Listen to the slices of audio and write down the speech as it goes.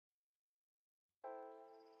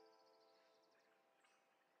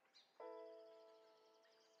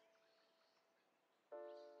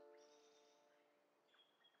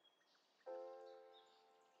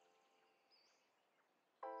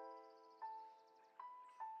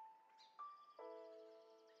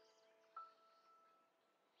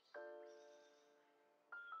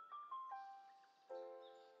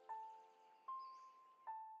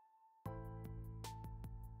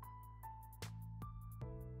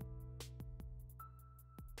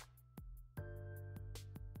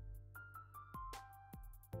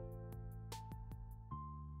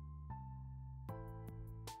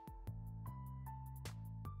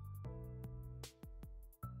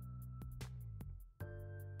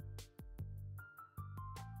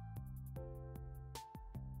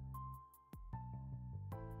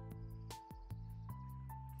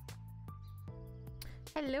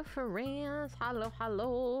Hello, friends. Hello,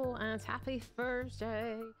 hello. And it's happy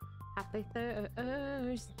Thursday. Happy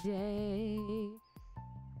Thursday.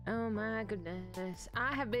 Oh my goodness.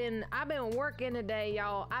 I've been working today,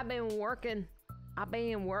 y'all. I've been working.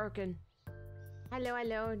 Hello,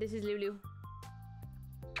 hello. This is Lulu.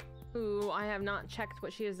 Who I have not checked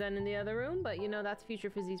what she has done in the other room, but you know that's future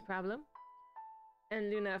Fizy's problem. And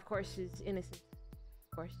Luna, of course, is innocent.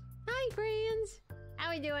 Of course. Hi, friends. How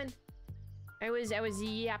we doing? I was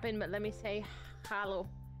yapping, but let me say hello.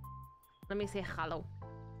 Let me say hello.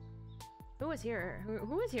 Who was here?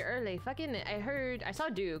 Who was here early? Fucking, I saw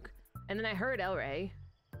Duke, and then I heard El Rey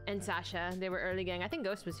and Sasha. They were early gang. I think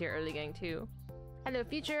Ghost was here early gang too. Hello,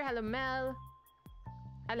 Future. Hello, Mel.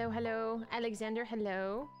 Hello, hello. Alexander,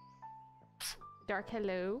 hello. Dark,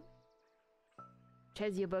 hello.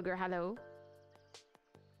 Chesia Booger, hello.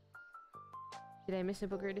 Did I miss a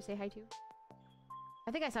booger to say hi to?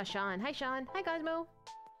 I think I saw Sean. Hi, Sean. Hi, Cosmo.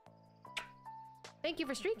 Thank you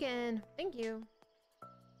for streaking. Thank you.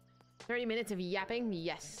 30 minutes of yapping?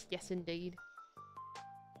 Yes. Yes, indeed.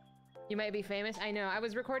 You might be famous. I know. I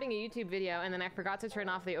was recording a YouTube video, and then I forgot to turn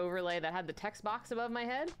off the overlay that had the text box above my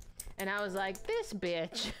head. And I was like, this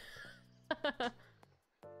bitch.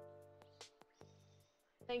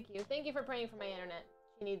 Thank you. Thank you for praying for my internet.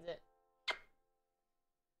 She needs it.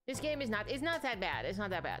 This game is not that bad. It's not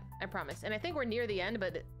that bad. I promise. And I think we're near the end,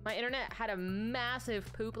 but my internet had a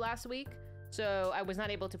massive poop last week, so I was not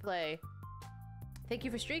able to play. Thank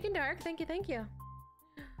you for streaking, Dark. Thank you, thank you.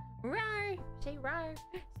 Rar. Say rar.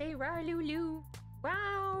 Say rar, Lulu.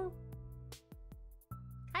 Wow.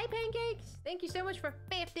 Hi, Pancakes. Thank you so much for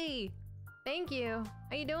 50. Thank you.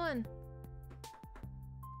 How you doing?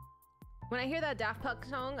 When I hear that Daft Punk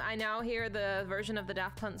song, I now hear the version of the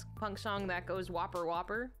Daft Punk song that goes Whopper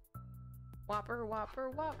Whopper. Whopper Whopper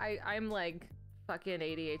Whopper. I'm like fucking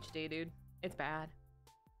ADHD, dude. It's bad.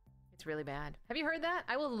 It's really bad. Have you heard that?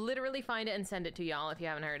 I will literally find it and send it to y'all if you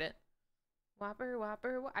haven't heard it. Whopper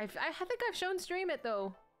Whopper I think I've shown stream it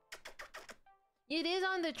though. It is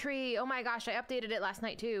on the tree. Oh my gosh, I updated it last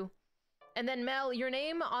night too. And then Mel, your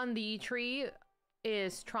name on the tree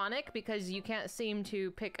is Tronic because you can't seem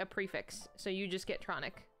to pick a prefix, so you just get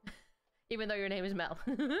Tronic, even though your name is Mel.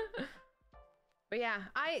 But yeah,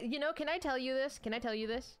 you know, can I tell you this? Can I tell you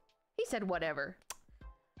this? He said whatever.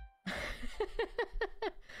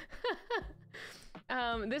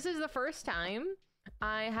 This is the first time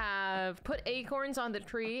I have put acorns on the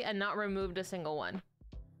tree and not removed a single one.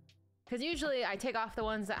 Because usually I take off the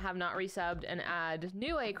ones that have not resubbed and add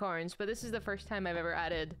new acorns, but this is the first time I've ever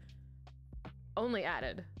only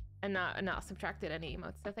added and not subtracted any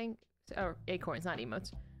emotes. I think, or acorns, not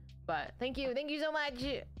emotes. But thank you so much.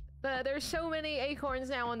 There's so many acorns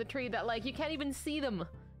now on the tree that like you can't even see them.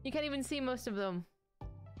 You can't even see most of them.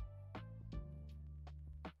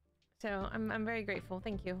 So I'm very grateful.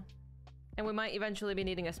 Thank you. And we might eventually be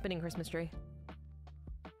needing a spinning Christmas tree,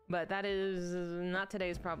 but that is not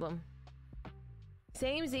today's problem.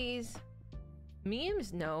 Samesies.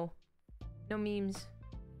 Memes? No memes.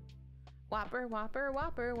 Whopper, Whopper,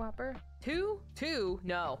 Whopper, Whopper. Two?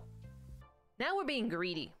 No. Now we're being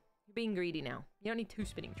greedy. You're being greedy now. You don't need 2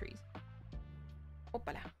 spinning trees.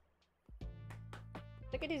 Opala.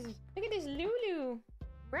 Look at this Lulu.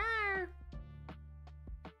 Rawr.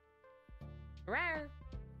 Rawr.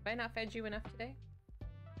 Have I not fed you enough today?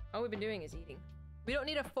 All we've been doing is eating. We don't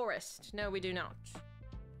need a forest. No, we do not.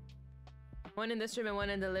 1 in this room and 1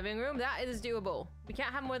 in the living room. That is doable. We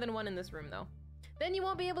can't have more than 1 in this room though. Then you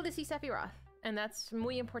won't be able to see Sephiroth, and that's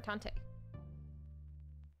muy importante.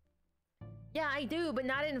 Yeah, I do, but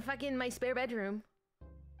not in fucking my spare bedroom.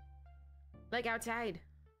 Like outside.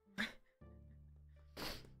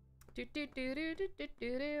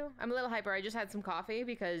 I'm a little hyper. I just had some coffee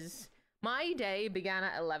because my day began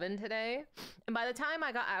at 11 today, and by the time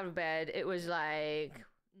I got out of bed, it was like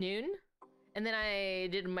noon. And then I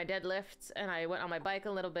did my deadlifts, and I went on my bike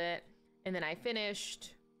a little bit, and then I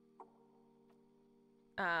finished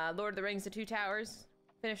Lord of the Rings: The Two Towers.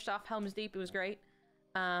 Finished off Helm's Deep. It was great.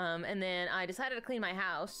 And then I decided to clean my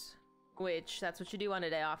house, which that's what you do on a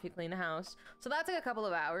day off. You clean the house. So that took a couple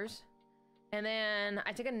of hours. And then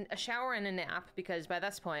I took a shower and a nap because by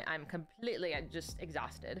this point I'm completely just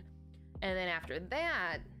exhausted. And then after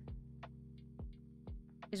that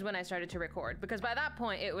is when I started to record, because by that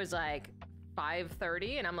point it was like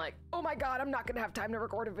 5:30 and I'm like, oh my god, I'm not gonna have time to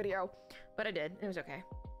record a video. But I did. It was okay.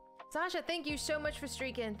 Sasha, thank you so much for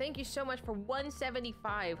streaking. Thank you so much for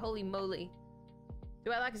 175. Holy moly.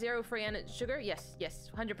 Do I like 0 free energy sugar? Yes,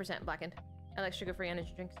 100% blackened. I like sugar-free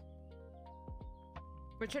energy drinks.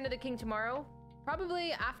 Return to the King tomorrow.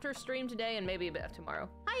 Probably after stream today and maybe a bit of tomorrow.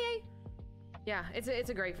 Hi, Yeah, it's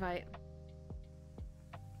a great fight.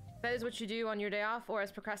 That is what you do on your day off, or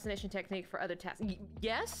as procrastination technique for other tasks.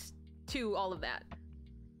 Yes to all of that.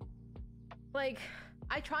 Like,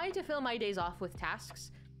 I try to fill my days off with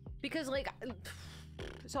tasks because, like,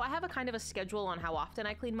 so I have a kind of a schedule on how often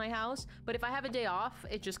I clean my house, but if I have a day off,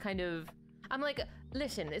 it just kind of, I'm like,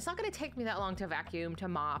 listen, it's not gonna take me that long to vacuum, to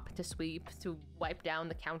mop, to sweep, to wipe down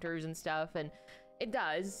the counters and stuff, and it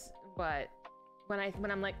does, but when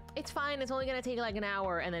I'm like, it's fine, it's only gonna take like an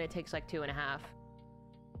hour, and then it takes like 2.5.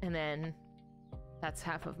 And then that's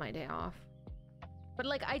half of my day off. But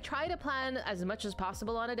like, I try to plan as much as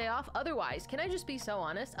possible on a day off. Otherwise, can I just be so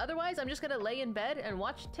honest? Otherwise, I'm just gonna lay in bed and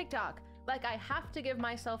watch TikTok. Like, I have to give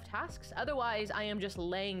myself tasks. Otherwise, I am just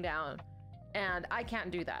laying down. And I can't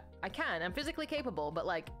do that. I can, I'm physically capable, but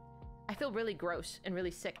like, I feel really gross and really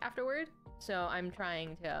sick afterward. So I'm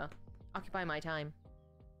trying to occupy my time.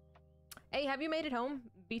 Hey, have you made it home,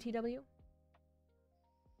 BTW?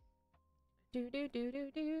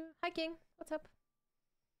 Hi, King. What's up?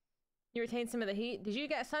 You retained some of the heat. Did you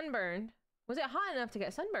get sunburned? Was it hot enough to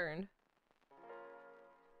get sunburned?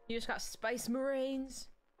 You just got spice meringues?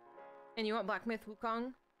 And you want Black Myth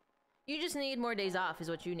Wukong? You just need more days off is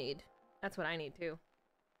what you need. That's what I need too.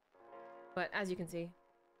 But as you can see.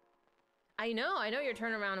 I know your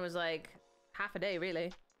turnaround was like half a day,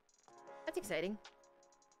 really. That's exciting.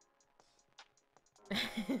 Hi,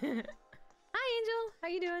 Angel. How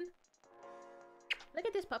you doing? Look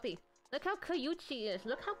at this puppy. Look how cute she is.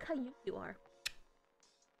 Look how cute you are.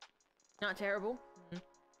 Not terrible. Mm-hmm.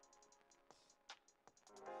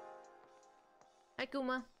 Hi,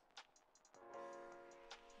 Kuma.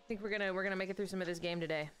 I think we're gonna make it through some of this game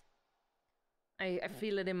today. I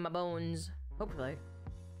feel it in my bones. Hopefully.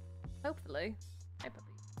 Hopefully. Hi, puppy.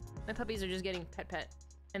 My puppies are just getting pet.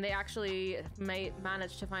 And they actually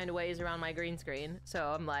manage to find ways around my green screen.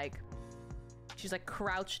 So I'm like... She's like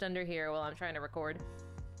crouched under here while I'm trying to record.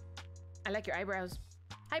 I like your eyebrows.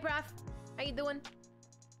 Hi, Braf. How you doing?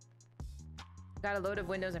 Got a load of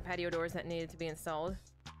windows and patio doors that needed to be installed.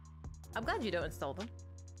 I'm glad you don't install them.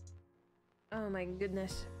 Oh my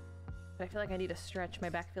goodness. But I feel like I need a stretch. My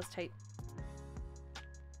back feels tight.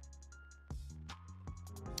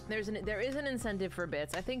 There is an incentive for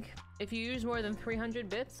bits. I think if you use more than 300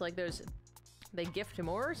 bits, like they gift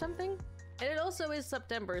more or something. And it also is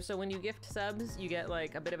September, so when you gift subs, you get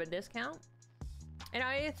like a bit of a discount. And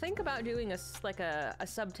I think about doing a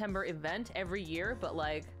September event every year, but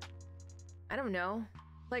like, I don't know.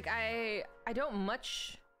 Like I don't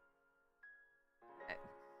much...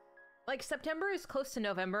 Like September is close to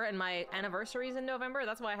November and my anniversary is in November.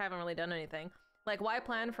 That's why I haven't really done anything. Like why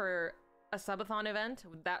plan for a subathon event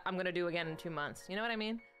that I'm gonna do again in 2 months? You know what I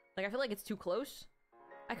mean? Like I feel like it's too close.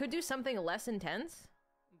 I could do something less intense,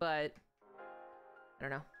 but... I don't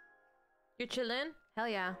know. You're chillin'? Hell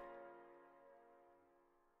yeah.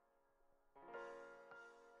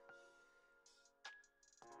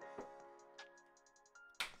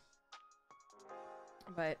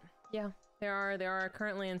 But yeah, there are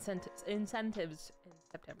currently incentives in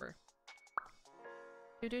September.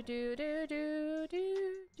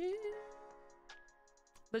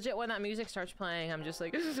 Legit, when that music starts playing, I'm just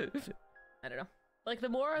like I don't know. Like, the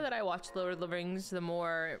more that I watch Lord of the Rings, the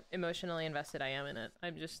more emotionally invested I am in it.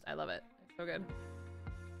 I love it. It's so good.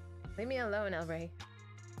 Leave me alone, Elray.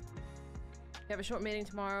 We have a short meeting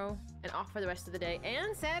tomorrow, and off for the rest of the day.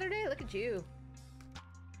 And Saturday? Look at you.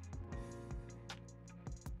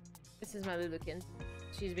 This is my Lulukin.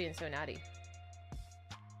 She's being so naughty.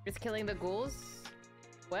 It's killing the ghouls?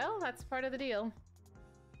 Well, that's part of the deal.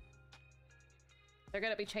 They're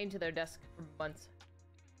gonna be chained to their desk for months.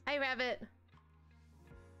 Hi, Rabbit!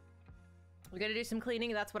 We gotta do some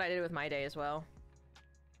cleaning. That's what I did with my day as well.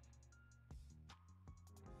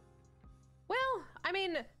 Well, I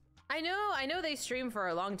mean, I know they stream for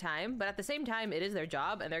a long time, but at the same time, it is their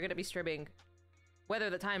job, and they're gonna be streaming whether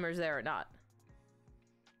the timer's there or not.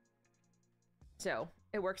 So,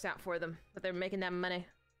 it works out for them, but they're making that money.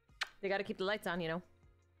 They gotta keep the lights on, you know.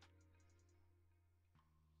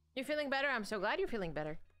 You're feeling better? I'm so glad you're feeling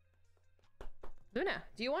better. Luna,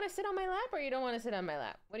 do you want to sit on my lap or you don't want to sit on my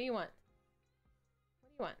lap? What do you want?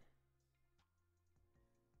 What?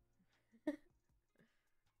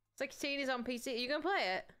 16 is on PC. You can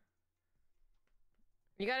play it.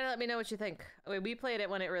 You gotta let me know what you think. We played it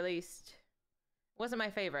when it released. It wasn't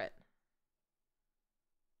my favorite.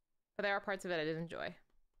 But there are parts of it I did enjoy.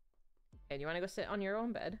 Okay, do you want to go sit on your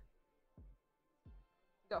own bed?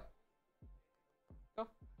 Go. Go.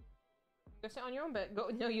 Go sit on your own bed. Go.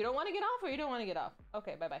 No, you don't want to get off or you don't want to get off?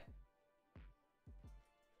 Okay, bye-bye.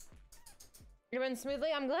 You're running smoothly?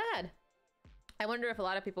 I'm glad. I wonder if a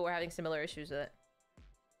lot of people were having similar issues with it.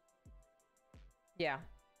 Yeah.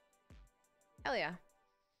 Hell yeah.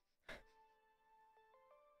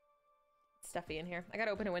 It's stuffy in here. I gotta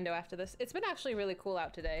open a window after this. It's been actually really cool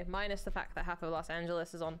out today, minus the fact that half of Los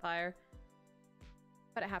Angeles is on fire.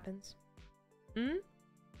 But it happens. Hmm?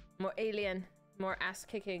 More alien, more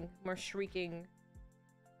ass-kicking, more shrieking,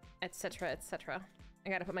 etc., etc. I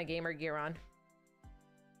gotta put my gamer gear on.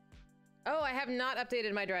 Oh, I have not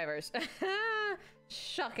updated my drivers.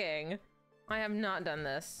 Shocking. I have not done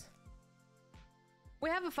this. We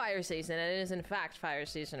have a fire season, and it is in fact fire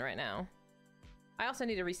season right now. I also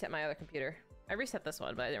need to reset my other computer. I reset this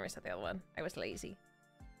one, but I didn't reset the other one. I was lazy.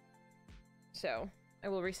 So, I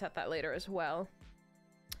will reset that later as well.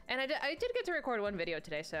 And I did get to record one video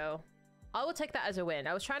today, so I will take that as a win.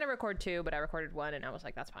 I was trying to record 2, but I recorded 1, and I was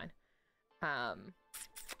like, that's fine.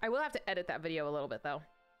 I will have to edit that video a little bit, though.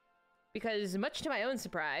 Because, much to my own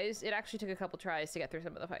surprise, it actually took a couple tries to get through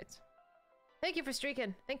some of the fights. Thank you for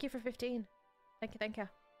streaking. Thank you for 15. Thank you, thank you.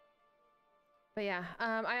 But yeah,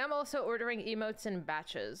 I am also ordering emotes in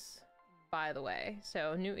batches, by the way.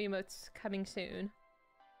 So, new emotes coming soon.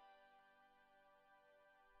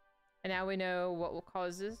 And now we know what will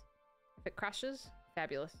cause this. If it crashes,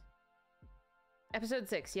 fabulous. Episode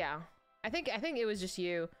 6, yeah. I think it was just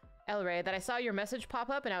you, El Rey, that I saw your message pop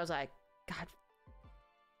up and I was like, God,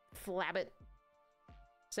 flab it.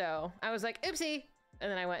 So I was like, oopsie. And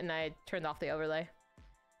then I went and I turned off the overlay.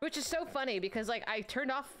 Which is so funny because like I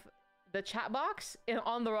turned off the chat box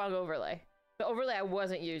on the wrong overlay. The overlay I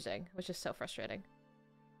wasn't using, which is so frustrating.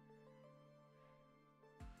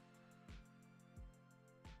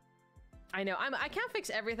 I know, I can't fix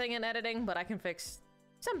everything in editing, but I can fix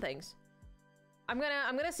some things. I'm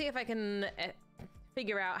gonna see if I can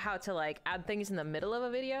figure out how to like add things in the middle of a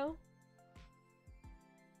video.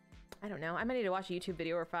 I don't know. I might need to watch a YouTube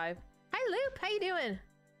video or 5. Hi Loop, how you doing?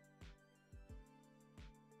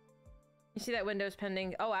 You see that Windows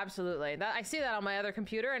pending? Oh, absolutely. I see that on my other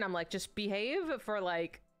computer and I'm like, just behave for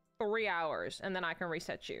like 3 hours and then I can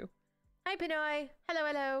reset you. Hi Pinoy. Hello,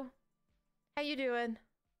 hello. How you doing?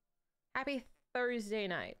 Happy Thursday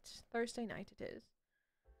night. Thursday night it is.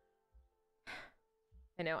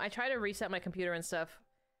 I know, I try to reset my computer and stuff.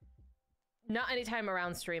 Not anytime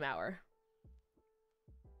around stream hour.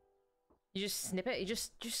 You just snip it, you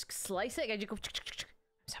just slice it, and you go. I'm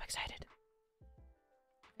so excited.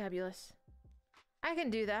 Fabulous. I can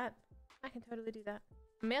do that. I can totally do that.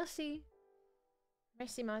 Merci.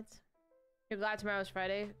 Merci, mods. You're glad tomorrow's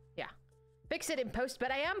Friday? Yeah. Fix it in post,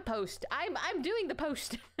 but I am post. I'm doing the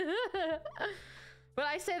post. But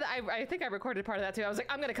I say that I think I recorded part of that too. I was like,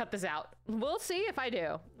 I'm gonna cut this out. We'll see if I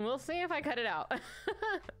do. We'll see if I cut it out.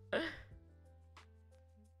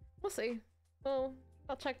 We'll see. Well,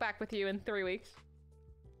 I'll check back with you in 3 weeks.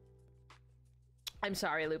 I'm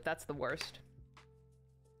sorry, Loop. That's the worst.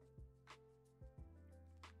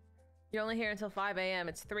 You're only here until 5 a.m.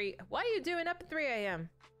 It's 3. Why are you doing up at 3 a.m.?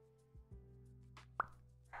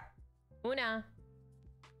 Una.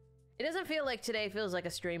 It doesn't feel like today feels like a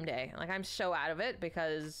stream day. Like, I'm so out of it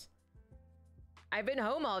because I've been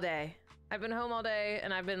home all day. I've been home all day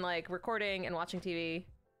and I've been, like, recording and watching TV.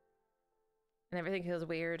 And everything feels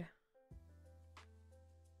weird.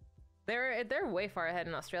 They're way far ahead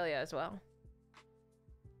in Australia as well.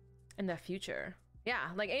 In the future. Yeah,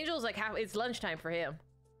 like, Angel's, like, it's lunchtime for him.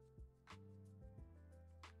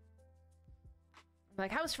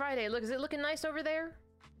 Like, how's Friday? Look, is it looking nice over there?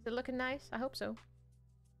 Is it looking nice? I hope so.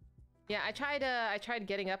 Yeah, I tried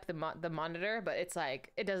getting up the monitor, but it's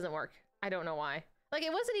like, it doesn't work. I don't know why. Like,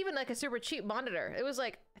 it wasn't even like a super cheap monitor. It was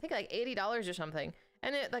like, I think like $80 or something.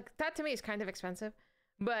 And it, like, that to me is kind of expensive.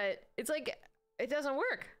 But it's like, it doesn't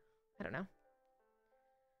work. I don't know.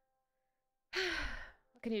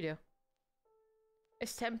 What can you do?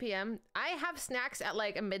 It's 10 p.m. I have snacks at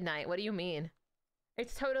like midnight. What do you mean?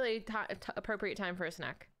 It's totally appropriate time for a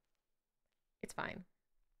snack. It's fine.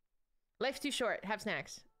 Life's too short. Have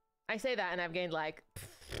snacks. I say that and I've gained like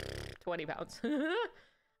 20 pounds.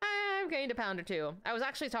 I've gained a pound or 2. I was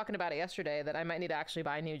actually talking about it yesterday that I might need to actually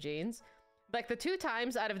buy new jeans. Like the 2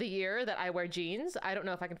 times out of the year that I wear jeans, I don't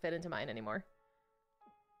know if I can fit into mine anymore.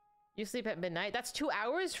 You sleep at midnight? That's 2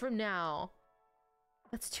 hours from now.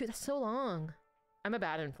 That's so long. I'm a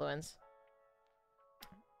bad influence.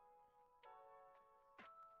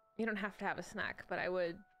 You don't have to have a snack, but I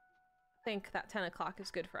would think that 10 o'clock is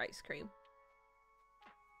good for ice cream.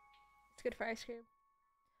 It's good for ice cream.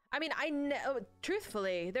 I mean, I know,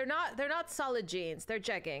 truthfully, they're not solid jeans. They're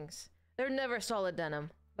jeggings. They're never solid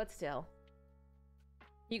denim, but still.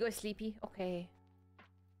 You go sleepy? Okay.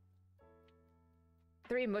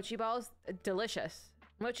 3 mochi balls? Delicious.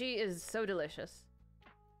 Mochi is so delicious.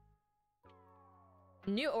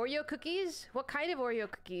 New Oreo cookies? What kind of Oreo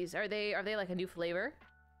cookies? Are they like a new flavor?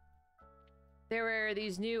 There were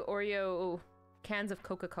these new Oreo cans of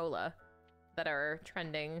Coca-Cola that are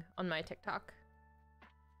trending on my TikTok.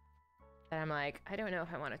 And I'm like, I don't know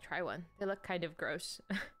if I want to try one. They look kind of gross.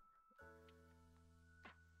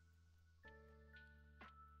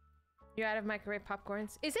 You're out of microwave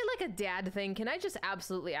popcorns? Is it like a dad thing? Can I just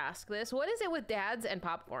absolutely ask this? What is it with dads and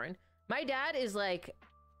popcorn? My dad is like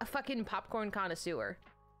a fucking popcorn connoisseur.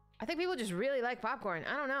 I think people just really like popcorn.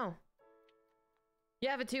 I don't know. You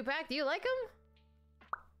have a 2-pack? Do you like them?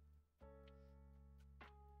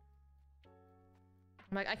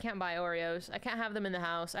 I'm like, I can't buy Oreos. I can't have them in the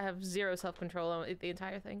house. I have zero self-control on the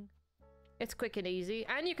entire thing. It's quick and easy.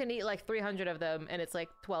 And you can eat like 300 of them and it's like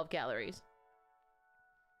 12 calories.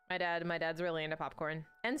 My dad's really into popcorn.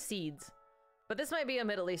 And seeds. But this might be a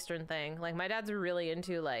Middle Eastern thing. Like, my dad's really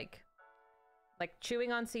into like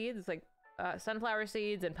chewing on seeds. Like, sunflower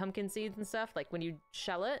seeds and pumpkin seeds and stuff. Like, when you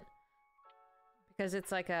shell it. Because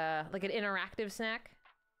it's like an interactive snack.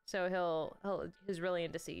 So he's really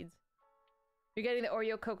into seeds. You're getting the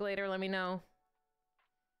Oreo Coke later, let me know.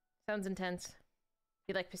 Sounds intense.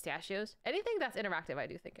 You like pistachios? Anything that's interactive I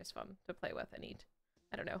do think is fun to play with and eat.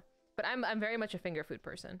 I don't know. But I'm very much a finger food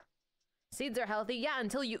person. Seeds are healthy. Yeah,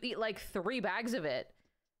 until you eat like 3 bags of it.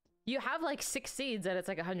 You have like 6 seeds and it's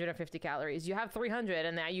like 150 calories. You have 300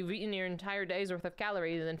 and now you've eaten your entire day's worth of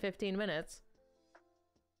calories in 15 minutes.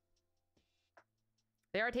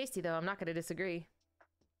 They are tasty though, I'm not gonna disagree.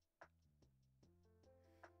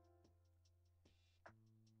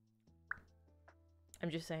 I'm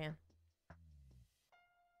just saying.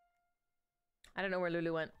 I don't know where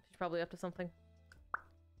Lulu went. She's probably up to something.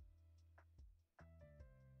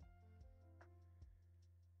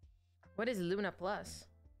 What is Luna Plus?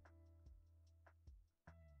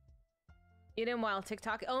 Eat him while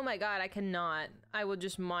TikTok. Oh my god, I cannot. I will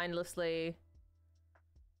just mindlessly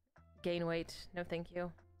gain weight. No thank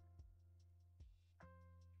you.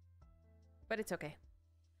 But it's okay.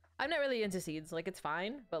 I'm not really into seeds. Like, it's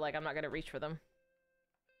fine, but like, I'm not gonna reach for them.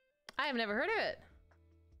 I have never heard of it.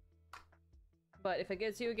 But if it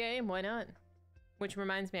gets you a game, why not? Which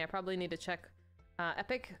reminds me, I probably need to check.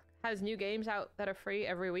 Epic has new games out that are free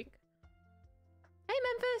every week. Hey,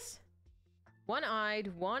 Memphis!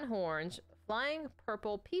 One-eyed, one-horns, flying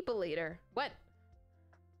purple people eater. What?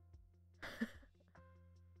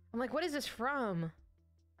 I'm like, what is this from?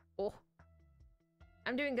 Oh.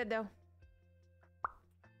 I'm doing good, though.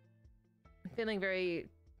 I'm feeling very...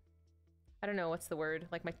 I don't know, what's the word?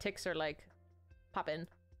 Like, my ticks are, like, poppin'.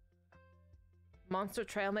 Monster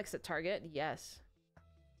trail mix at Target? Yes.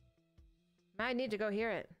 I need to go hear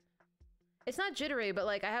it. It's not jittery, but,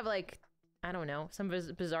 like, I have, like, I don't know, some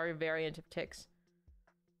bizarre variant of ticks.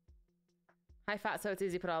 High fat, so it's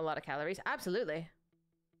easy to put on a lot of calories. Absolutely.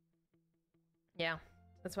 Yeah,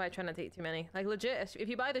 that's why I try not to eat too many. Like, legit, if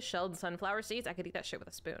you buy the shelled sunflower seeds, I could eat that shit with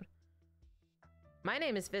a spoon. My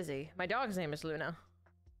name is Fizy. My dog's name is Luna.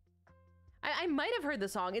 I might have heard the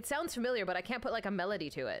song. It sounds familiar, but I can't put, like, a melody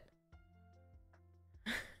to it.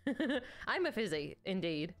 I'm a Fizy,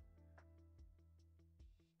 indeed.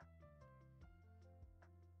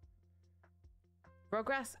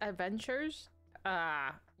 Progress Adventures?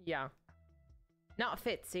 Yeah. Not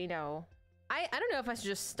Fitzy, no. I don't know if I should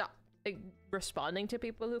just stop like, responding to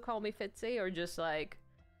people who call me Fitzy or just like,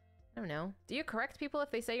 I don't know. Do you correct people if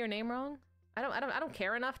they say your name wrong? I don't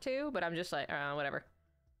care enough to, but I'm just like, whatever.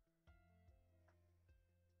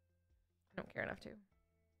 I don't care enough to.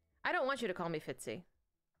 I don't want you to call me Fitzy.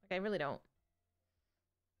 Like, I really don't.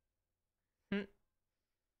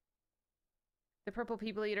 The Purple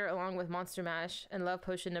People Eater along with Monster Mash and Love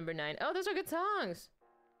Potion #9. Oh, those are good songs!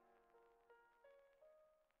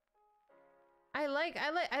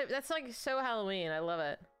 That's like so Halloween. I love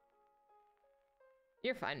it.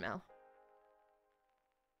 You're fine, Mel.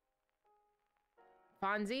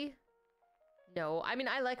 Fonzie? No, I mean,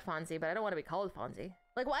 I like Fonzie, but I don't want to be called Fonzie.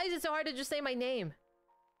 Like, why is it so hard to just say my name?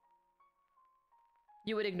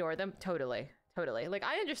 You would ignore them? Totally. Totally. Like,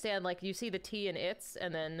 I understand, like, you see the T in its,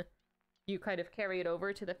 and then you kind of carry it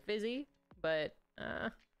over to the Fizy, but, I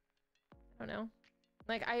don't know.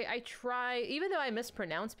 Like, I try, even though I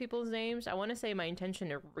mispronounce people's names, I want to say my intention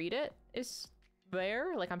to read it is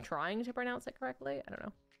there. Like, I'm trying to pronounce it correctly. I don't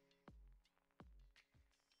know.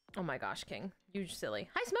 Oh my gosh, King. You silly.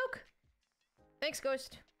 Hi, Smoke! Thanks,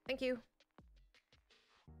 Ghost. Thank you.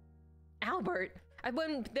 Albert.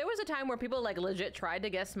 When there was a time where people, like, legit tried to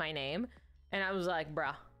guess my name, and I was like,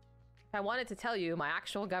 bruh. If I wanted to tell you my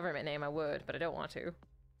actual government name, I would, but I don't want to.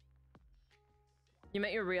 You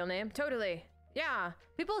meant your real name? Totally. Yeah,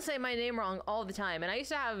 people say my name wrong all the time, and I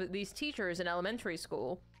used to have these teachers in elementary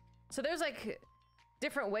school. So there's like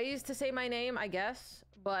different ways to say my name, I guess,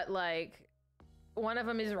 but like one of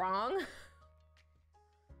them is wrong.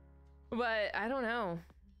 But I don't know.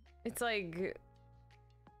 It's like,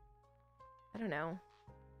 I don't know.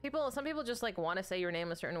 Some people just like want to say your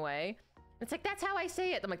name a certain way. It's like, that's how I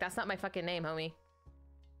say it. I'm like, that's not my fucking name, homie.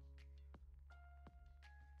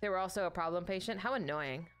 They were also a problem patient. How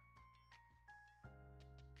annoying.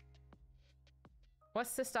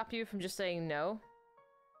 What's to stop you from just saying no?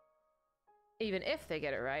 Even if they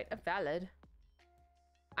get it right. Valid.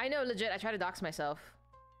 I know, legit, I try to dox myself.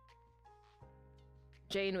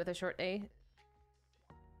 Jane with a short A.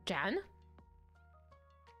 Jan?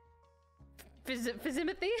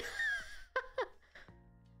 Physimothy?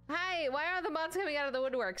 Hi, why are the mods coming out of the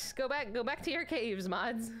woodworks? Go back to your caves,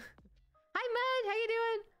 mods. Hi, Mud, how you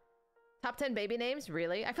doing? Top 10 baby names?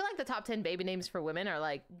 Really? I feel like the top 10 baby names for women are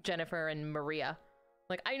like Jennifer and Maria.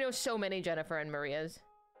 Like, I know so many Jennifer and Marias.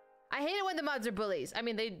 I hate it when the mods are bullies. I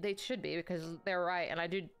mean, they should be because they're right. And I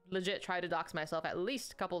do legit try to dox myself at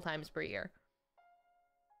least a couple times per year.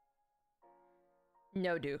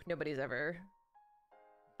 No, Duke. Nobody's ever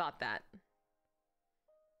thought that.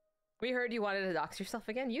 We heard you wanted to dox yourself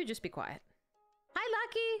again. You just be quiet. Hi,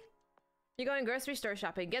 Lucky. You're going grocery store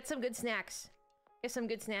shopping. Get some good snacks. Get some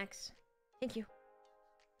good snacks. Thank you.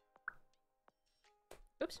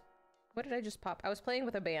 Oops. What did I just pop? I was playing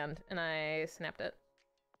with a band and I snapped it.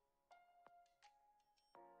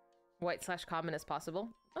 White/common as possible.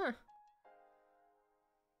 Huh.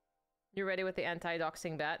 You're ready with the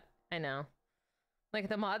anti-doxing bat? I know. Like,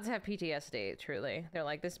 the mods have PTSD, truly. They're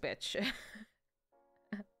like, this bitch.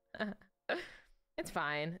 It's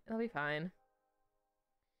fine. It'll be fine.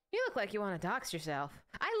 You look like you want to dox yourself.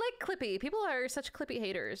 I like Clippy. People are such Clippy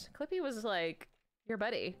haters. Clippy was like, your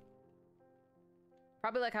buddy.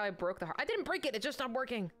 Probably like how I broke the heart. I didn't break it, it just stopped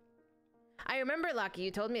working. I remember, Lucky,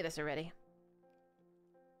 you told me this already.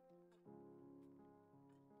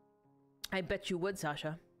 I bet you would,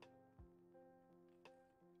 Sasha.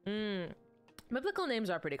 Biblical names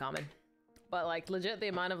are pretty common. But like, legit, the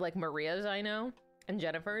amount of like Marias I know and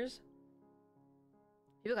Jennifers,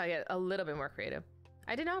 you gotta get a little bit more creative.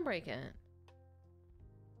 I did not break it.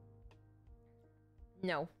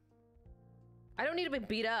 No. I don't need to be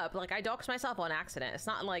beat up. Like, I doxed myself on accident. It's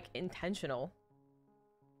not like intentional.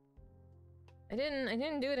 I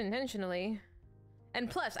didn't do it intentionally. And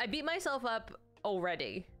plus, I beat myself up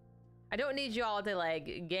already. I don't need y'all to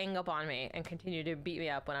like gang up on me and continue to beat me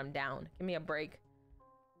up when I'm down. Give me a break.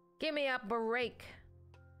 Give me a break.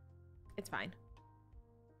 It's fine.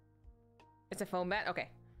 It's a foam bat? Okay.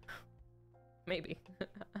 Maybe.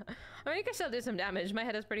 I mean, I can still do some damage. My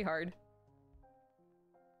head is pretty hard.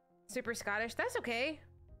 Super Scottish? That's okay.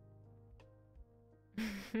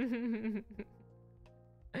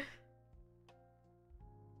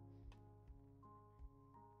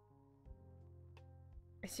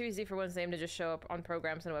 It's too easy for one's name to just show up on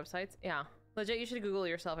programs and websites. Yeah. Legit, you should Google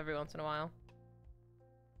yourself every once in a while.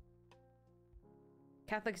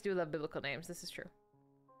 Catholics do love biblical names. This is true.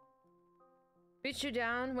 Beat you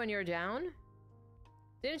down when you're down?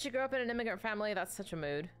 Didn't you grow up in an immigrant family? That's such a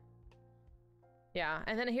mood. Yeah,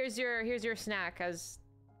 and then here's your snack as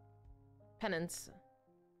penance.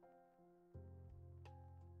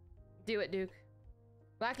 Do it, Duke.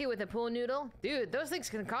 Wacky with a pool noodle? Dude, those things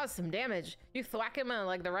can cause some damage. You thwack him at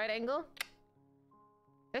like the right angle?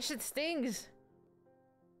 That shit stings.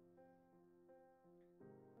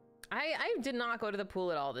 I did not go to the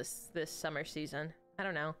pool at all this summer season. I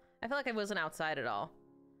don't know. I feel like I wasn't outside at all.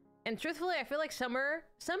 And truthfully, I feel like summer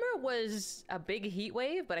was a big heat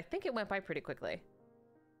wave, but I think it went by pretty quickly.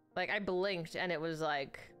 Like, I blinked and it was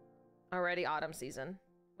like already autumn season,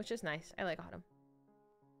 which is nice. I like autumn.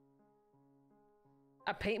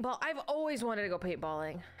 A paintball? I've always wanted to go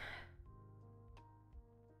paintballing.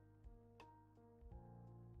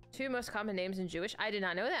 2 most common names in Jewish? I did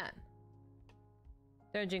not know that.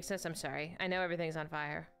 Don't jinx this, I'm sorry. I know everything's on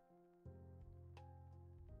fire.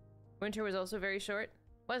 Winter was also very short.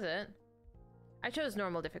 Was it? I chose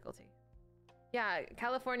normal difficulty. Yeah,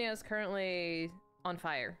 California is currently on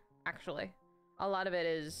fire, actually. A lot of it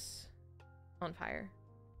is on fire.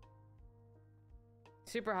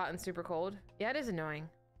 Super hot and super cold. Yeah, it is annoying.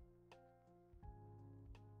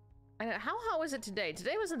 And how hot was it today?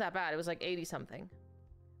 Today wasn't that bad. It was like 80 something.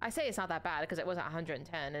 I say it's not that bad because it wasn't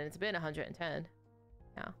 110 and it's been 110.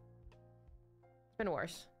 Yeah. It's been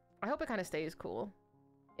worse. I hope it kind of stays cool.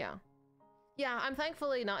 Yeah. Yeah, I'm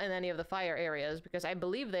thankfully not in any of the fire areas because I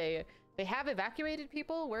believe they have evacuated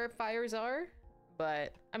people where fires are.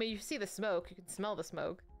 But, I mean, you see the smoke. You can smell the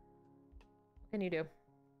smoke. What can you do?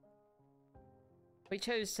 We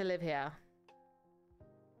chose to live here.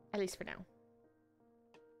 At least for now.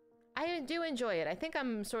 I do enjoy it. I think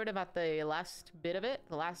I'm sort of at the last bit of it.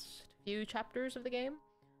 The last few chapters of the game.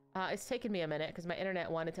 It's taken me a minute because my internet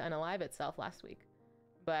wanted to unalive itself last week.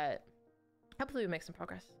 But hopefully we make some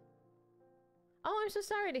progress. Oh, I'm so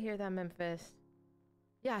sorry to hear that, Memphis.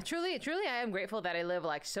 Yeah, truly, I am grateful that I live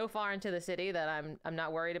like so far into the city that I'm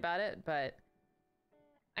not worried about it, but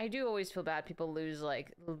I do always feel bad people lose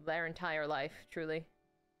like their entire life, truly.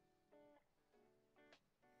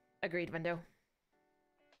 Agreed, Vendo.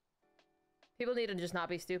 People need to just not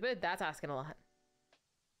be stupid. That's asking a lot.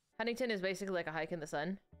 Huntington is basically like a hike in the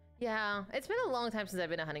sun. Yeah, it's been a long time since I've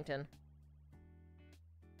been to Huntington.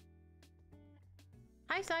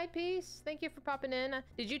 Hi, Side Piece. Thank you for popping in.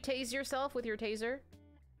 Did you tase yourself with your taser?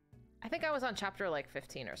 I think I was on chapter like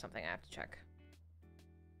 15 or something. I have to check.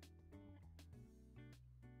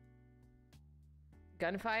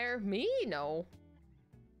 Gunfire? Me? No.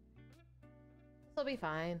 This'll be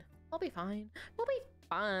fine. I'll be fine. We'll be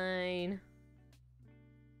fine.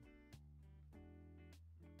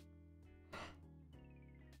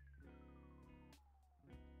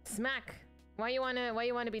 Smack. Why you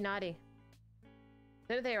wanna be naughty?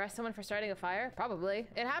 Didn't they arrest someone for starting a fire? Probably.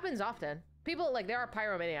 It happens often. People, like, there are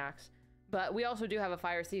pyromaniacs. But we also do have a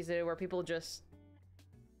fire season where people just,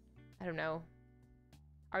 I don't know,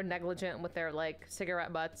 are negligent with their, like,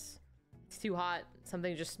 cigarette butts. It's too hot.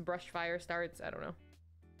 Something just brush fire starts. I don't know.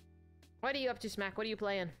 What are you up to, Smack? What are you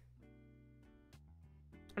playing?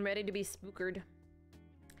 I'm ready to be spookered.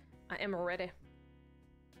 I am ready.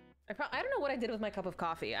 I don't know what I did with my cup of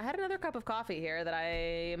coffee. I had another cup of coffee here that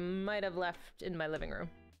I might have left in my living room.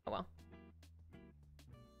 Oh well.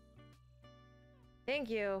 Thank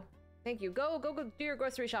you. Thank you. Go do your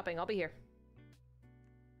grocery shopping. I'll be here.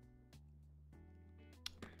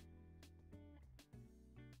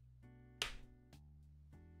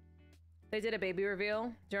 They did a baby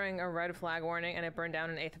reveal during a red flag warning and it burned down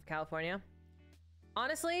an eighth of California.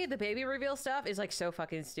 Honestly, the baby reveal stuff is like so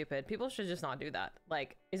fucking stupid. People should just not do that.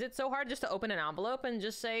 Like, is it so hard just to open an envelope and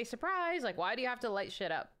just say, surprise? Like, why do you have to light shit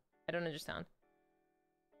up? I don't understand.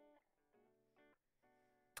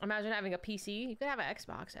 Imagine having a PC. You could have an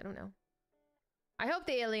Xbox. I don't know. I hope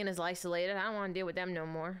the alien is isolated. I don't want to deal with them no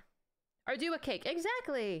more. Or do a cake.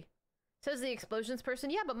 Exactly. Says the explosions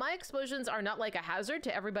person. Yeah, but my explosions are not like a hazard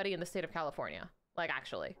to everybody in the state of California. Like,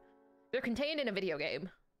 actually. They're contained in a video game.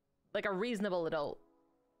 Like a reasonable adult.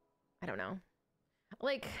 I don't know.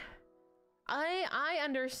 Like, I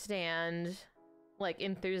understand, like,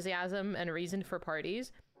 enthusiasm and reason for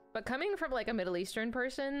parties. But coming from, like, a Middle Eastern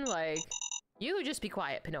person, like, you just be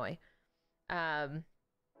quiet, Pinoy. Like,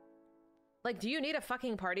 do you need a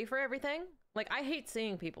fucking party for everything? Like, I hate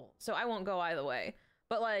seeing people, so I won't go either way.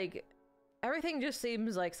 But, like, everything just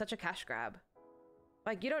seems like such a cash grab.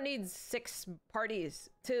 Like, you don't need 6 parties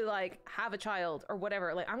to, like, have a child or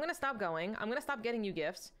whatever. Like, I'm gonna stop going. I'm gonna stop getting you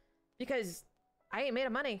gifts because I ain't made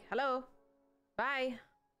of money. Hello? Bye.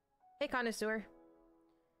 Hey, connoisseur.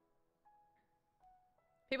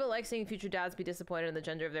 People like seeing future dads be disappointed in the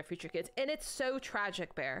gender of their future kids. And it's so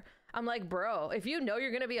tragic, Bear. I'm like, bro, if you know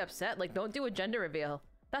you're gonna be upset, like, don't do a gender reveal.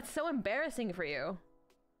 That's so embarrassing for you.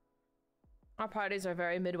 Our parties are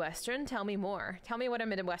very Midwestern. Tell me more. Tell me what a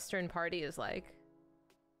Midwestern party is like.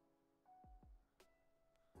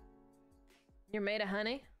 You're made of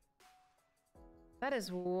honey? That is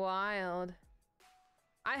wild.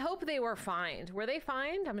 I hope they were fined. Were they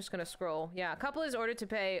fined? I'm just gonna scroll. Yeah, a couple is ordered to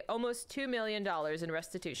pay almost $2 million in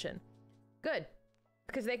restitution. Good.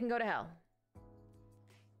 Because they can go to hell.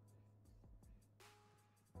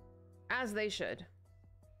 As they should.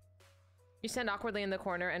 You stand awkwardly in the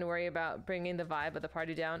corner and worry about bringing the vibe of the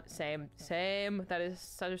party down. Same. Same. That is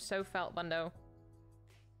so felt, Bundo.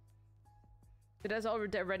 It is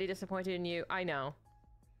already disappointed in you. I know.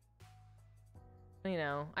 I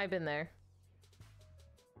know. I've been there.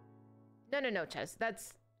 No, Ches.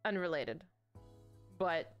 That's unrelated.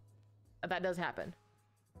 But that does happen.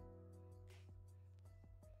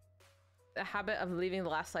 The habit of leaving the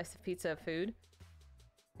last slice of pizza food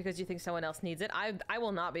because you think someone else needs it. I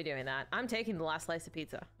will not be doing that. I'm taking the last slice of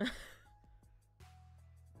pizza.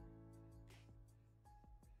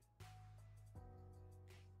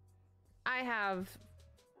 I have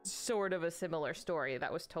sort of a similar story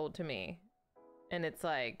that was told to me. And it's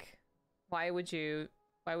like, why would you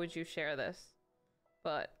share this?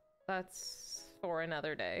 But that's for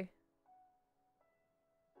another day.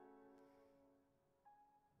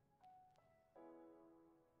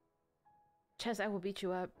 Ches, I will beat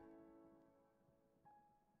you up.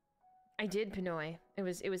 I did, Pinoy. It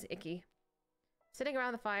was icky. Sitting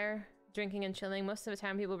around the fire, drinking and chilling. Most of the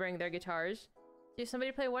time people bring their guitars. Do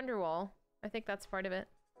somebody play Wonderwall? I think that's part of it.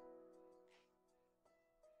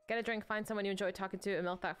 Get a drink, find someone you enjoy talking to, and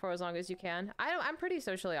milk that for as long as you can. I'm pretty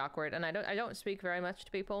socially awkward, and I don't speak very much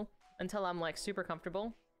to people until I'm like super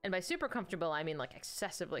comfortable. And by super comfortable, I mean like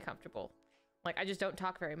excessively comfortable. Like I just don't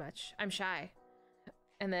talk very much. I'm shy.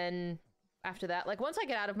 And then after that, like once I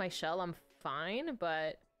get out of my shell, I'm fine,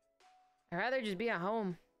 but I'd rather just be at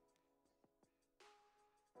home.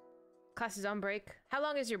 Class is on break. How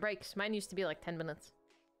long is your breaks? Mine used to be like 10 minutes.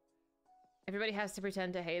 Everybody has to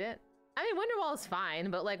pretend to hate it. I mean, Wonderwall is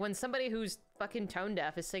fine, but like when somebody who's fucking tone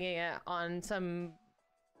deaf is singing it on some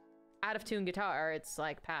out of tune guitar, it's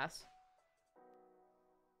like pass.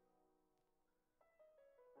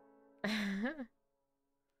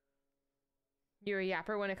 You're a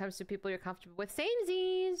yapper when it comes to people you're comfortable with.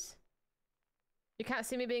 Samesies! You can't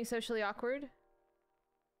see me being socially awkward?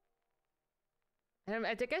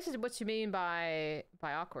 I guess it's what you mean by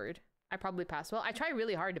awkward. I probably pass well. I try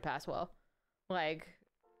really hard to pass well. Like,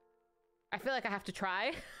 I feel like I have to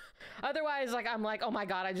try. Otherwise, like, I'm like, oh my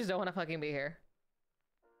god, I just don't want to fucking be here.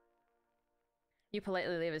 You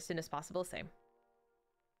politely leave as soon as possible. Same.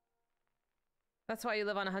 That's why you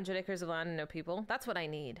live on 100 acres of land and no people. That's what I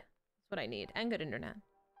need. That's what I need. And good internet.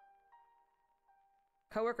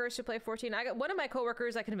 Coworkers who play 14. I got one of my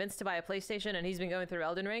coworkers I convinced to buy a PlayStation, and he's been going through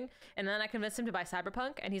Elden Ring. And then I convinced him to buy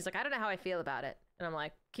Cyberpunk, and he's like, I don't know how I feel about it. And I'm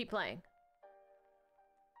like, keep playing.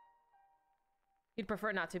 You'd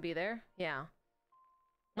prefer not to be there? Yeah.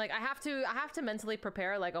 Like I have to mentally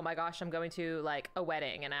prepare, like, oh my gosh, I'm going to like a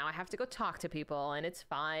wedding and now I have to go talk to people and it's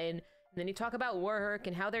fine. And then you talk about work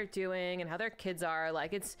and how they're doing and how their kids are.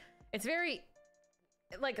 Like it's very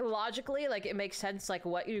like logically, like it makes sense, like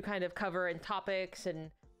what you kind of cover in topics,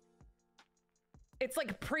 and it's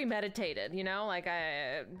like premeditated, you know, like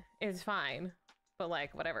it's fine, but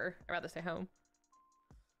like whatever, I'd rather stay home.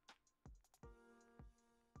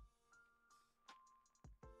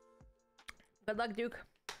 Good luck, Duke.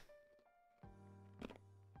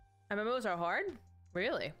 MMOs are hard?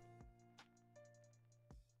 Really?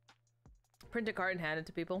 Print a card and hand it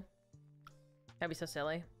to people. That'd be so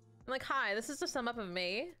silly. I'm like, hi, this is the sum up of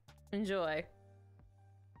me. Enjoy.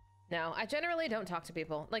 No, I generally don't talk to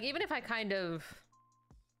people. Like, even if I kind of...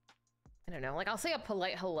 I don't know, like, I'll say a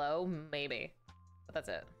polite hello, maybe. But that's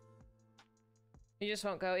it. You just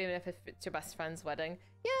won't go even if it's your best friend's wedding.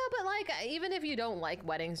 Yeah, but like, even if you don't like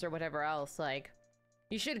weddings or whatever else, like,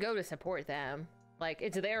 you should go to support them. Like,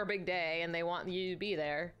 it's their big day and they want you to be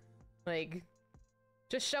there. Like,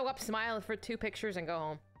 just show up, smile for 2 pictures and go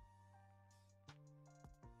home.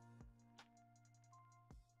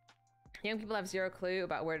 Young people have 0 clue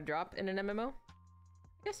about where to drop in an MMO.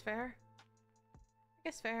 I guess fair. I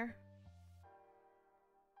guess fair.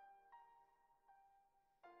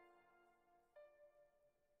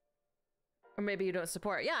 Or maybe you don't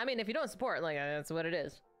support. Yeah, I mean, if you don't support, like, that's what it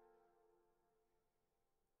is.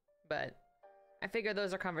 But I figure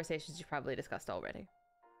those are conversations you probably discussed already.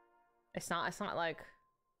 It's not like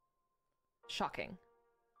shocking.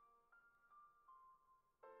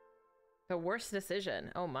 The worst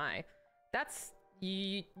decision. Oh my. That's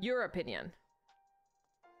your opinion.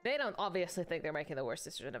 They don't obviously think they're making the worst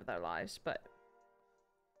decision of their lives, but...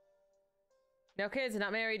 No kids,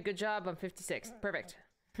 not married, good job, I'm 56. Perfect.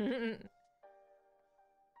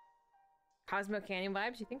 Cosmo Canyon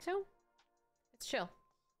vibes, you think so? It's chill.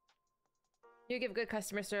 You give good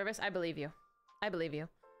customer service, I believe you. I believe you.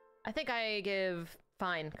 I think I give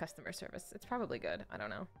fine customer service. It's probably good, I don't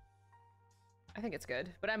know. I think it's good,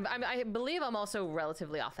 but I believe I'm also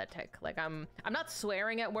relatively authentic. Like I'm not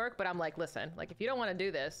swearing at work, but I'm like, listen, like if you don't want to do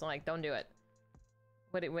this, like don't do it.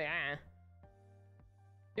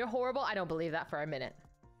 You're horrible. I don't believe that for a minute.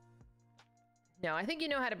 No, I think you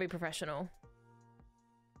know how to be professional,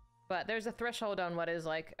 but there's a threshold on what is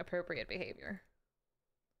like appropriate behavior.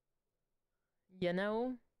 You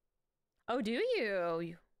know? Oh, do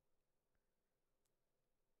you?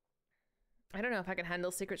 I don't know if I can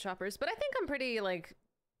handle secret shoppers, but I think I'm pretty, like,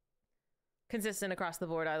 consistent across the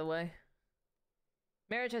board either way.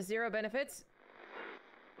 Marriage has 0 benefits?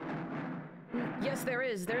 Yes, there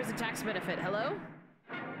is. There is a tax benefit. Hello?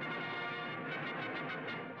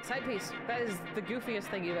 Side piece. That is the goofiest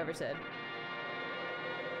thing you've ever said.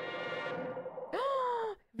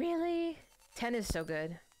 Really? 10 is so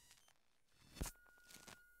good.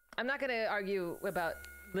 I'm not gonna argue about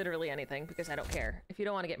literally anything because I don't care. If you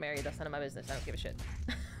don't want to get married, that's none of my business. I don't give a shit.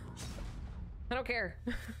 I don't care.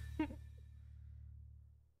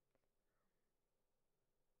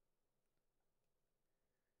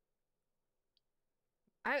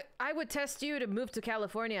 I would test you to move to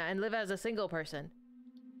California and live as a single person.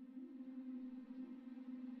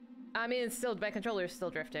 I mean, it's still, my controller is still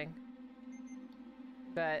drifting.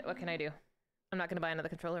 But what can I do? I'm not gonna buy another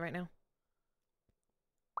controller right now.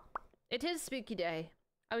 It is spooky day.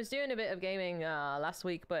 I was doing a bit of gaming last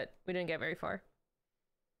week, but we didn't get very far.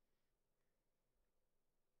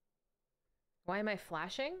 Why am I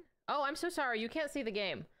flashing? Oh, I'm so sorry. You can't see the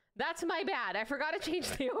game. That's my bad. I forgot to change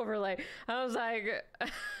the overlay. I was like...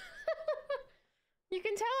 You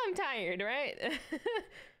can tell I'm tired, right?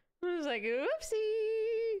 I was like,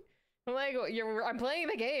 oopsie. I'm like, I'm playing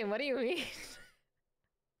the game. What do you mean?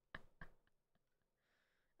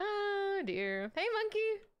 Oh, dear. Hey,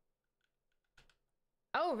 monkey.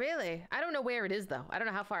 Oh, really? I don't know where it is, though. I don't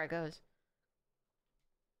know how far it goes.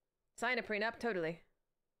 Sign a prenup? Totally.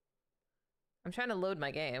 I'm trying to load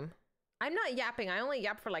my game. I'm not yapping. I only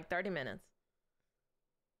yap for like 30 minutes.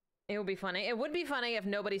 It would be funny. It would be funny if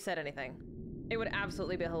nobody said anything. It would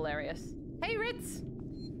absolutely be hilarious. Hey, Ritz!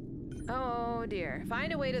 Oh, dear.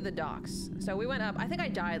 Find a way to the docks. So we went up. I think I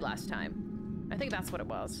died last time. I think that's what it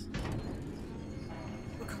was.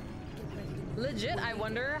 Legit, I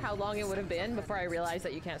wonder how long it would have been before I realized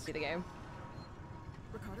that you can't see the game.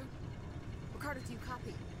 Ricardo? Ricardo, do you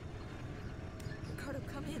copy? Ricardo,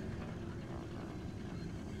 come in.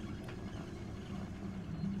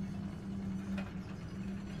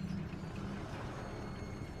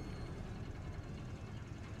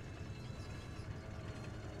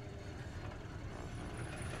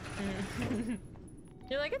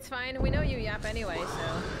 You're like, it's fine. We know you yap anyway,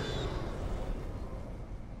 so...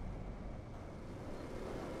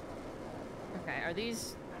 Okay, are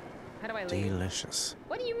these... How do I leave? Delicious.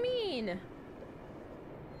 What do you mean?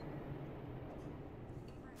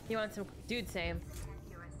 You want some... Dude, same.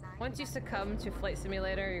 Once you succumb to Flight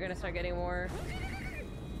Simulator, you're gonna start getting more...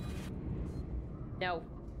 No.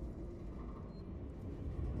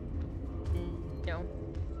 No.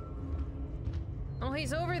 Oh,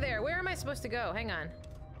 he's over there. Where am I supposed to go? Hang on.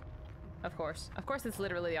 Of course. Of course it's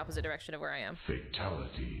literally the opposite direction of where I am.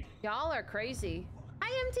 Fatality. Y'all are crazy.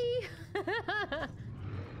 Hi, MT!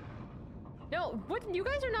 No, what? You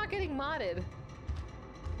guys are not getting modded.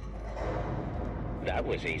 That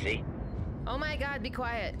was easy. Oh my god, be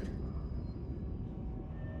quiet.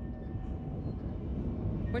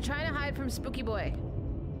 We're trying to hide from Spooky Boy.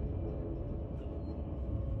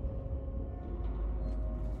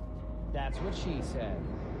 That's what she said.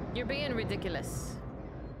 You're being ridiculous.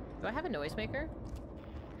 Do I have a noisemaker?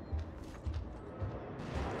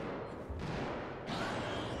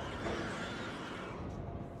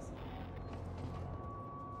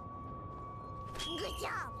 Good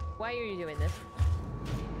job. Why are you doing this?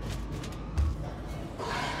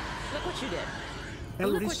 Look what you did.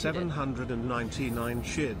 Elry 799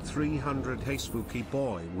 Shid 300. Hey Spooky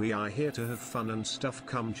Boy, we are here to have fun and stuff.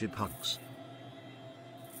 Come jipucks.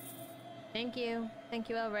 Thank you. Thank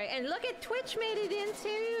you, Elray. And look at Twitch made it in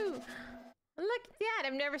too! Look at that!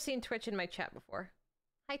 I've never seen Twitch in my chat before.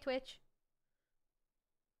 Hi, Twitch.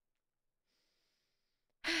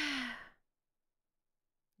 You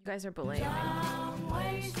guys are bullying me.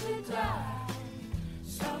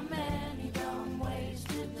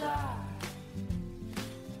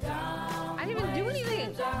 I didn't even do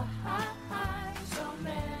anything!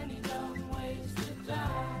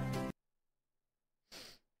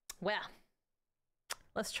 Well,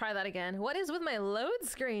 let's try that again. What is with my load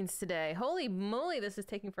screens today? Holy moly, this is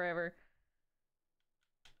taking forever.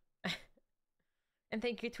 And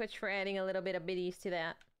thank you, Twitch, for adding a little bit of biddies to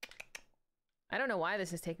that. I don't know why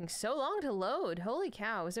this is taking so long to load. Holy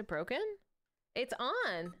cow, is it broken? It's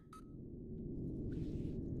on.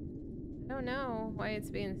 I don't know why it's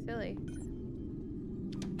being silly.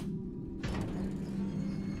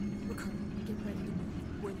 Ricardo, get ready to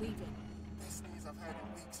move. We're leaving. This sneeze I've had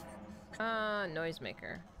in weeks.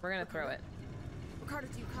 Noisemaker. We're gonna throw it. Ricardo,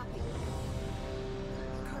 do you copy?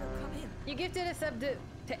 Ricardo, come in. You gifted a sub to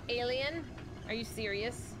Alien? Are you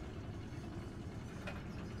serious?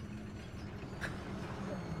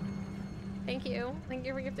 Thank you. Thank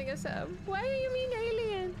you for gifting a sub. Why do you mean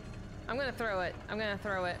Alien? I'm gonna throw it. I'm gonna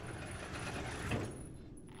throw it.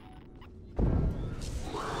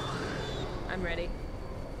 I'm ready.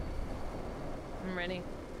 I'm ready.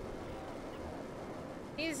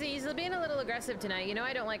 He's being a little aggressive tonight. You know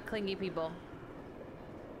I don't like clingy people.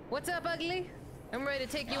 What's up, ugly? I'm ready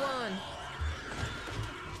to take you on.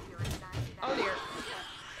 Oh dear.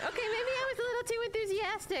 Okay, maybe I was a little too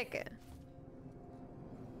enthusiastic.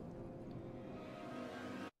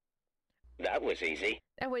 That was easy.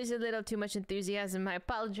 That was a little too much enthusiasm. I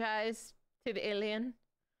apologize to the alien.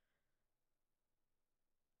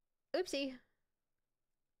 Oopsie.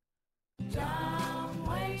 Dumb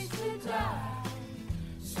ways to die.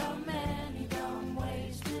 So many dumb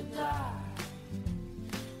ways to die.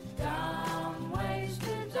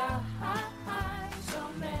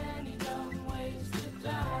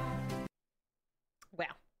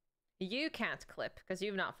 You can't clip because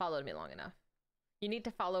you've not followed me long enough. You need to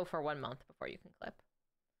follow for 1 month before you can clip.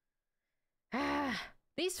 Ah,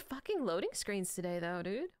 these fucking loading screens today, though,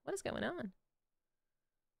 dude. What is going on?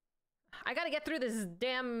 I gotta get through this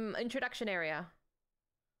damn introduction area.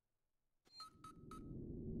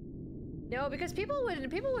 No, because people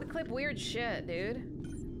would clip weird shit, dude.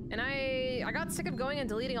 And I got sick of going and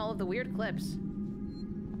deleting all of the weird clips.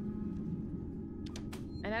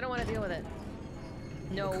 And I don't want to deal with it.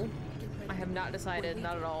 No, I have not decided,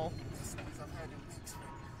 not at all.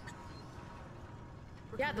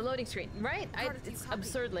 Yeah, the loading screen, right? It's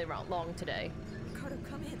absurdly long today. Ricardo,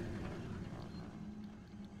 come in.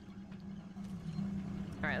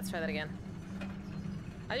 Alright, let's try that again.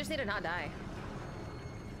 I just need to not die.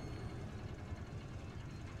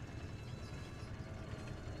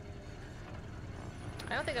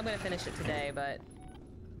 I don't think I'm gonna finish it today, but...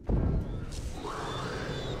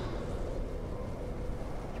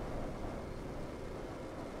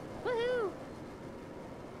 Woohoo!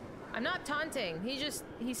 I'm not taunting.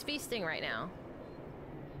 He's feasting right now.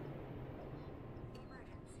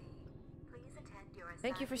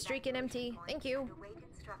 Thank you for streaking, MT. Thank you.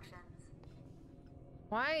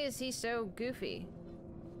 Why is he so goofy?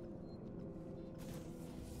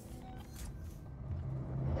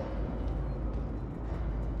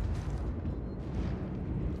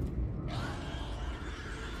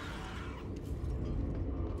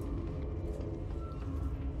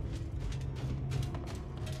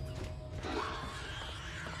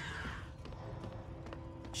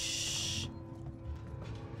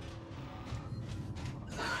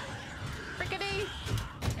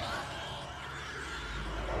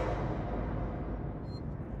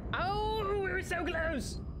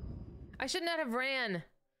 I should not have ran.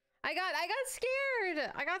 I got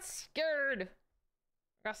scared. I got scared.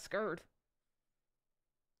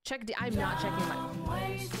 Check the. I'm not checking my.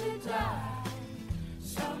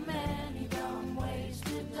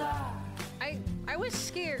 I was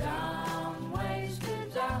scared.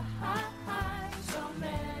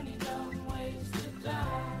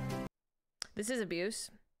 This is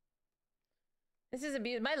abuse. This is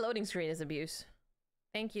abuse. My loading screen is abuse.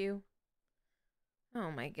 Thank you. Oh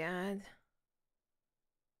my god.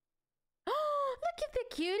 Oh, look at the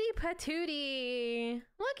cutie patootie.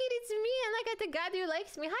 Look at it's me and look at the Gadu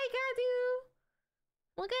likes me. Hi Gadu.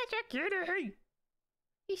 Look at your cutie.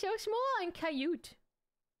 He's so small and cute.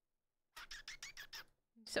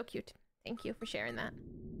 So cute. Thank you for sharing that.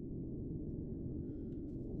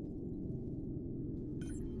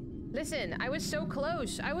 Listen, I was so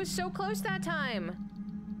close. I was so close that time.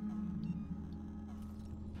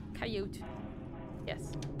 Cute.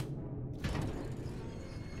 Yes.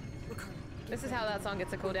 This is how that song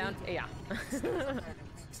gets a cooldown. Yeah.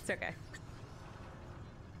 It's okay.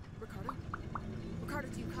 Ricardo,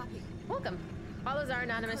 do you copy? Welcome. Follows are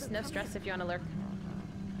anonymous. No stress if you're on alert.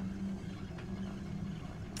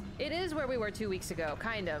 It is where we were 2 weeks ago,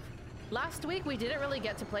 kind of. Last week we didn't really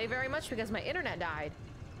get to play very much because my internet died.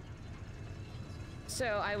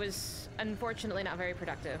 So I was unfortunately not very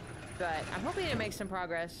productive, but I'm hoping to make some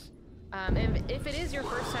progress. If it is your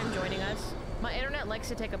first time joining us, my internet likes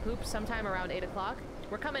to take a poop sometime around 8 o'clock.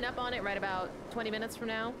 We're coming up on it right about 20 minutes from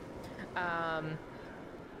now.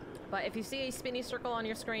 But if you see a spinny circle on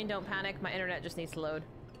your screen, don't panic. My internet just needs to load.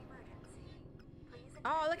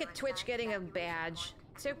 Oh, look at Twitch getting a badge.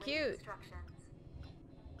 So cute.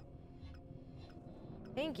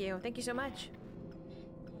 Thank you. Thank you so much.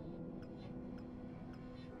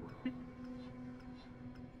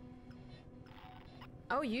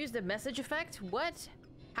 Oh, use the message effect? What?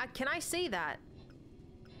 How can I see that?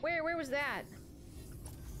 Where was that?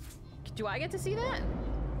 Do I get to see that?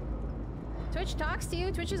 Twitch talks to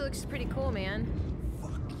you? Twitch looks pretty cool, man.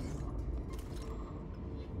 Fuck you.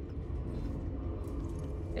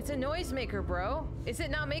 It's a noisemaker, bro. Is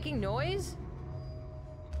it not making noise?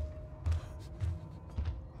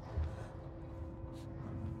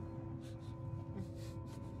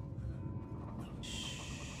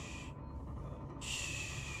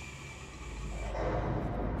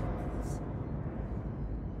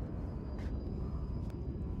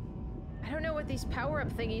 These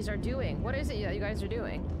power-up thingies are doing. What is it that you guys are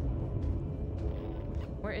doing?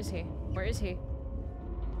 Where is he? Where is he?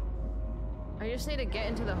 I just need to get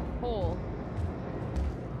into the hole.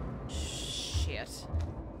 Shit.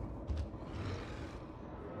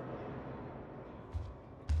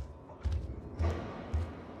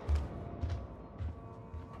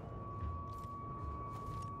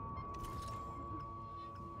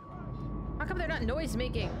 How come they're not noise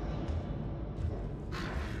making?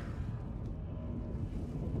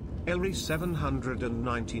 Elri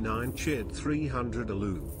 799 cheered 300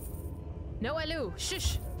 Alu. No, Alu.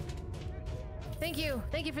 Shush. Thank you.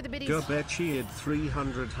 Thank you for the biddies. Gerber cheered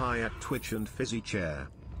 300 high at Twitch and Fizzy chair.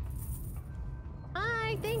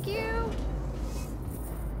 Hi, thank you.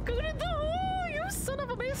 Good at the hole, you son of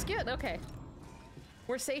a biscuit. Okay.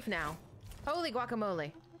 We're safe now. Holy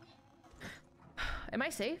guacamole. Am I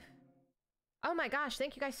safe? Oh my gosh,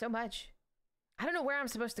 thank you guys so much. I don't know where I'm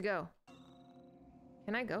supposed to go.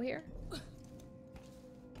 Can I go here?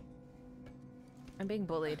 I'm being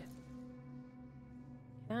bullied.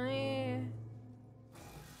 Can I...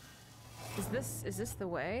 Is this the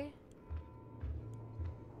way?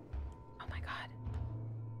 Oh my god.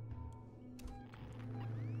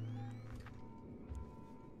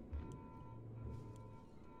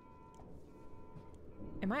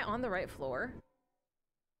 Am I on the right floor?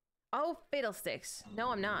 Oh, fatal sticks. No,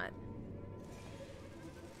 I'm not.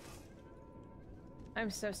 I'm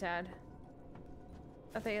so sad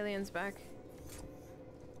that the alien's back.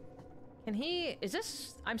 Can he... Is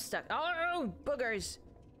this... I'm stuck. Oh, boogers!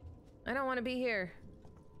 I don't want to be here.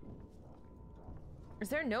 Is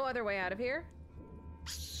there no other way out of here?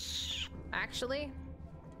 Actually?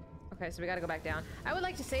 Okay, so we gotta go back down. I would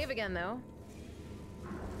like to save again, though.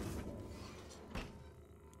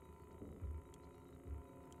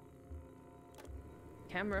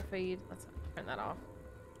 Camera feed. Let's turn that off.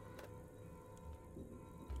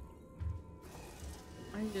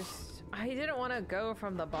 I didn't want to go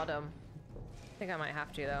from the bottom. I think I might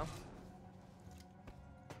have to, though.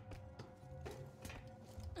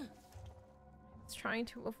 It's trying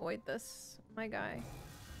to avoid this, my guy.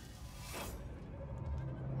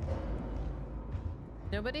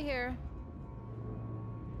 Nobody here.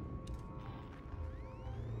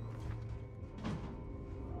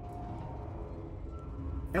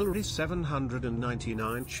 Elry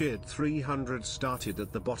 799 cheered 300 started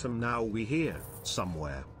at the bottom, now we here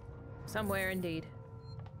somewhere. Somewhere indeed.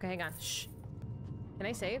 Okay, hang on. Shh. Can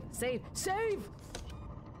I save? Save! Save!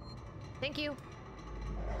 Thank you.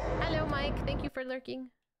 Hello, Mike. Thank you for lurking.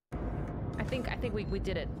 I think we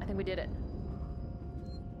did it. I think we did it.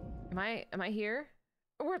 Am I here?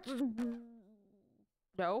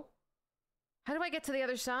 No. How do I get to the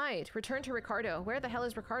other side? Return to Ricardo. Where the hell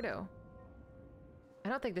is Ricardo? I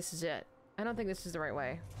don't think this is it. I don't think this is the right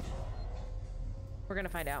way. We're gonna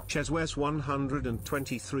find out. Cheswes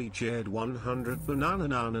 123 cheered 100 banana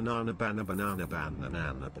nana nana banana banana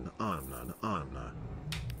banana banana banana.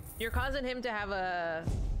 You're causing him to have a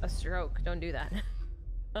stroke. Don't do that.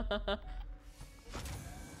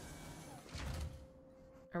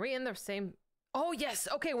 Are we in the same... Oh, yes!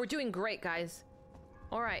 Okay, we're doing great, guys.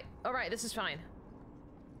 Alright, alright, this is fine.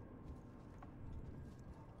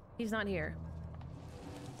 He's not here.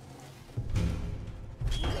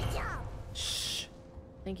 Good job. Shh.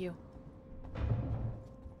 Thank you.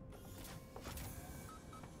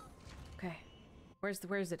 Okay. Where's it?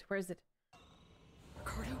 Where's it?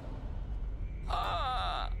 Ricardo?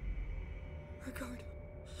 Ricardo.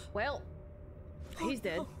 Well, he's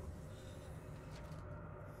dead.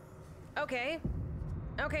 Okay.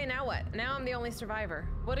 Okay, now what? Now I'm the only survivor.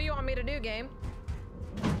 What do you want me to do, game?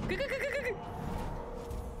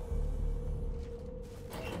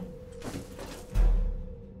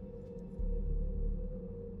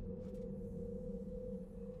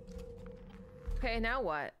 Okay, now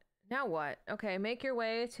what? Now what? Okay, make your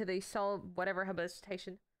way to the soul whatever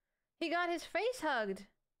habitation. He got his face hugged.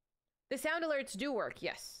 The sound alerts do work,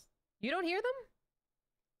 yes. You don't hear them?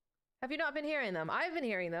 Have you not been hearing them? I've been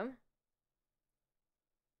hearing them.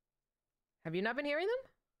 Have you not been hearing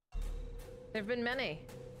them? There've been many.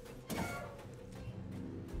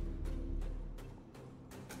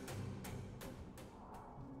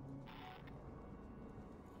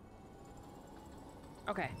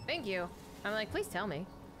 Okay, thank you. I'm like, please tell me.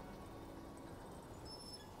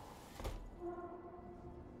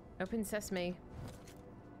 Open sesame.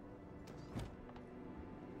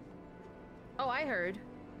 Oh, I heard.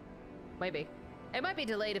 Maybe. It might be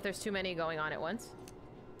delayed if there's too many going on at once.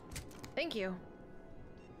 Thank you.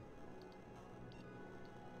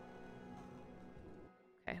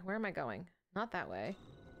 Okay, where am I going? Not that way.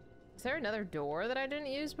 Is there another door that I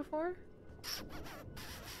didn't use before?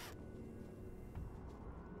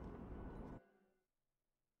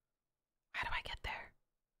 How do I get there?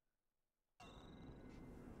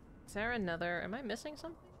 Is there another... Am I missing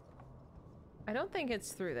something? I don't think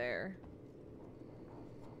it's through there.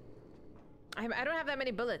 I don't have that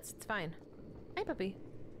many bullets. It's fine. Hi, puppy.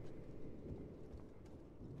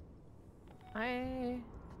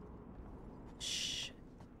 Shh.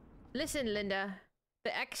 Listen, Linda.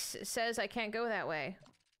 The X says I can't go that way.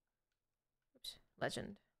 Oops.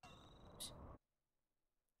 Legend. Oops.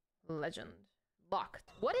 Legend. Locked.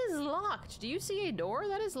 What is locked? Do you see a door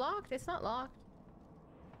that is locked? It's not locked.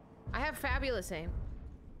 I have fabulous aim.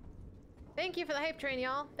 Thank you for the hype train,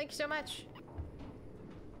 y'all. Thank you so much.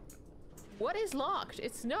 What is locked?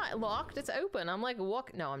 It's not locked. It's open. I'm like,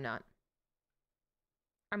 what? No, I'm not.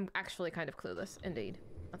 I'm actually kind of clueless. Indeed.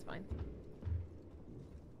 That's fine.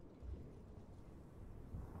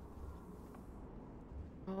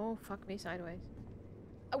 Oh, fuck me sideways.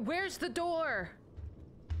 Where's the door?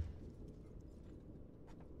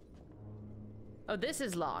 Oh, this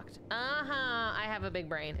is locked. Uh-huh. I have a big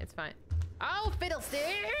brain. It's fine. Oh,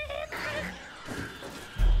 fiddlestick!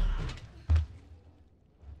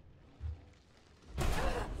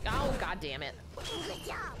 Oh, god damn it. Good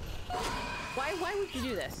job. Why would you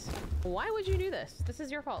do this? Why would you do this? This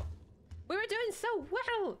is your fault. We were doing so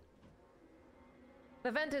well!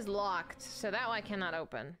 The vent is locked, so that I cannot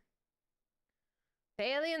open. The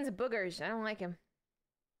alien's boogers. I don't like him.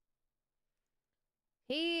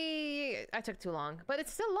 I took too long, but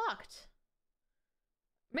it's still locked.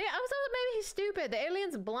 Maybe he's stupid. The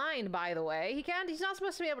alien's blind, by the way. He's not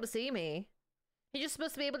supposed to be able to see me. He's just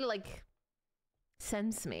supposed to be able to, like,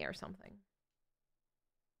 sense me or something.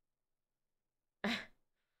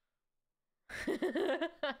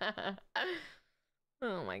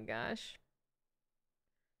 Oh my gosh.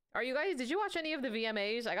 Did you watch any of the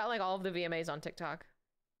VMAs? I got like all of the VMAs on TikTok.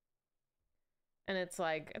 And it's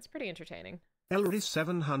like, it's pretty entertaining. Elry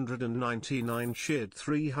 799 shid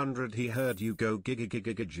 300 he heard you go gig.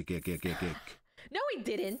 No, he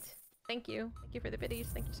didn't. Thank you. Thank you for the biddies.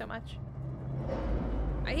 Thank you so much.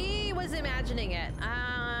 He was imagining it.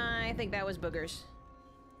 I think that was boogers.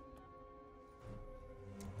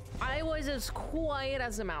 I was as quiet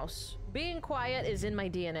as a mouse. Being quiet is in my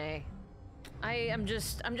DNA. I'm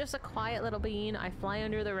just a quiet little bean. I fly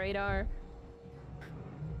under the radar.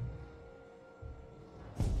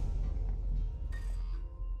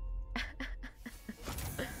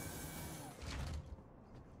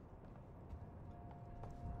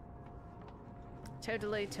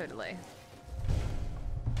 Totally.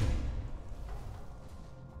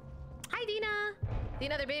 Hi, Dina!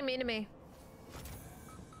 Dina, they're being mean to me.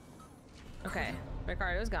 Okay,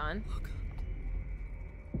 Ricardo's gone.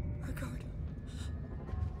 Ricardo.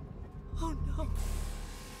 Oh no.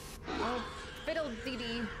 Oh, fiddle dee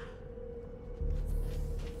dee.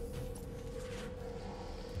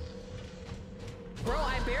 Bro,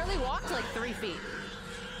 I barely walked like 3 feet.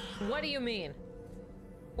 What do you mean?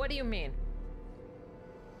 What do you mean?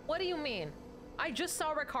 What do you mean? I just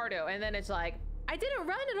saw Ricardo and then it's like, I didn't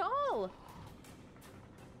run at all.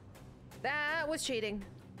 That was cheating.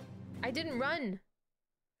 I didn't run.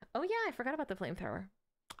 Oh yeah, I forgot about the flamethrower.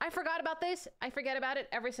 I forgot about this. I forget about it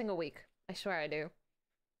every single week. I swear I do.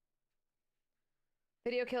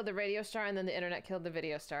 Video killed the radio star and then the internet killed the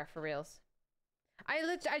video star, for reals. I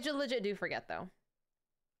just legit do forget though.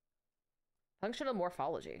 Functional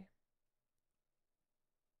morphology.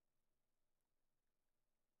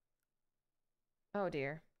 Oh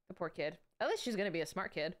dear, the poor kid. At least she's gonna be a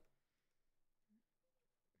smart kid.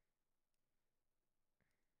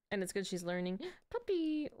 And it's good she's learning.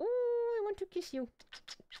 Puppy! Ooh, I want to kiss you.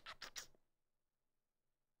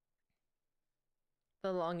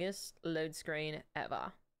 The longest load screen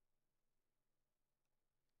ever.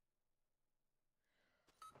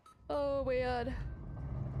 Oh, weird.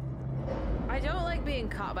 I don't like being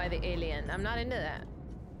caught by the alien. I'm not into that.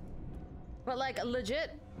 But like,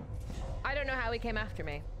 legit, I don't know how he came after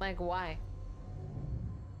me. Like, why?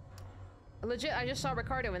 Legit, I just saw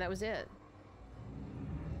Ricardo and that was it.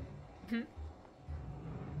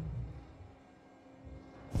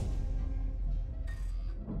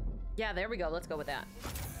 Yeah, there we go. Let's go with that.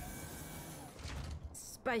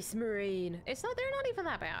 Space Marine. They're not even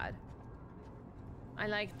that bad. I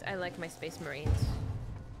liked my Space Marines.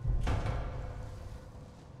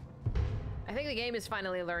 I think the game is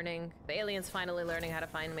finally learning. The alien's finally learning how to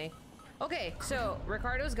find me. Okay, so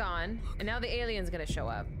Ricardo's gone, and now the alien's gonna show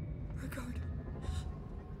up. Ricardo.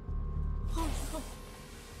 Oh no.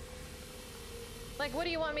 Like, what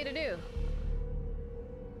do you want me to do?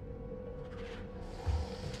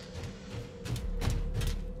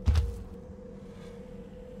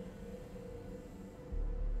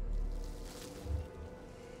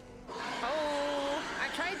 Oh, I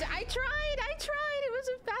tried. It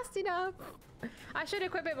wasn't fast enough. I should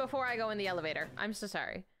equip it before I go in the elevator. I'm so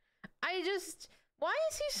sorry. Why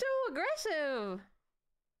is he so aggressive?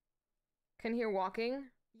 Can hear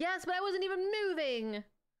walking? Yes, but I wasn't even moving.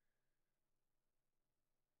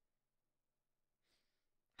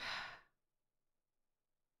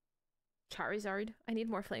 Charizard. I need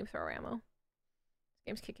more flamethrower ammo. This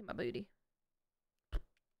game's kicking my booty.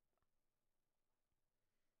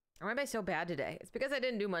 Why am I so bad today? It's because I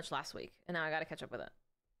didn't do much last week, and now I gotta catch up with it.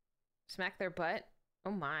 Smack their butt?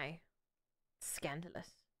 Oh my. Scandalous.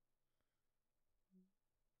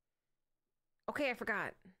 Okay, I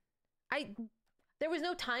forgot. There was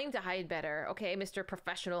no time to hide better, okay, Mr.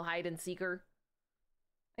 Professional Hide and Seeker.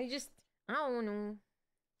 I don't know.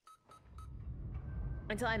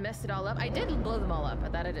 Until I messed it all up. I did blow them all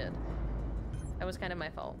up, that I did. That was kind of my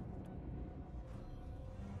fault.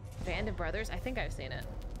 Band of Brothers? I think I've seen it.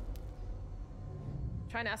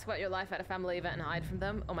 Trying to ask about your life at a family event and hide from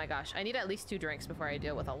them? Oh my gosh, I need at least 2 drinks before I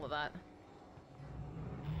deal with all of that.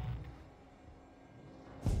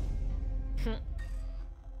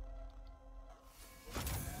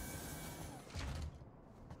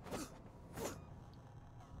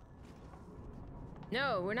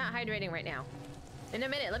 No, we're not hydrating right now. In a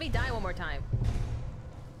minute, let me die one more time.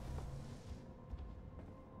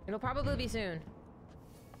 It'll probably be soon.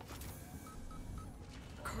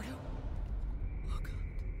 Ricardo? Oh god.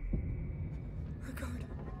 Ricardo.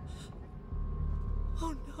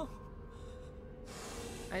 Oh no.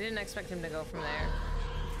 I didn't expect him to go from there.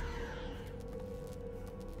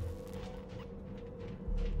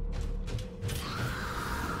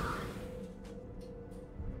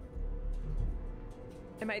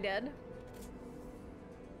 Am I dead?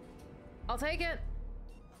 I'll take it.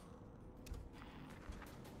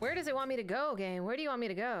 Where does it want me to go, game? Where do you want me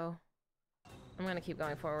to go? I'm gonna keep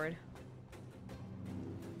going forward.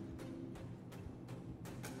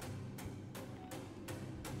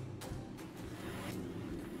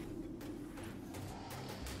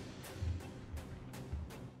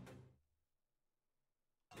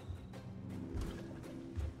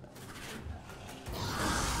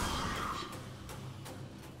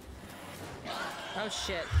 Oh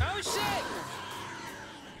shit. Oh shit!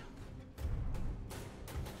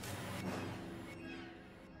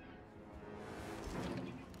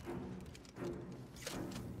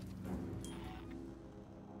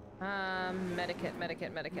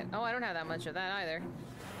 Medikit. Oh, I don't have that much of that either.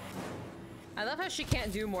 I love how she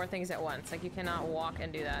can't do more things at once. Like, you cannot walk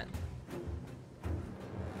and do that.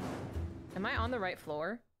 Am I on the right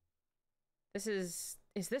floor? Is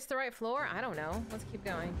this the right floor? I don't know. Let's keep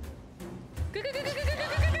going.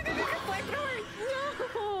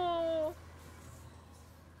 No!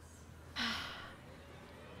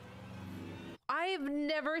 I've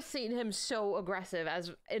never seen him so aggressive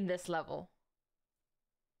as in this level.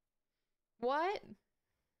 What?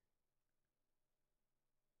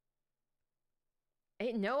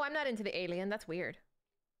 No, I'm not into the alien. That's weird.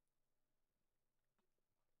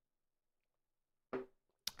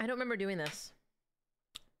 I don't remember doing this.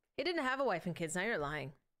 He didn't have a wife and kids. Now you're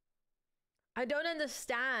lying. I don't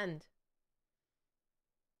understand.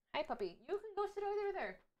 Hi, puppy. You can go sit over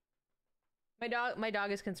there. My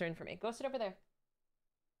dog is concerned for me. Go sit over there.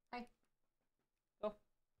 Hi. Go.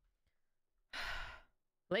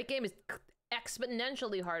 Late game is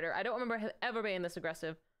exponentially harder. I don't remember him ever being this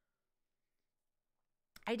aggressive.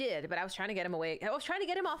 I did, but I was trying to get him away. I was trying to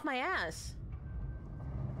get him off my ass.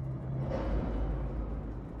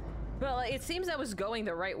 Well, it seems I was going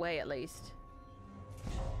the right way, at least.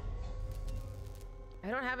 I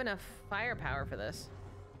don't have enough firepower for this.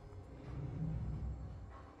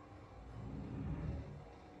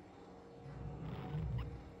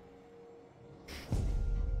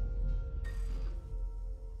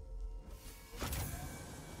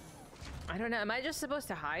 I don't know. Am I just supposed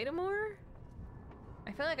to hide more?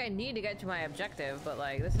 I feel like I need to get to my objective, but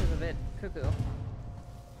like, this is a bit cuckoo.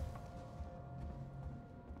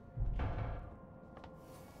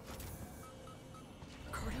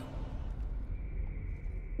 Ricardo?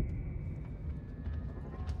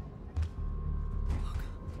 Oh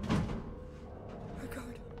god.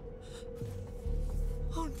 Ricardo.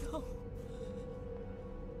 Oh no.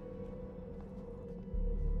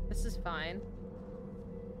 This is fine.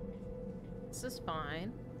 This is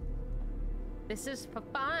fine. This is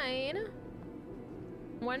fine.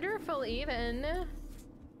 Wonderful, even.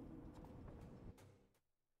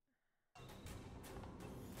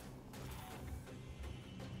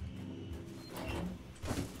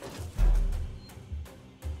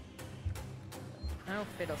 Oh,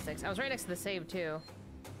 fiddlesticks. I was right next to the save, too.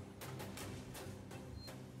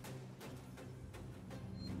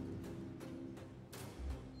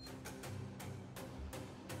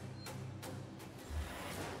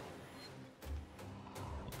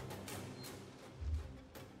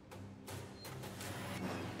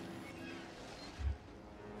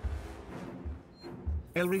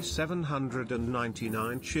 Elry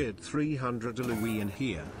 799 cheered 300 Louis in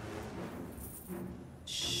here.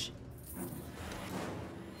 Shh.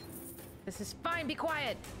 This is fine, be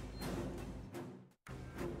quiet.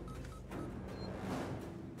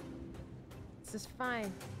 This is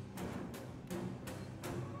fine.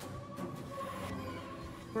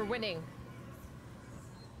 We're winning.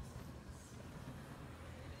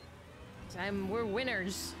 We're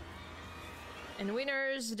winners. And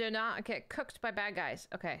winners do not get cooked by bad guys.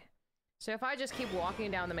 Okay. So if I just keep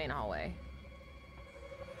walking down the main hallway.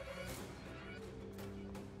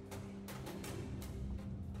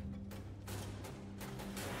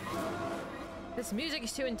 This music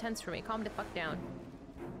is too intense for me. Calm the fuck down.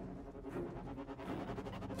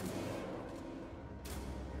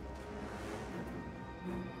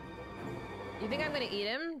 You think I'm gonna eat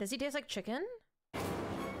him? Does he taste like chicken? This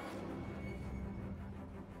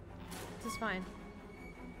is fine.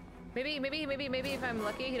 Maybe if I'm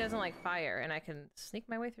lucky, he doesn't like fire and I can sneak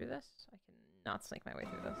my way through this. I can not sneak my way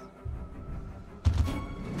through this.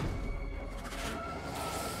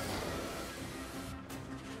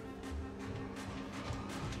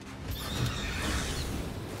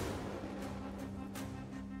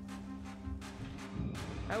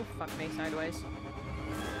 Oh, fuck me, sideways.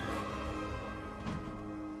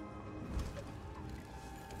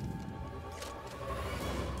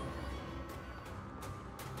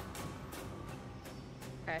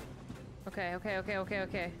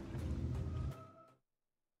 Okay.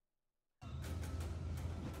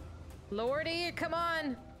 Lordy, come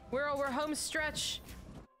on! We're home stretch.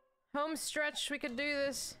 Home stretch, we could do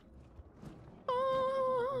this.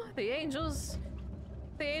 Oh, the angels.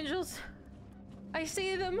 The angels. I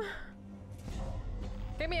see them.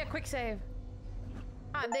 Give me a quick save.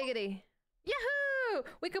 Hot diggity. Yahoo!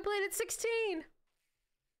 We completed 16!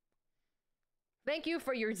 Thank you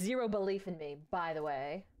for your zero belief in me, by the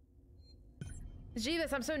way.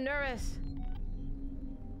 Jeebus, I'm so nervous.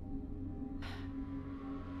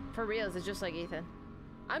 For reals, it's just like Ethan.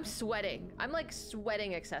 I'm sweating. I'm like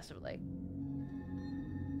sweating excessively.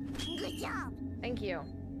 Good job. Thank you.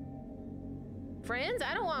 Friends?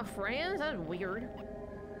 I don't want friends. That's weird.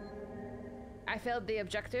 I failed the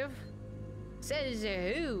objective. Says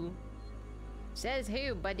who? Says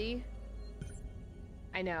who, buddy?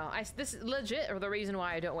 I know. This is legit or the reason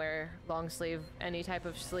why I don't wear long sleeve, any type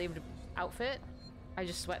of sleeved outfit. I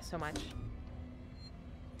just sweat so much.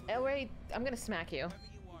 Oh wait, I'm gonna smack you.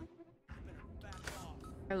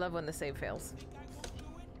 I love when the save fails.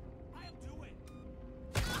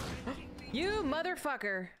 You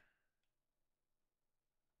motherfucker!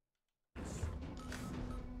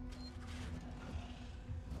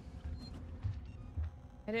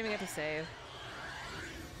 I didn't even get to save.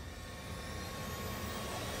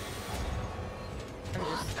 I'm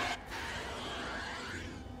just...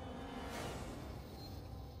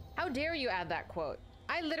 How dare you add that quote?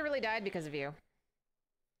 I literally died because of you.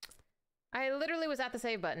 I literally was at the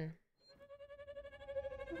save button.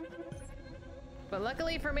 But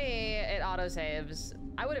luckily for me, it auto-saves.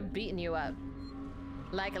 I would have beaten you up.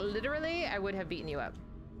 Like, literally, I would have beaten you up.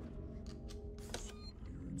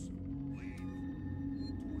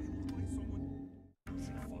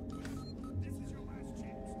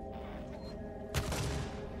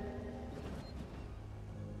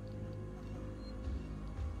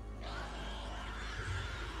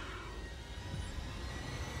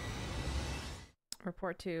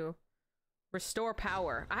 Report to restore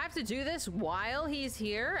power. I have to do this while he's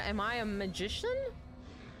here? Am I a magician?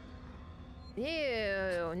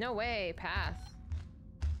 Ew, no way, path.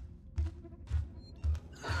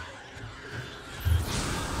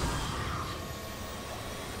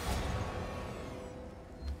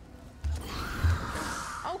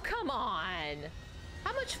 Oh, come on!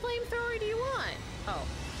 How much flamethrower do you want? Oh.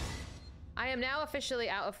 I am now officially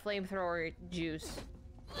out of flamethrower juice.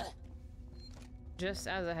 Just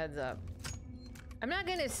as a heads up. I'm not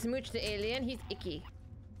gonna smooch the alien, he's icky.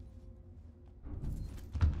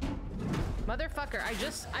 Motherfucker, I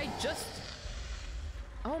just...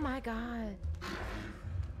 Oh my god.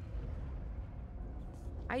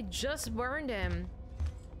 I just burned him.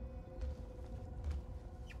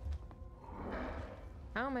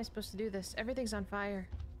 How am I supposed to do this? Everything's on fire.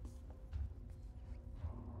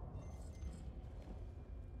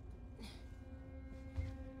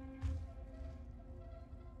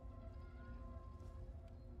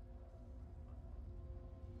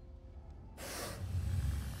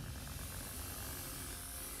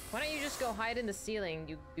 Why don't you just go hide in the ceiling,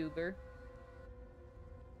 you goober?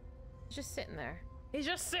 He's just sitting there. He's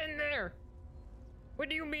just sitting there! What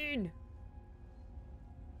do you mean?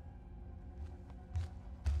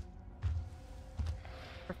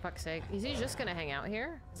 For fuck's sake. Is he just gonna hang out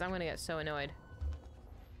here? Because I'm gonna get so annoyed.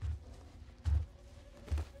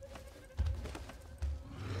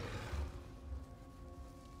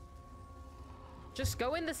 Just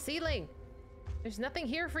go in the ceiling! There's nothing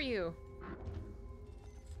here for you.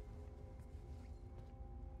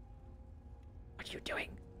 are you doing?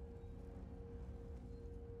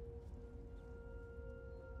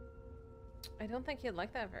 I don't think he'd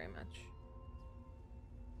like that very much.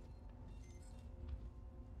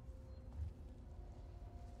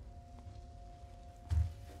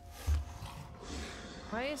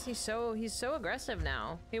 Why is he so... he's so aggressive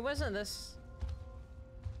now. He wasn't this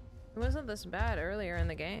bad earlier in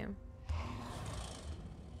the game.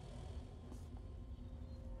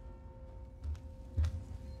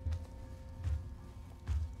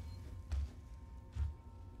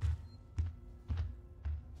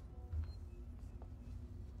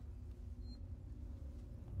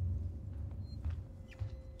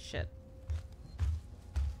 Shit.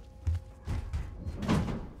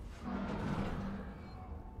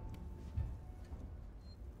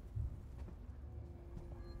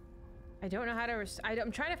 I don't know how to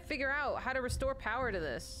I'm trying to figure out how to restore power to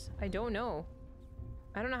this. I don't know.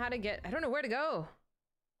 I don't know how to get... I don't know where to go.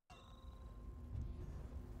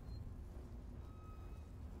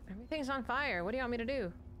 Everything's on fire. What do you want me to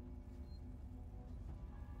do?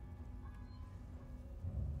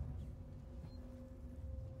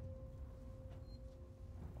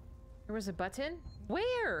 There was a button?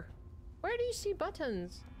 Where? Where do you see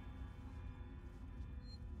buttons?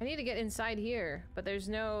 I need to get inside here, but there's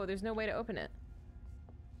no way to open it.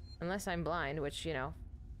 Unless I'm blind, which, you know.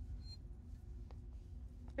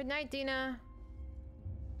 Good night, Dina.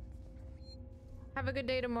 Have a good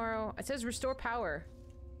day tomorrow. It says restore power.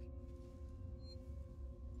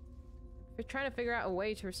 We're trying to figure out a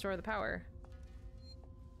way to restore the power.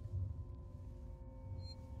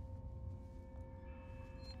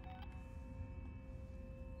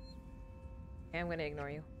 Okay, I'm gonna ignore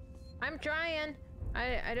you. I'm trying.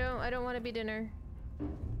 I don't want to be dinner.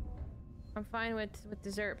 I'm fine with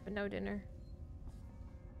dessert, but no dinner.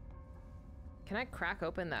 Can I crack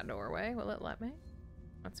open that doorway? Will it let me?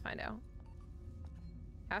 Let's find out.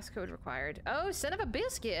 Passcode required. Oh, son of a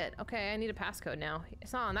biscuit! Okay, I need a passcode now.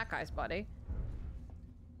 It's not on that guy's body.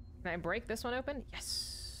 Can I break this one open?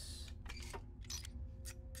 Yes!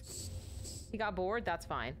 He got bored? That's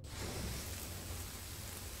fine.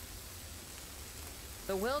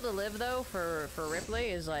 The will to live, though, for Ripley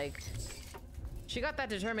is like... She got that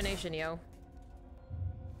determination, yo.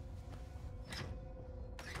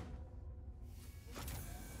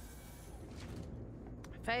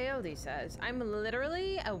 Failed, he says. I'm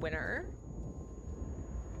literally a winner.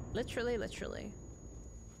 Literally, literally.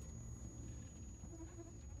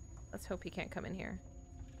 Let's hope he can't come in here.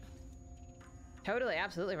 Totally,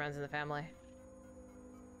 absolutely runs in the family.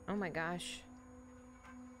 Oh my gosh.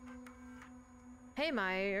 Hey,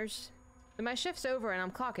 Myers. My shift's over and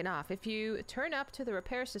I'm clocking off. If you turn up to the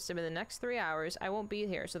repair system in the next 3 hours, I won't be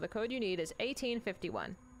here. So the code you need is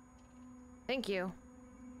 1851. Thank you.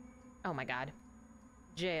 Oh my god.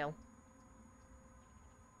 Jail.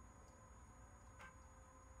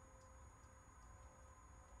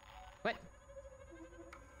 What?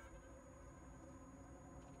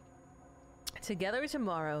 Together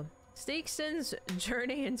tomorrow. Steakson's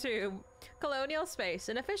Journey into Colonial Space,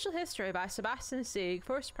 an official history by Sebastian Sieg,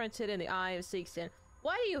 first printed in the Eye of Steakson.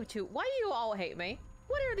 Why do you all hate me?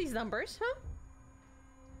 What are these numbers, huh?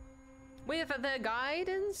 With the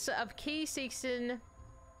guidance of key Steakson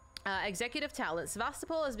executive talent,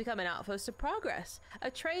 Sevastopol has become an outpost of progress, a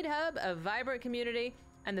trade hub, a vibrant community,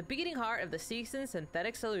 and the beating heart of the Steakson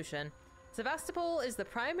synthetic solution. Sevastopol is the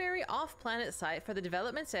primary off-planet site for the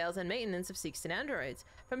development, sales, and maintenance of Steakson androids.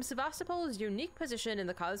 From Sevastopol's unique position in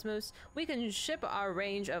the cosmos, we can ship our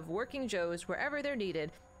range of working Joes wherever they're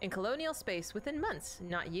needed in colonial space within months,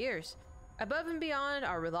 not years. Above and beyond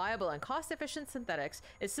our reliable and cost-efficient synthetics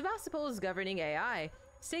is Sevastopol's governing AI,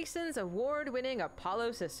 Steakson's award-winning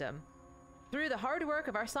Apollo system. Through the hard work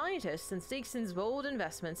of our scientists and Steakson's bold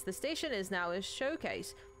investments, the station is now a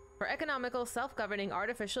showcase for economical, self-governing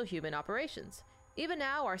artificial human operations. Even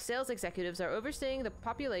now, our sales executives are overseeing the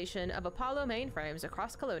population of Apollo mainframes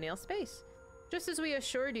across colonial space. Just as we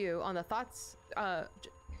assured you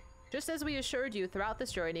throughout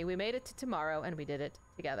this journey, we made it to tomorrow, and we did it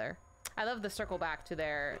together. I love the circle back to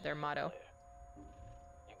their motto.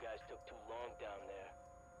 You guys took too long down there.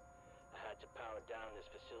 I had to power down this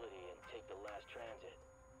facility and take the last transit.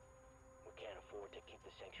 We can't afford to keep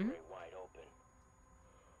the sanctuary wide open.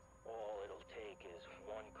 All it'll take is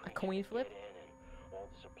one coin flip. Get in and all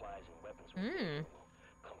the supplies and weapons will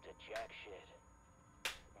come to jack shit.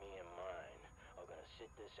 Me and mine are gonna sit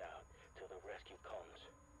this out till the rescue comes.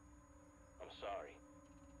 I'm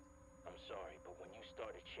sorry, but when you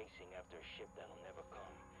started chasing after a ship that'll never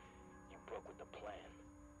come, you broke with the plan.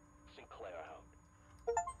 Sinclair out.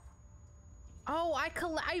 Oh,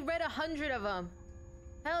 I read 100 of them.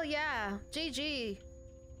 Hell yeah. GG.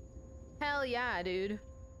 Hell yeah, dude.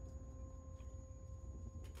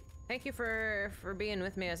 Thank you for being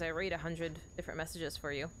with me as I read 100 different messages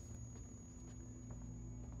for you.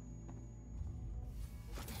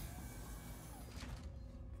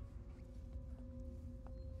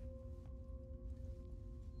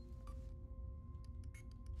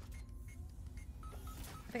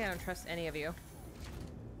 I think I don't trust any of you.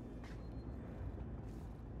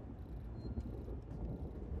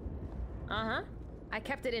 Uh-huh. I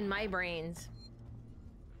kept it in my brains.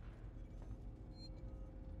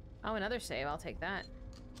 Oh, another save. I'll take that.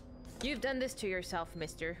 You've done this to yourself,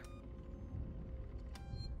 mister.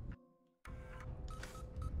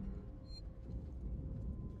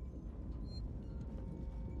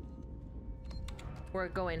 We're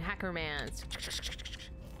going Hackermans.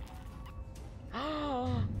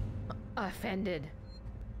 Oh, offended.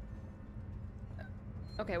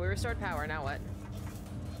 Okay, we restored power. Now what?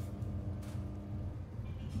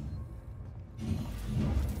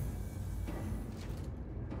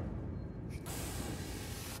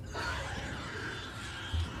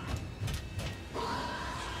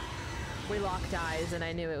 We locked eyes and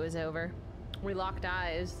I knew it was over. We locked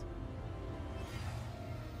eyes.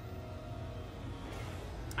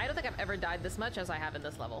 I don't think I've ever died this much as I have in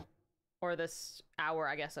this level. Or this hour,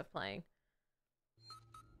 I guess, of playing.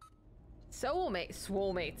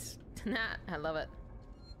 Soulmates. Nah, I love it.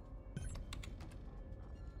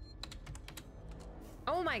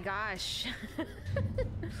 Oh my gosh.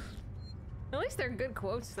 At least they're good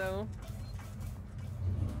quotes, though.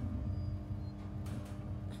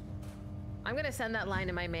 I'm gonna send that line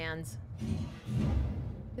to my mans.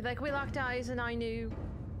 Be like, we locked eyes and I knew.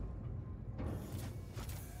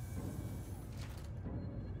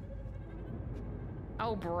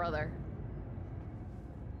 Oh, brother.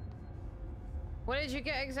 What did you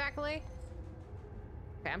get exactly?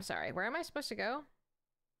 Okay, I'm sorry. Where am I supposed to go?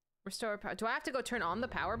 Restore power. Do I have to go turn on the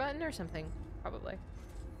power button or something? Probably.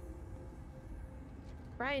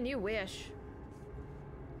 Brian, you wish.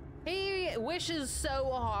 He wishes so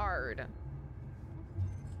hard.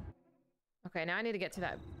 Okay, now I need to get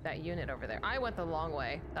to that unit over there. I went the long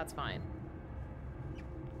way. That's fine.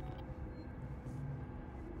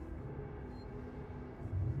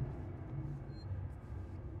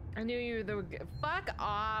 I knew you were the... Fuck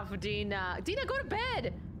off, Dina. Dina, go to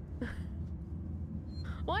bed!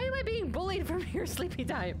 Why am I being bullied from your sleepy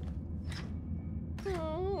time?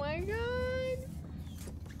 Oh my god.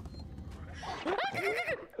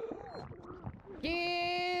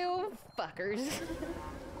 You fuckers.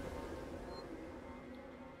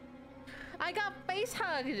 I got face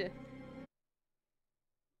hugged.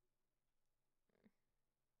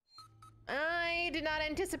 I did not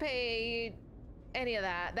anticipate any of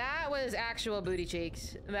that. That was actual booty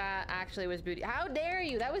cheeks. That actually was booty. How dare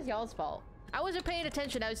you? That was y'all's fault. I wasn't paying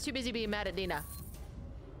attention. I was too busy being mad at Dina.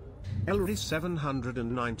 Elry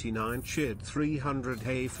 799 cheered 300.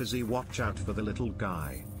 Hey Fizzy, watch out for the little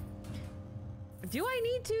guy. Do I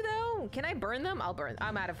need to though? Can I burn them? I'll burn.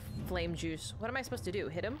 I'm out of flame juice. What am I supposed to do?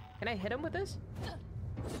 Hit him? Can I hit him with this?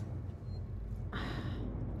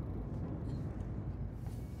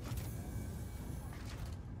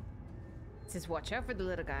 It says watch out for the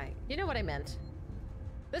little guy. You know what I meant.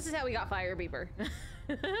 This is how we got Fire Beeper.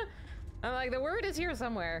 I'm like, the word is here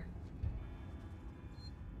somewhere.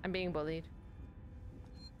 I'm being bullied.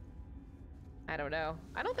 I don't know.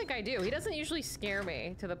 I don't think I do. He doesn't usually scare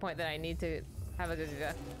me to the point that I need to have a good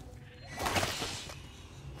go.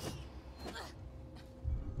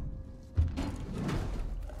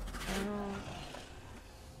 Oh.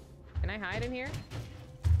 Can I hide in here?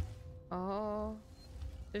 Oh.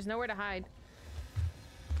 There's nowhere to hide.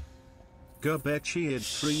 Gerber cheered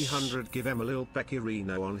 300. Give him a little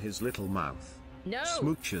pecorino on his little mouth. No!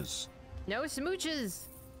 Smooches. No smooches!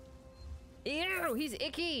 Ew, he's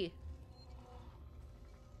icky!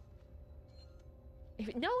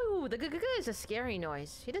 No, the g-g-g is a scary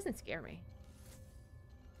noise. He doesn't scare me.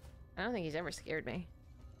 I don't think he's ever scared me.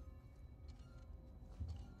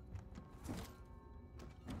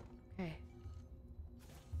 Okay.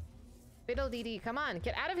 Fiddle dee dee, come on,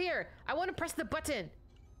 get out of here! I want to press the button!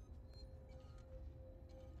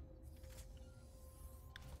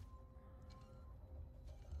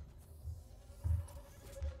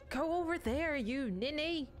 Go over there, you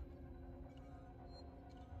ninny!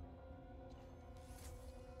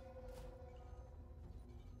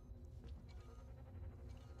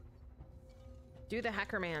 Do the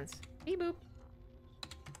Hackermans. Beep boop.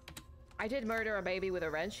 I did murder a baby with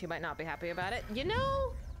a wrench. He might not be happy about it. You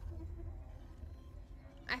know?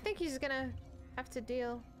 I think he's gonna have to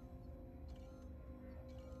deal.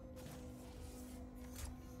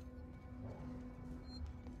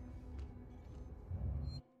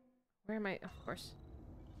 Where am I? Of course.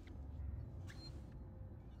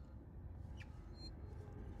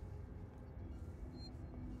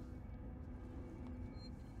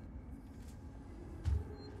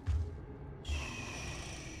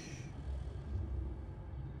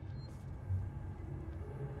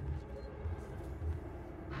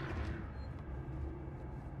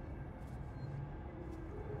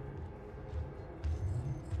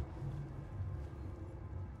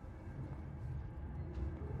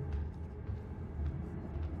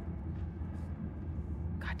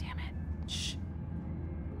 God damn it. Shh.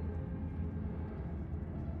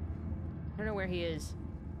 I don't know where he is.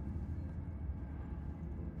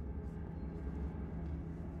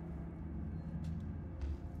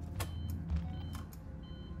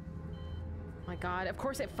 My God, of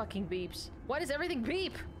course it fucking beeps. Why does everything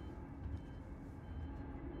beep?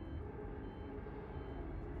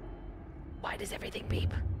 Why does everything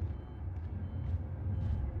beep?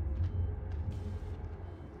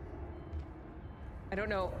 I don't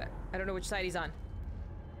know. I don't know which side he's on.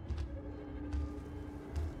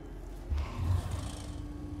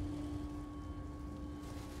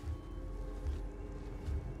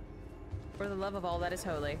 For the love of all that is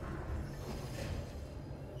holy.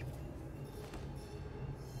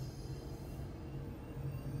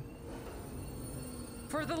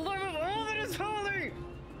 For the love of all that is holy!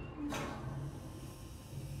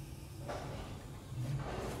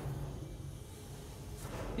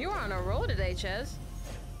 You are on a roll today, Ches.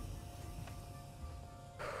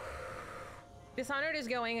 Dishonored is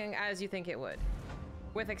going as you think it would.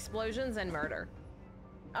 With explosions and murder.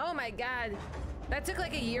 Oh my God. That took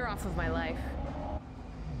like a year off of my life.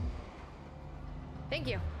 Thank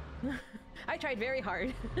you. I tried very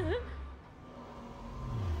hard.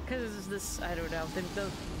 Because this, I don't know,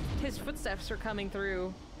 his footsteps are coming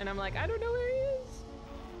through, and I'm like, I don't know where he is.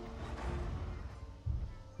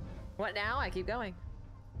 What now? I keep going.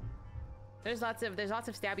 There's lots of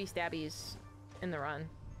stabbies in the run.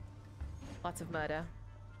 Lots of murder.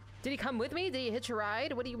 Did he come with me? Did he hitch a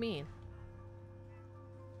ride? What do you mean?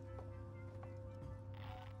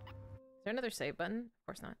 Is there another save button? Of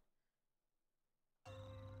course not.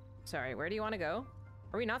 Sorry, where do you want to go?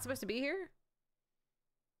 Are we not supposed to be here?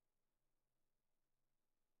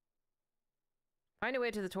 Find a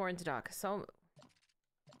way to the Torrent dock. So...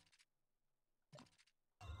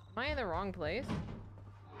 Am I in the wrong place?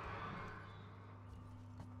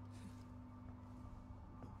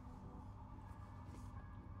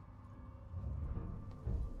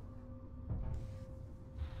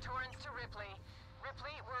 Torrance to Ripley.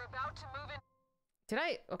 Ripley, we're about to move in Did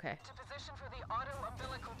I? Okay. to position for the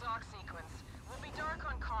auto-umbilical dock sequence. We'll be dark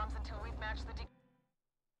on comms until we've matched the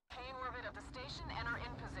decaying orbit of the station and are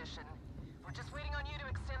in position. We're just waiting on you to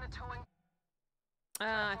extend the towing.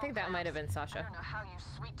 I think that might have been I Sasha. don't know how you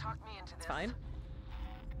sweet-talked me into this. It's fine.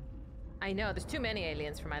 I know, there's too many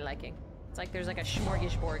aliens for my liking. It's like there's like a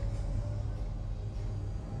smorgasbord.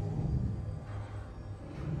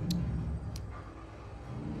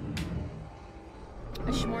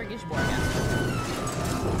 A smorgasbord, yeah.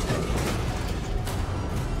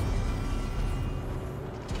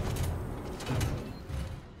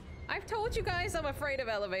 I've told you guys I'm afraid of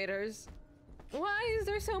elevators. Why is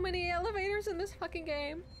there so many elevators in this fucking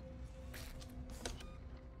game? I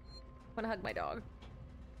wanna hug my dog.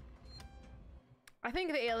 I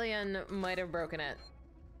think the alien might have broken it.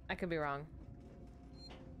 I could be wrong.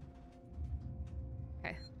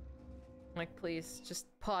 Okay. Like, please, just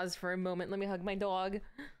pause for a moment. Let me hug my dog.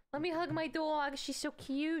 Let me hug my dog. She's so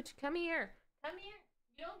cute. Come here. Come here.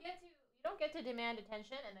 You don't get to demand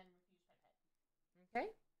attention and then refuse my pet.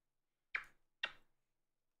 Okay?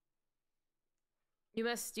 You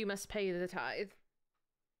must pay the tithe.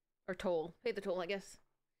 Or toll. Pay the toll, I guess.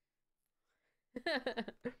 I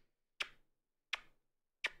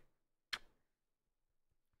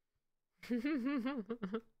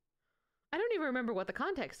don't even remember what the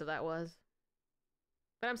context of that was.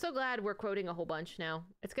 But I'm so glad we're quoting a whole bunch now.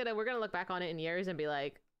 We're gonna look back on it in years and be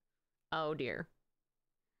like, oh dear.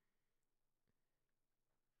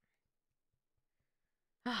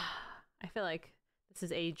 I feel like this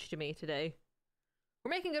is age to me today.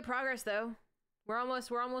 We're making good progress though. We're almost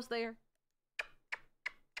there.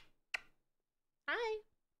 Hi.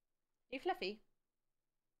 You Fluffy.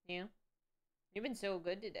 Yeah. You've been so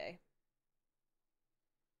good today.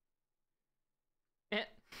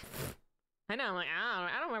 I know, I'm like,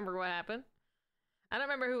 I don't remember what happened. I don't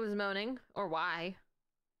remember who was moaning or why.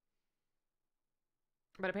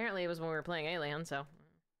 But apparently it was when we were playing Alien, so.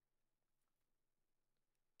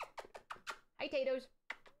 Hi, Tatoes.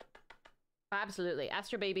 Absolutely.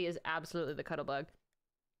 Astro Baby is absolutely the cuddle bug.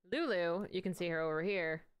 Lulu, you can see her over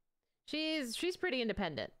here. She's pretty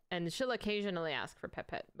independent, and she'll occasionally ask for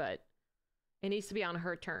pet, but it needs to be on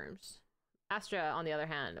her terms. Astra, on the other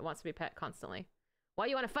hand, wants to be pet constantly. Why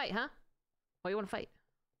you want to fight, huh? Why you want to fight?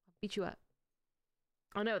 I'll beat you up.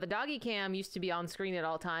 Oh no, the doggy cam used to be on screen at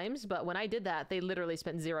all times, but when I did that, they literally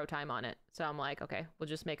spent 0 time on it. So I'm like, okay, we'll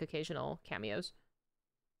just make occasional cameos.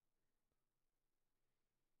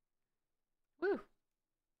 Woo.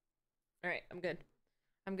 All right, I'm good.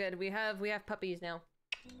 I'm good. We have puppies now.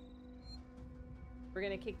 We're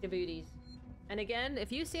gonna kick the booties. And again,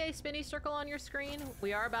 if you see a spinny circle on your screen,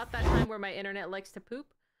 we are about that time where my internet likes to poop.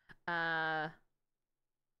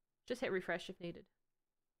 Just hit refresh if needed.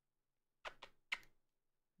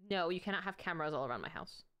 No, you cannot have cameras all around my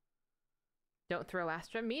house. Don't throw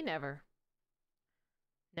Astra. Me, never.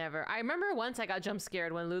 Never. I remember once I got jump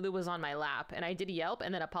scared when Lulu was on my lap, and I did yelp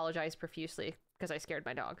and then apologized profusely because I scared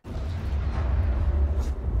my dog.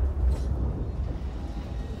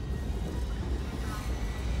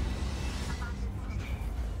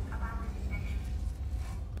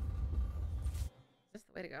 Is this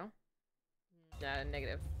the way to go?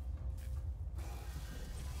 Negative.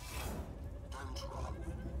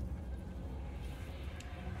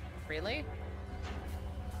 Really?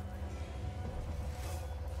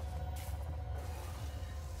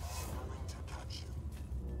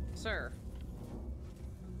 Sir.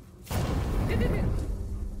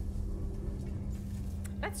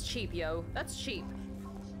 That's cheap, yo. That's cheap.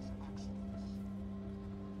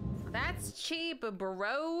 That's cheap,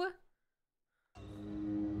 bro.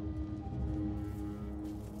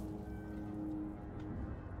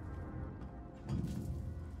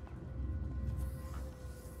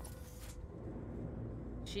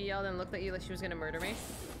 She yelled and looked at you like she was gonna murder me.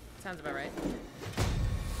 Sounds about right.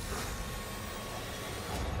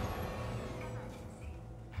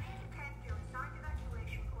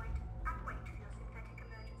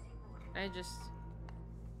 I just...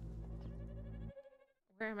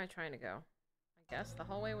 Where am I trying to go? I guess the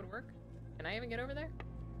hallway would work? Can I even get over there?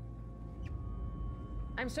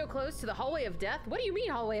 I'm so close to the hallway of death? What do you mean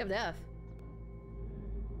hallway of death?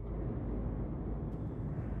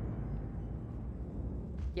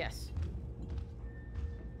 Yes.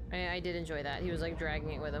 I did enjoy that. He was like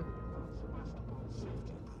dragging it with him.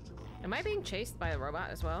 Am I being chased by a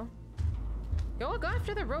robot as well? Go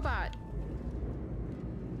after the robot!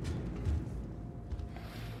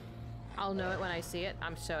 I'll know it when I see it.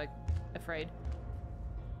 I'm so afraid.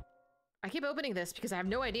 I keep opening this because I have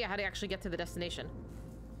no idea how to actually get to the destination.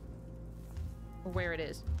 Or where it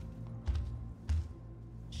is.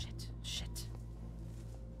 Shit.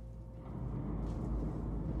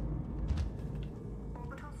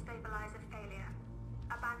 Orbital stabilizer failure.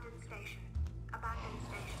 Abandoned station. Abandoned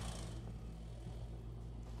station.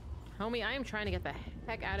 Homie, I am trying to get the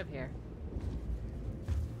heck out of here.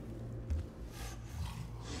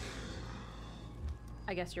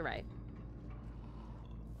 I guess you're right.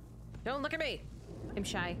 Don't look at me! I'm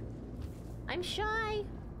shy. I'm shy!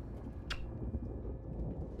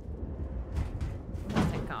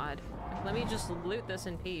 Thank God. Let me just loot this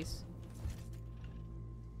in peace.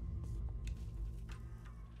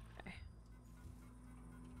 Okay.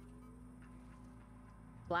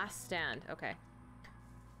 Last stand. Okay.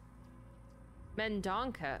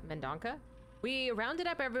 Mendonca? We rounded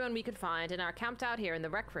up everyone we could find and are camped out here in the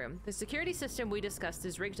rec room. The security system we discussed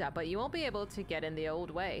is rigged up, but you won't be able to get in the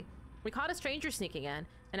old way. We caught a stranger sneaking in,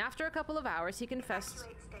 and after a couple of hours, he confessed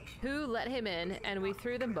who let him in, and we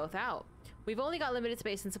threw them both out. We've only got limited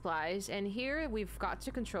space and supplies, and here we've got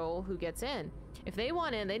to control who gets in. If they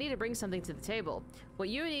want in, they need to bring something to the table. What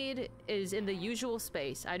you need is in the usual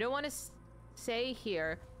space. I don't want to say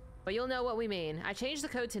here, but you'll know what we mean. I changed the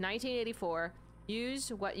code to 1984.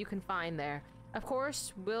 Use what you can find there. Of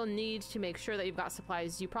course, we'll need to make sure that you've got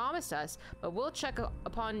supplies you promised us, but we'll check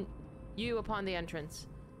upon you upon the entrance.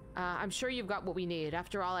 I'm sure you've got what we need.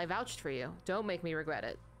 After all, I vouched for you. Don't make me regret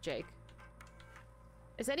it, Jake.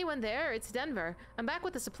 Is anyone there? It's Denver. I'm back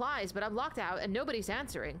with the supplies, but I'm locked out and nobody's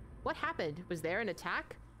answering. What happened? Was there an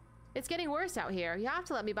attack? It's getting worse out here. You have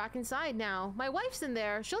to let me back inside now. My wife's in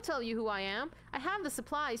there. She'll tell you who I am. I have the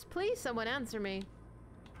supplies. Please, someone answer me.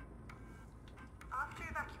 After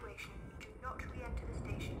evacuation, do not re-enter the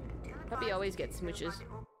station until Puppy always gets smooches.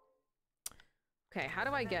 Okay, how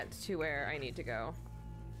do I get to where I need to go?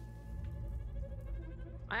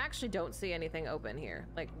 I actually don't see anything open here.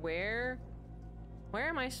 Like, where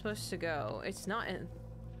am I supposed to go? It's not in...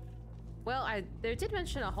 Well, they did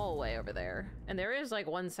mention a hallway over there. And there is, like,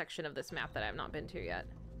 one section of this map that I have not been to yet.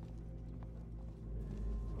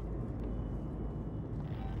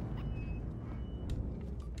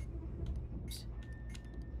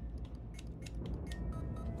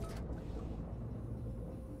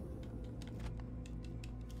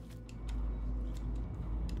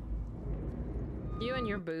 on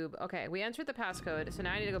your boob. Okay, we entered the passcode, so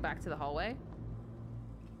now I need to go back to the hallway.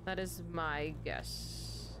 That is my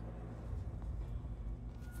guess.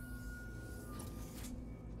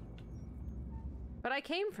 But I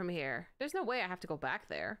came from here. There's no way I have to go back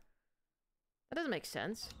there. That doesn't make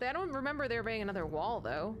sense. I don't remember there being another wall,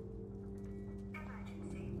 though.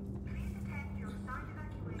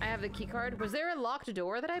 I have the keycard. Was there a locked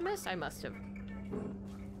door that I missed? I must have.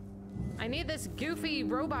 I need this goofy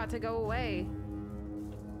robot to go away.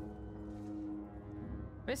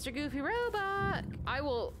 Mr. Goofy Robot! I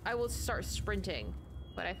will start sprinting,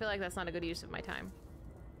 but I feel like that's not a good use of my time.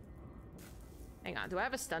 Hang on, do I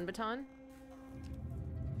have a stun baton?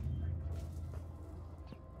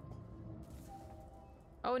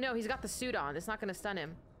 Oh no, he's got the suit on. It's not gonna stun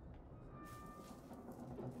him.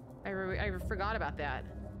 I forgot about that.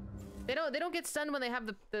 They don't get stunned when they have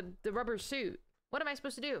the rubber suit. What am I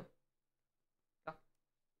supposed to do? Oh.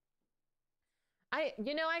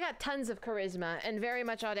 You know, I got tons of charisma and very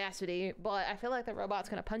much audacity, but I feel like the robot's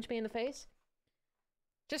gonna punch me in the face.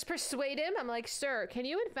 Just persuade him. I'm like, sir, can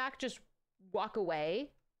you in fact just walk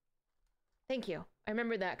away? Thank you. I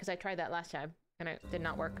remember that because I tried that last time and it did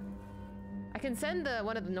not work. I can send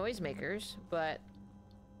one of the noisemakers, but...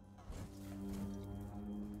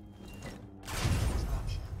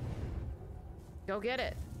 Go get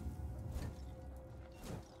it.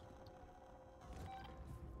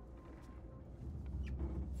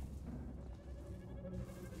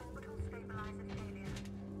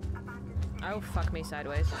 Oh, fuck me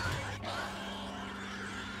sideways.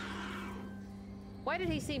 Why did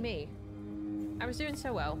he see me? I was doing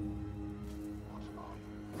so well.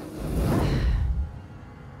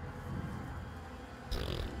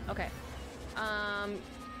 Okay.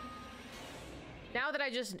 Now that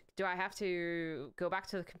do I have to go back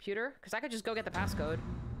to the computer? Because I could just go get the passcode.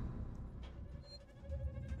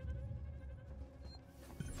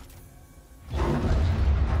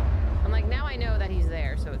 I'm like, now I know that he's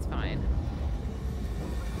there, so it's fine.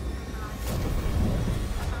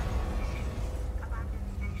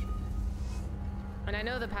 And I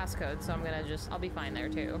know the passcode, so I'll be fine there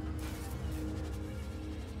too.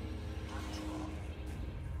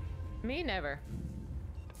 Me, never.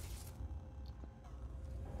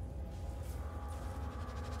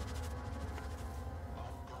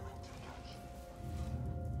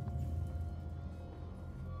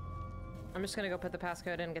 I'm just gonna go put the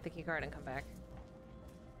passcode in, get the keycard, and come back.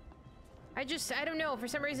 I don't know, for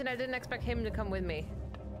some reason I didn't expect him to come with me.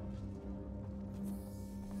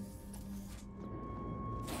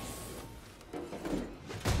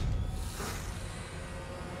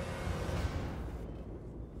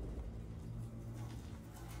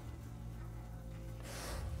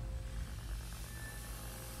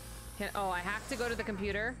 Oh, I have to go to the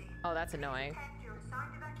computer? Oh, that's annoying.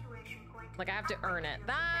 Like, I have to earn it.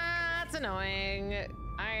 That's annoying.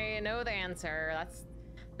 I know the answer.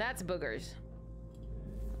 That's boogers.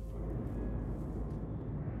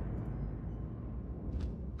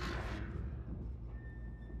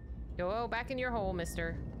 Go back in your hole,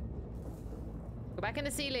 mister. Go back in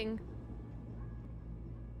the ceiling.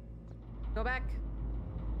 Go back.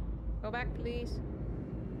 Go back, please.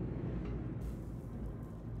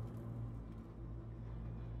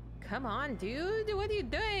 Come on, dude. What are you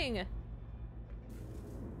doing?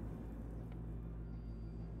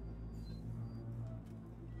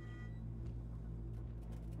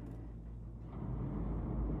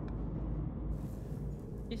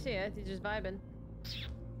 You see it? He's just vibing.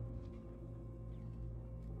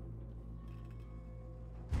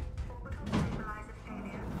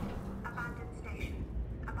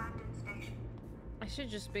 I should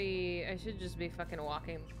just be fucking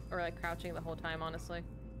walking or like crouching the whole time, honestly.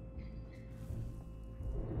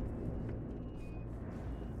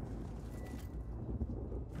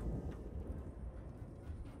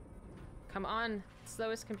 Come on,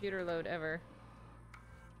 slowest computer load ever.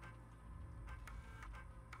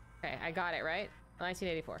 Okay, I got it, right?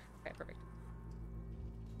 1984. Okay, perfect.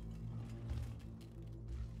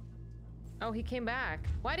 Oh, he came back.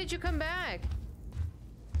 Why did you come back?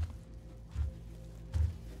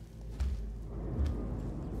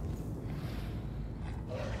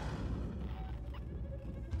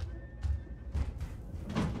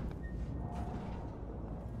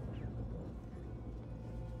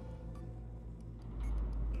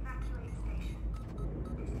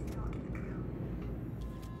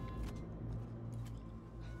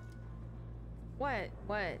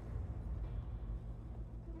 What?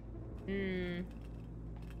 You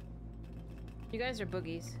guys are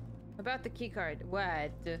boogies. About the keycard.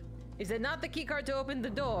 What? Is it not the keycard to open the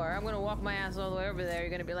door? I'm gonna walk my ass all the way over there. You're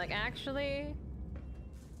gonna be like, actually?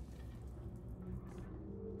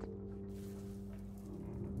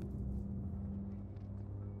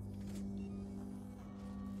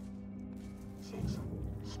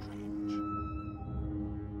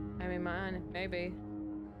 mine, maybe.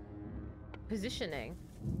 Positioning.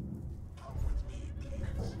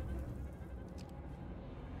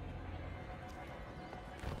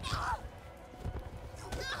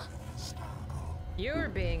 You're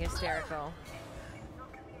being hysterical.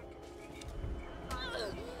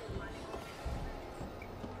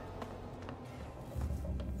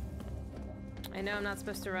 I know I'm not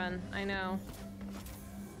supposed to run. I know.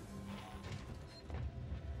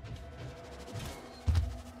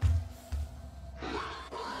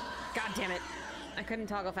 God damn it. I couldn't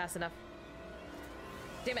toggle fast enough.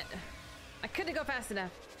 Damn it. I couldn't go fast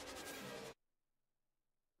enough.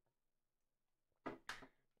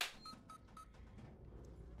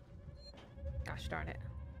 Gosh darn it.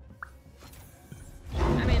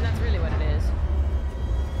 I mean, that's really what it is.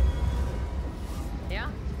 Yeah?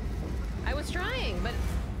 I was trying, but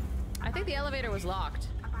I think the elevator was locked.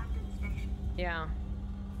 Yeah.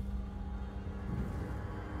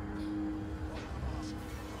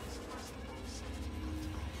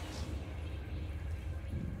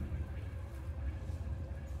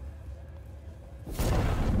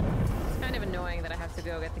 It's kind of annoying that I have to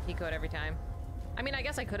go get the key code every time. I mean, I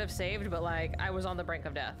guess I could have saved, but like, I was on the brink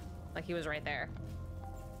of death. Like, he was right there.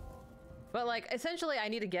 But like, essentially, I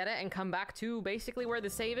need to get it and come back to basically where the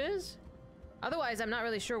save is. Otherwise, I'm not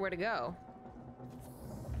really sure where to go.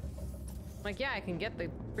 Like, yeah, I can get the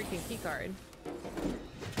freaking key card.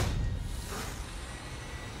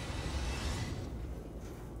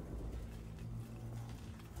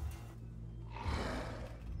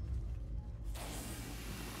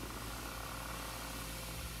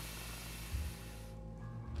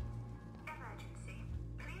 Emergency.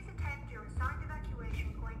 Please attend your assigned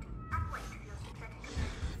evacuation point and wait for your synthetic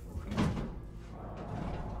emergency order.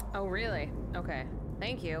 Oh, really? Okay.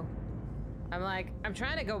 Thank you. I'm like, I'm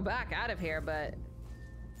trying to go back out of here, but...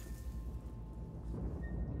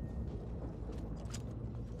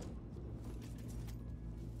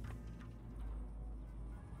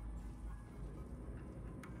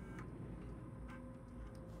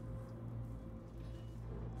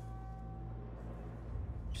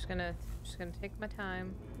 Just gonna take my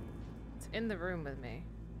time. It's in the room with me.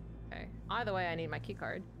 Okay. Either way, I need my key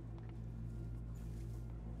card.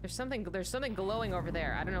 There's something glowing over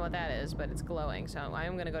there. I don't know what that is, but it's glowing, so I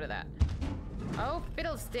am gonna go to that. Oh,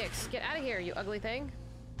 fiddlesticks! Get out of here, you ugly thing!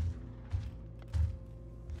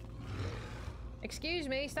 Excuse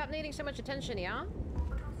me, stop needing so much attention, yeah?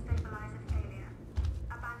 Orbital stabilizer failure.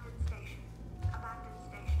 Abandoned station. Abandoned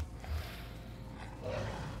station.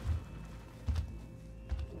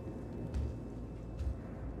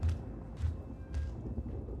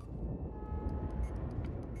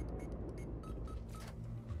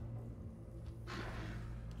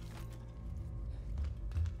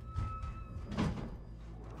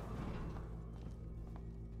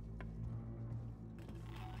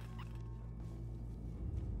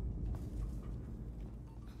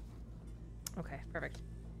 Okay, perfect.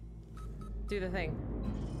 Do the thing.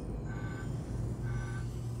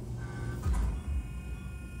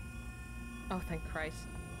 Oh, thank Christ.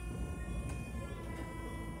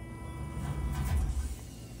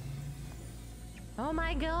 Oh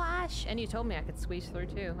my gosh! And you told me I could squeeze through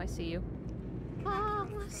too. I see you. Oh,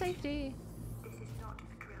 safety. This is not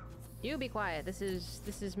a drill. You be quiet. This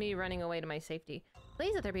is me running away to my safety.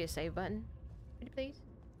 Please let there be a save button. Pretty please.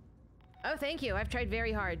 Oh, thank you. I've tried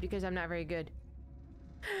very hard because I'm not very good.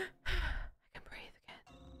 I can breathe again.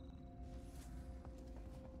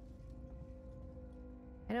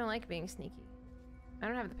 I don't like being sneaky. I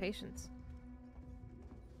don't have the patience.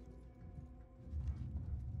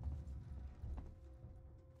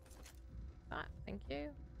 Ah, thank you.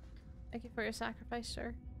 Thank you for your sacrifice,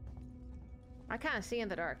 sir. I can't see in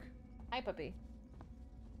the dark. Hi, puppy.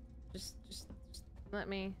 Just let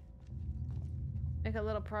me make a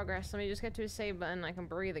little progress. Let me just get to a save button. I can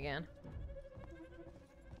breathe again.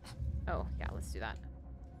 Oh, yeah, let's do that.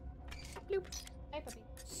 Bloop. Hi, puppy.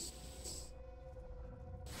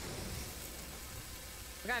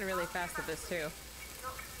 We're gotten really fast at this, too. Not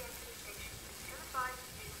re-enter the station until advised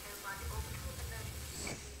to do so by the orbital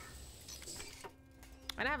emergency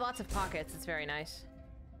convener. And I have lots of pockets. It's very nice.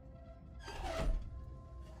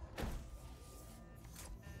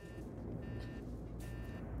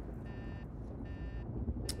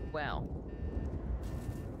 Well.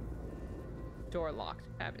 Door locked.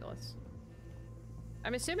 Fabulous.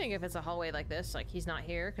 I'm assuming if it's a hallway like this, like, he's not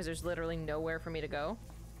here, because there's literally nowhere for me to go.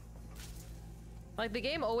 Like, the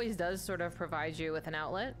game always does sort of provide you with an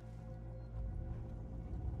outlet.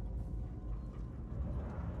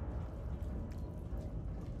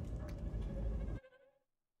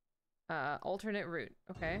 Alternate route.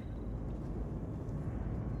 Okay.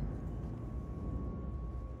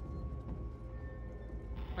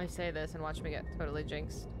 I say this and watch me get totally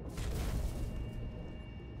jinxed.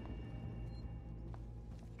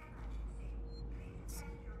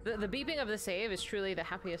 The beeping of the save is truly the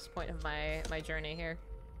happiest point of my journey here.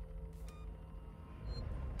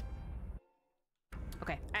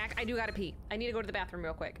 Okay, I do gotta pee. I need to go to the bathroom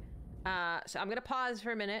real quick. So I'm gonna pause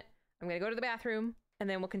for a minute. I'm gonna go to the bathroom, and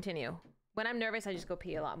then we'll continue. When I'm nervous, I just go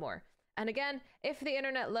pee a lot more. And again, if the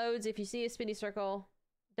internet loads, if you see a spinny circle,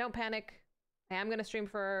 don't panic. I am gonna stream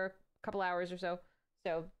for a couple hours or so,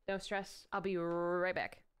 so no stress. I'll be right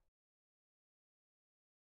back.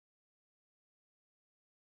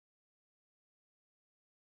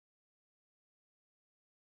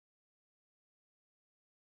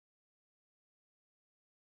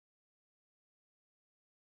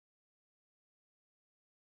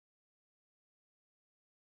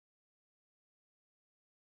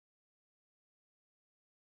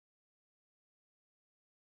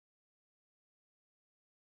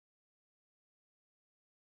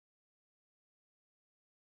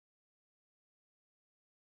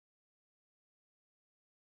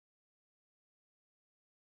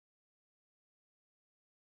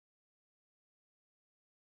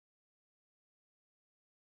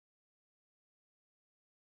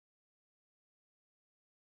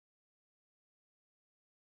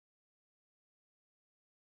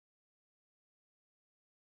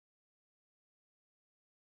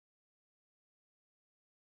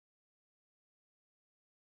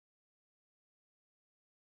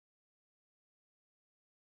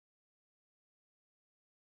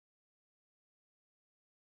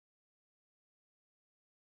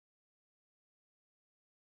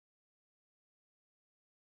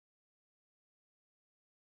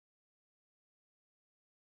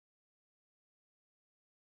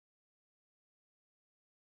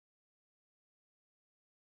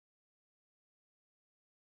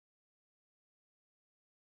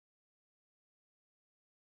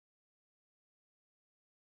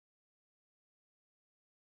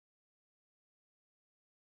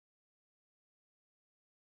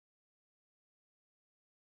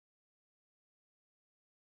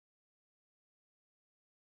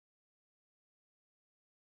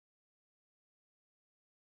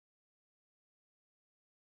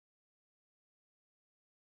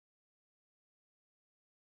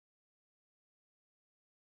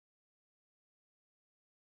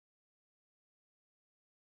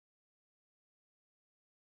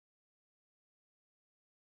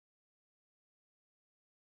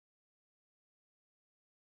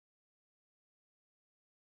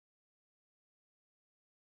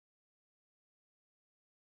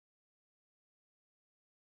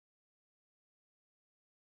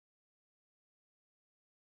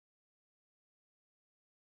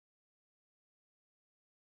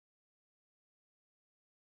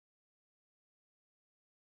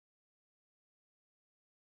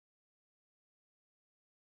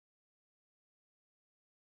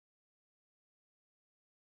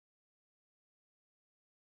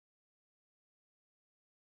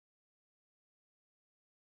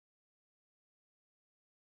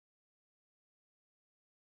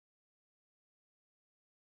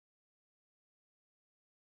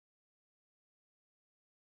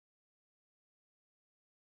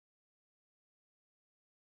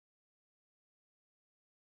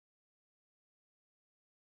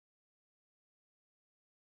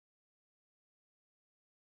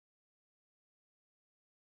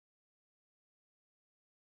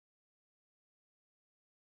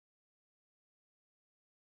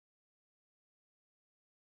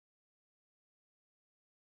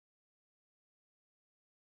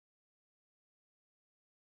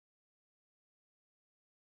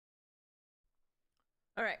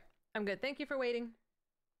 All right, I'm good. Thank you for waiting.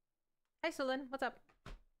 Hi, Solin. What's up?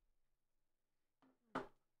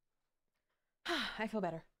 I feel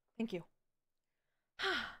better. Thank you.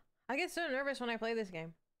 I get so nervous when I play this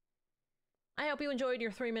game. I hope you enjoyed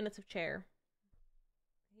your 3 minutes of chair.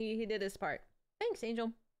 He did his part. Thanks,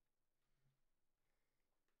 Angel.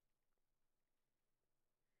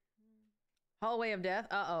 Hallway of Death?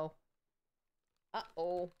 Uh-oh.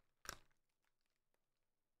 Uh-oh.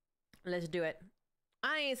 Let's do it.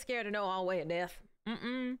 I ain't scared of no hallway of death.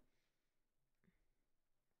 Mm-mm.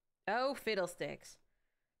 Oh, fiddlesticks.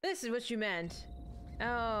 This is what you meant.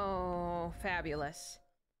 Oh, fabulous.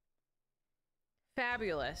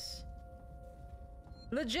 Fabulous.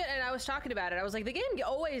 Legit, and I was talking about it. I was like, the game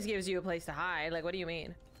always gives you a place to hide. Like, what do you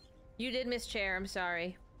mean? You did miss chair, I'm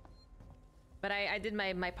sorry. But I did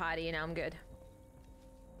my potty and now I'm good.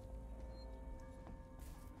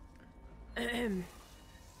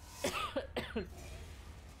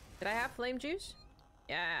 Did I have flame juice?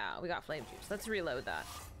 Yeah, we got flame juice. Let's reload that.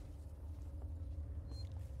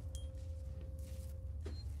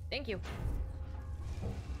 Thank you.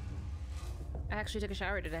 I actually took a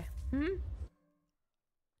shower today. Mm-hmm.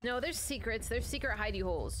 No, there's secrets. There's secret hidey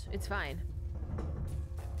holes. It's fine.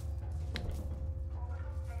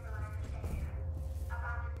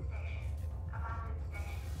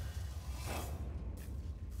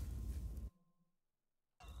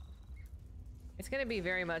 It's gonna be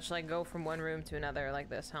very much like go from one room to another like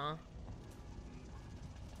this, huh?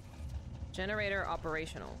 Generator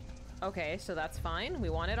operational. Okay, so that's fine. We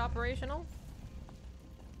want it operational.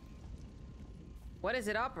 What is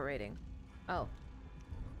it operating? Oh.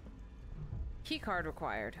 Keycard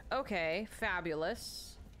required. Okay,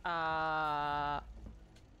 fabulous. Where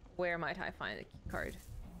might I find the keycard?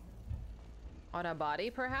 On a body,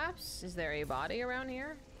 perhaps? Is there a body around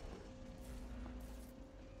here?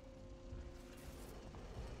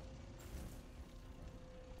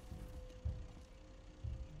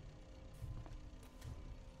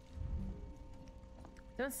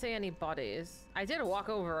 Don't see any bodies. I did walk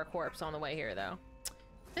over a corpse on the way here, though.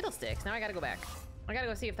 Fiddlesticks. Now I gotta go back. I gotta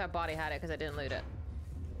go see if that body had it, because I didn't loot it.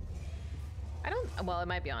 I don't... Well, it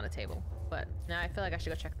might be on a table, but now I feel like I should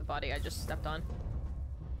go check the body I just stepped on.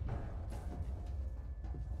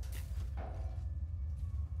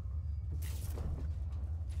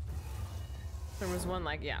 There was one,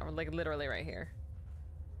 like, yeah, like, literally right here.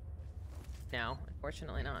 No,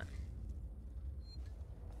 unfortunately not.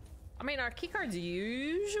 I mean, are keycards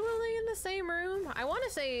usually in the same room? I want to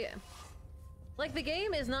say, like, the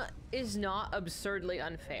game is not absurdly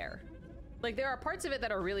unfair. Like, there are parts of it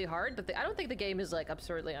that are really hard, but I don't think the game is, like,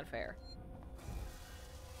 absurdly unfair.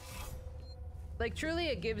 Like, truly,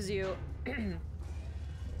 it gives you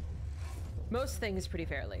most things pretty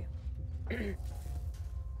fairly.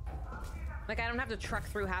 Like, I don't have to truck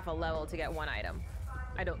through half a level to get one item.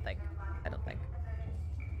 I don't think. I don't think.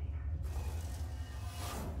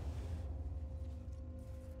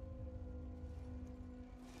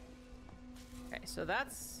 Okay, so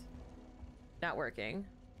that's not working.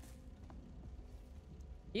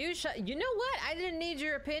 You know what? I didn't need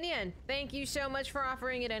your opinion. Thank you so much for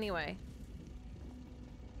offering it anyway.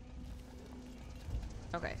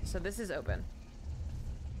 Okay, so this is open.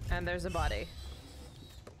 And there's a body.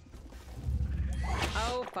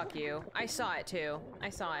 Oh, fuck you. I saw it too. I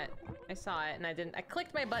saw it. I saw it and I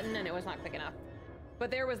clicked my button and it was not quick enough.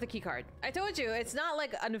 But there was the key card. I told you, it's not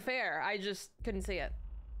like unfair. I just couldn't see it.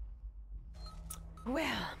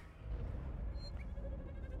 Well.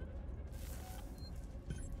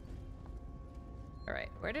 All right,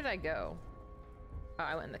 where did I go? Oh,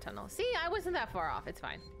 I went in the tunnel. See, I wasn't that far off. It's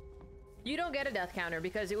fine. You don't get a death counter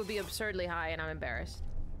because it would be absurdly high and I'm embarrassed.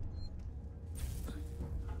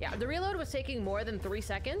 Yeah, the reload was taking more than 3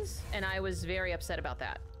 seconds and I was very upset about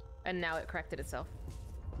that. And now it corrected itself.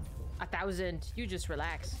 1,000. You just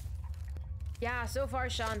relax. Yeah, so far,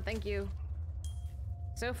 Sean, thank you.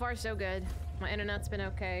 So far, so good. My internet's been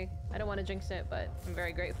okay. I don't want to jinx it, but I'm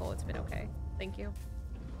very grateful it's been okay. Thank you.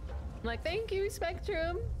 I'm like, thank you,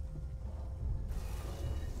 Spectrum.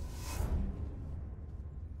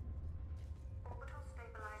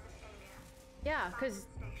 Yeah, because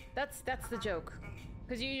that's the joke.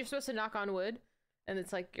 Because you're supposed to knock on wood, and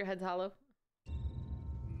it's like your head's hollow.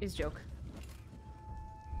 Is joke.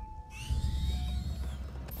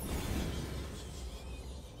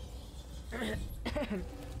 If you're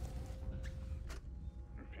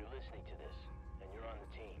listening to this, and you're on the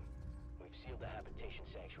team, we've sealed the habitation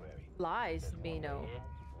sanctuary. Lies, There's one Mino. way in,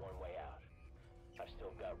 one way out. I've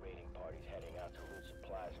still got raiding parties heading out to loot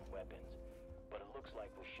supplies and weapons, but it looks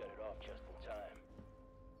like we shut it off just in time.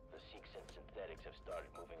 The Sikhs and synthetics have started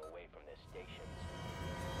moving away from their stations.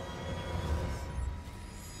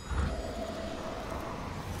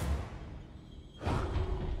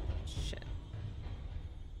 Shit.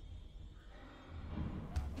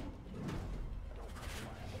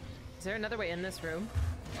 Is there another way in this room?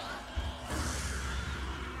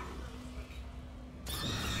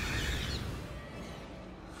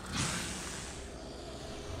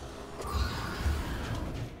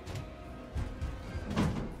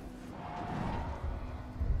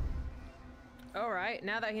 Alright,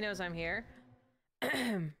 now that he knows I'm here.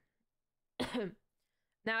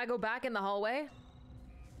 Now I go back in the hallway.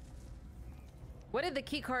 What did the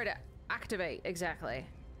key card activate exactly?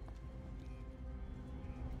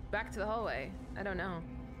 Back to the hallway. I don't know.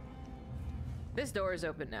 This door is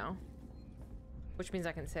open now, which means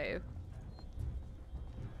I can save.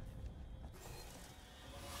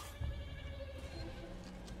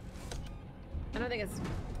 I don't think it's...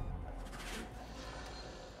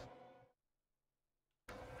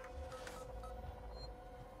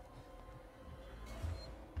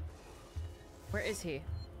 Where is he?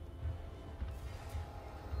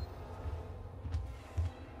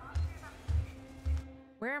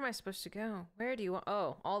 Where am I supposed to go? Where do you want?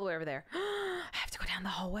 Oh, all the way over there. I have to go down the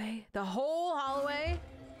hallway. The whole hallway?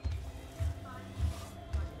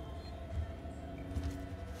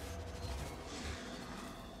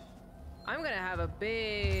 I'm gonna have a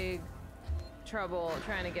big trouble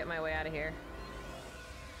trying to get my way out of here.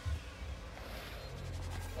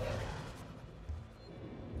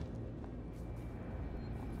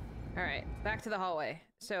 Alright, back to the hallway.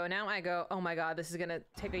 So now I go, oh my god, this is gonna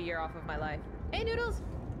take a year off of my life. Hey, Noodles!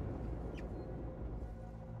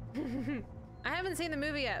 I haven't seen the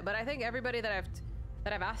movie yet, but I think everybody that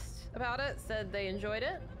I've asked about it said they enjoyed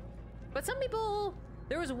it. But some people,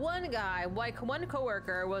 there was one guy, like one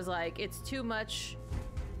coworker was like, it's too much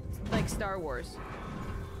like Star Wars.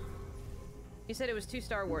 He said it was too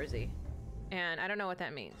Star Warsy. And I don't know what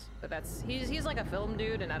that means, but that's, he's like a film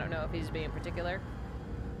dude, and I don't know if he's being particular.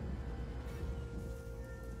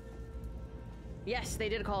 Yes, they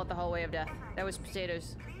did call it the hallway of death. That was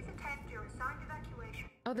potatoes. Please attend your assigned evacuation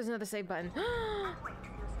Oh, there's another save button. and wait for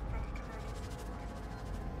your synthetic emergency.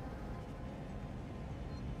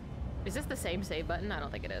 Is this the same save button? I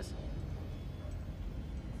don't think it is.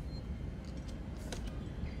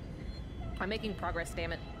 I'm making progress,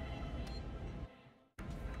 damn it.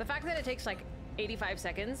 The fact that it takes like 85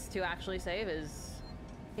 seconds to actually save is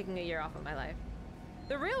taking a year off of my life.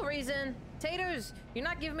 The real reason, Taters, you're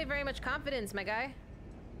not giving me very much confidence, my guy.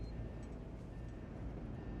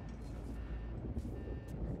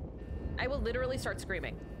 I will literally start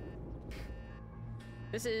screaming.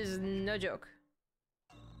 This is no joke.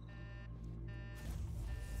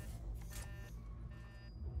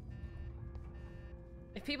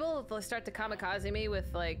 If people start to kamikaze me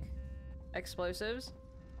with like explosives.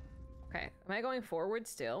 Okay, am I going forward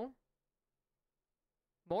still?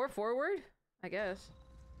 More forward? I guess.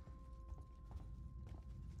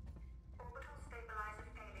 Orbital stabilizer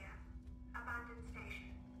failure. Abandoned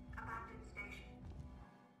station. Abandoned station.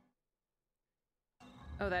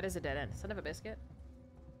 Oh, that is a dead end. Son of a biscuit.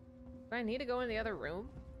 Do I need to go in the other room?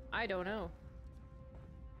 I don't know.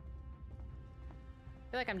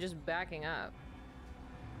 I feel like I'm just backing up.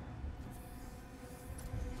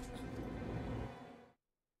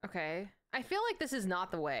 Okay. I feel like this is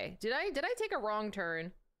not the way. Did I take a wrong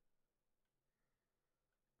turn?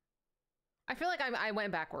 I feel like I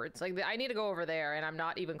went backwards. Like, I need to go over there, and I'm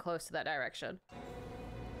not even close to that direction.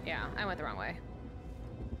 Yeah, I went the wrong way.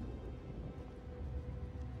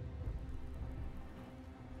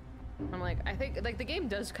 I'm like, I think, like, the game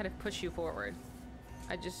does kind of push you forward.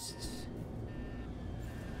 I just...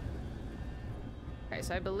 Okay,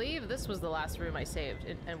 so I believe this was the last room I saved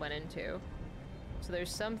and went into. So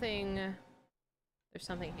there's something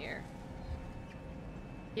here.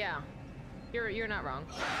 Yeah. You're not wrong.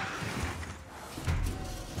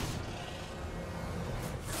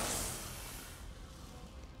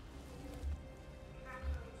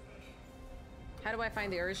 How do I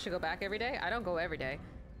find the urge to go back every day? I don't go every day,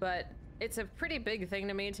 but it's a pretty big thing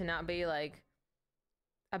to me to not be like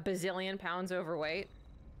a bazillion pounds overweight,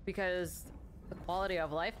 because the quality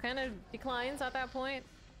of life kind of declines at that point.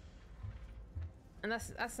 And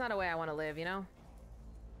that's not a way I want to live, you know?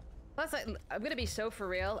 Plus, I'm gonna be so for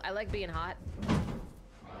real. I like being hot.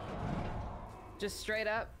 Just straight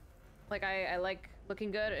up. Like, I like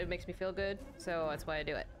looking good. It makes me feel good. So that's why I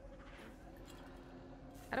do it.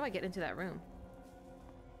 How do I get into that room?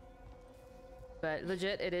 But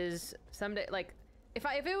legit, it is someday, like, if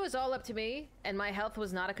it was all up to me and my health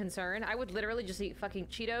was not a concern, I would literally just eat fucking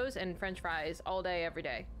Cheetos and French fries all day, every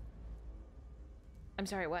day. I'm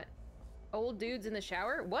sorry, what? Old dudes in the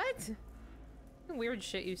shower? What? Weird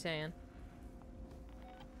shit you saying.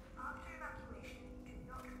 After evacuation, do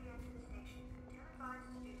not re-enter the station until advised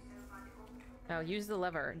to do so by the orbital. Oh, use the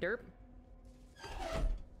lever. Derp.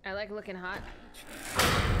 I like looking hot.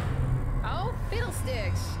 Oh,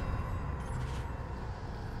 fiddlesticks!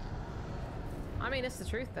 I mean, it's the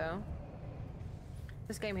truth, though.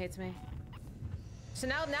 This game hates me. So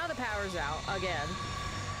now the power's out again.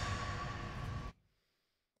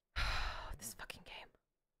 This fucking game.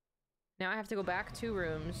 Now I have to go back 2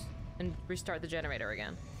 rooms and restart the generator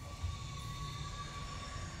again.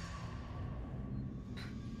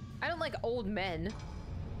 I don't like old men.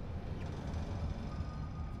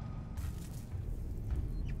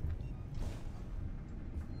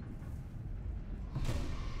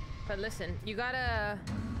 But listen, you gotta...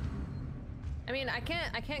 I mean, I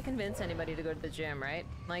can't convince anybody to go to the gym, right?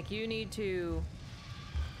 Like, you need to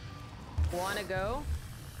wanna go.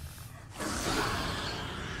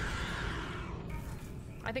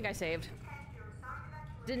 I think I saved.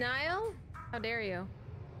 Denial? How dare you?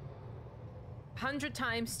 100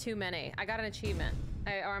 times too many. I got an achievement.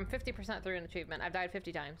 Or I'm 50% through an achievement. I've died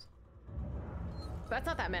 50 times. But that's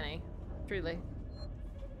not that many, truly.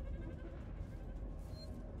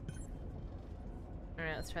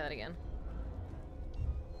 Alright, let's try that again.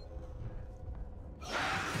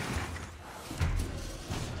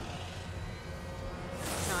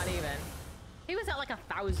 Not even. He was at like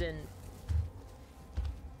 1,000.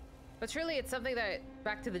 But truly, it's something that,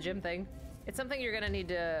 back to the gym thing, it's something you're gonna need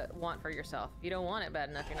to want for yourself. If you don't want it bad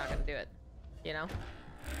enough, you're not gonna do it. You know?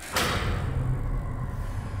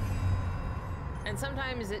 And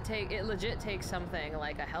sometimes it legit takes something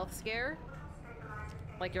like a health scare,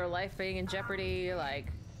 like your life being in jeopardy, like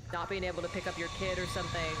not being able to pick up your kid or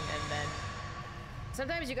something, and then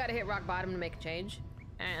sometimes you gotta hit rock bottom to make a change,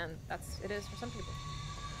 and it is for some people.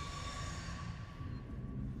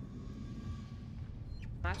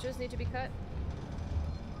 Matches need to be cut.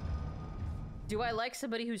 Do I like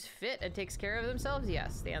somebody who's fit and takes care of themselves?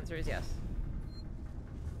 Yes, the answer is yes.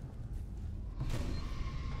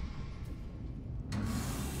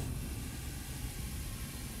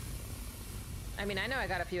 I mean, I know I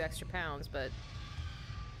got a few extra pounds, but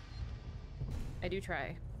I do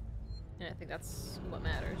try. And I think that's what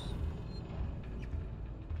matters.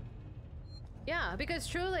 Yeah, because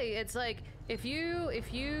truly, it's like, if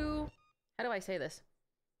you, how do I say this?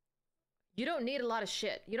 You don't need a lot of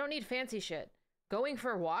shit. You don't need fancy shit. Going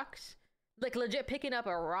for walks, like legit picking up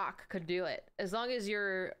a rock could do it. As long as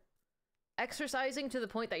you're exercising to the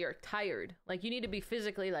point that you're tired. Like, you need to be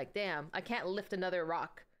physically like, damn, I can't lift another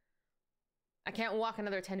rock. I can't walk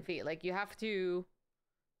another 10 feet. Like, you have to...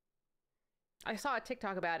 I saw a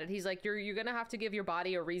TikTok about it. He's like, you're gonna have to give your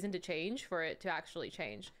body a reason to change for it to actually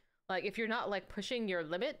change. Like, if you're not, like, pushing your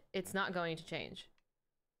limit, it's not going to change.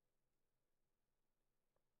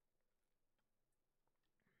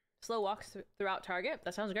 Slow walks throughout Target?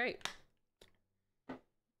 That sounds great.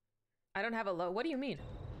 I don't have a low... What do you mean?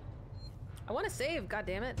 I want to save, god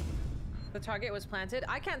damn it. The Target was planted.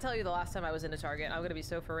 I can't tell you the last time I was in a Target. I'm gonna be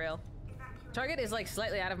so for real. Target is like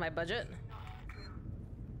slightly out of my budget.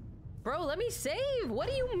 Bro, let me save! What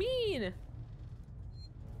do you mean?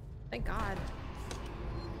 Thank God.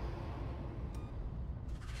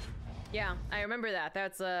 Yeah, I remember that.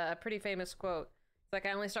 That's a pretty famous quote. It's like,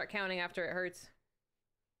 I only start counting after it hurts.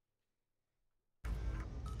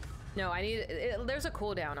 No, I need... there's a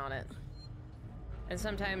cooldown on it. And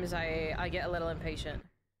sometimes I get a little impatient.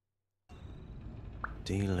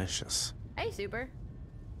 Delicious. Hey, Super.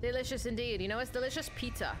 Delicious indeed. You know, it's delicious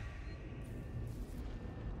pizza.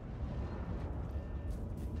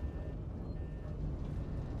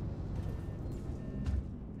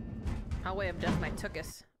 Hallway of Death, my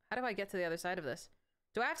tuchus. How do I get to the other side of this?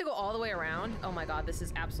 Do I have to go all the way around? Oh my god, this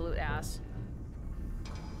is absolute ass.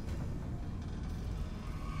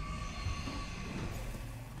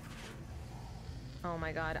 Oh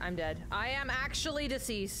my god, I'm dead. I am actually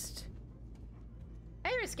deceased.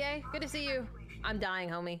 Hey, Risque. Good to see you. I'm dying,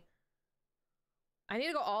 homie. I need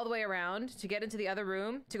to go all the way around to get into the other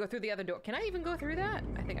room, to go through the other door. Can I even go through that?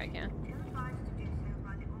 I think I can.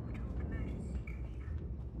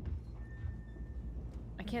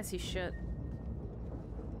 I can't see shit.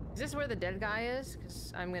 Is this where the dead guy is?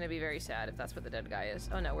 Because I'm gonna be very sad if that's where the dead guy is.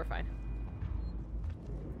 Oh no, we're fine.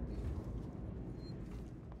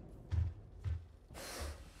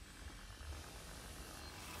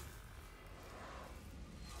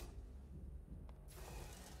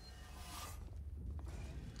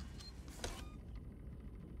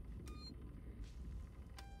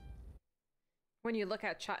 When you look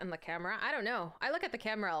at chat in the camera, I don't know. I look at the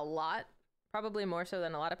camera a lot, probably more so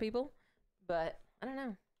than a lot of people, but I don't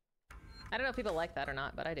know. I don't know if people like that or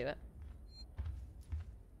not, but I do it.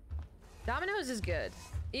 Domino's is good.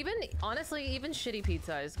 Even, honestly, even shitty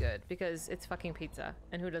pizza is good because it's fucking pizza,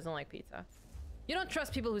 and who doesn't like pizza? You don't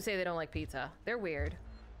trust people who say they don't like pizza. They're weird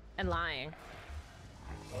and lying.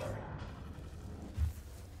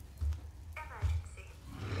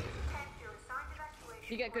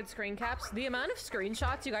 You get good screen caps. The amount of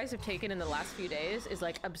screenshots you guys have taken in the last few days is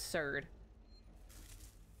like absurd.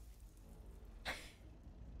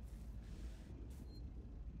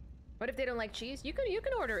 What if they don't like cheese? You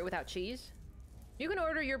can order it without cheese. You can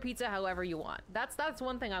order your pizza however you want. That's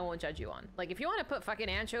one thing I won't judge you on. Like, if you want to put fucking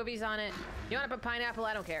anchovies on it, you want to put pineapple,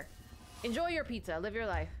 I don't care. Enjoy your pizza. Live your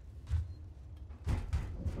life.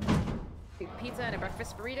 Pizza and a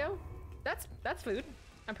breakfast burrito? That's food.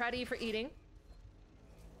 I'm proud of you for eating.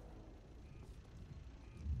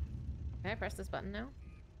 Can I press this button now?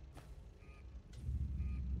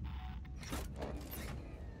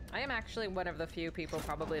 I am actually one of the few people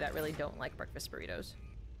probably that really don't like breakfast burritos.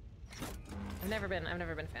 I've never been a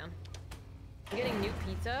fan. I'm getting new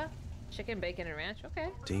pizza. Chicken, bacon, and ranch. Okay.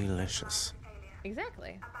 Delicious.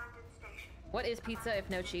 Exactly. Abandoned station. What is pizza if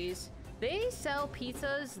no cheese? They sell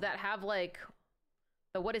pizzas that have like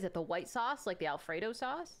the what is it? The white sauce, like the Alfredo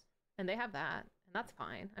sauce, and they have that, and that's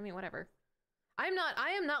fine. I mean, whatever. I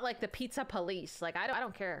am not like the pizza police. Like I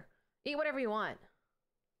don't care. Eat whatever you want.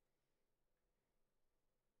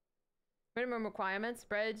 Minimum requirements: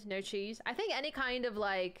 bread, no cheese. I think any kind of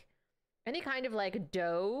like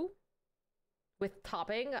dough with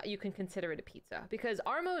topping, you can consider it a pizza. Because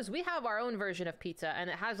Armo's, we have our own version of pizza, and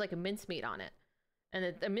it has like a mincemeat on it,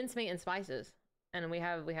 and a mincemeat and spices, and we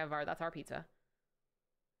have our that's our pizza.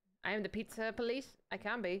 I am the pizza police. I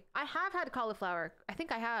can be. I have had cauliflower. I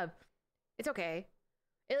think I have. It's okay.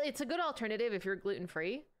 It's a good alternative if you're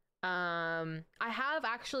gluten-free. I have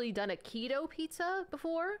actually done a keto pizza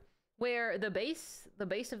before, where the base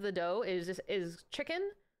of the dough is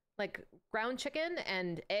chicken, like ground chicken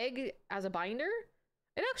and egg as a binder.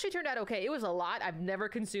 It actually turned out okay. It was a lot. I've never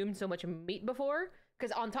consumed so much meat before,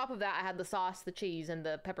 because on top of that I had the sauce, the cheese, and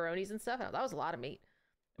the pepperonis and stuff. That was a lot of meat,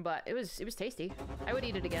 but it was tasty. I would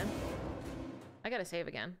eat it again. I gotta save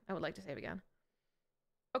again. I would like to save again.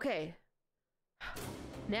 Okay.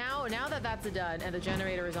 Now that that's done and the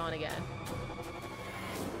generator is on again.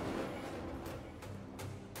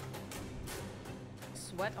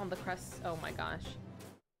 Sweat on the crust. Oh my gosh.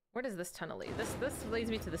 Where does this tunnel lead? This leads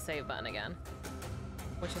me to the save button again,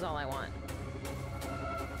 which is all I want.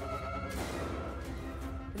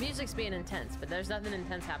 The music's being intense, but there's nothing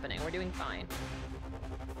intense happening. We're doing fine.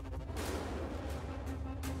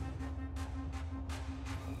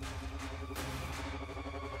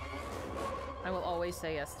 I will always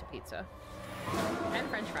say yes to pizza. And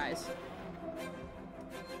French fries.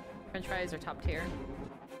 French fries are top tier.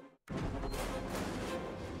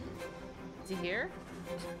 Is he here?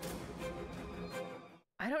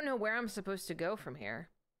 I don't know where I'm supposed to go from here.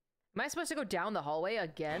 Am I supposed to go down the hallway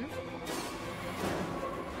again?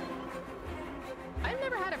 I've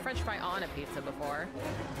never had a French fry on a pizza before,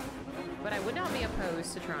 but I would not be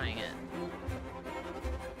opposed to trying it.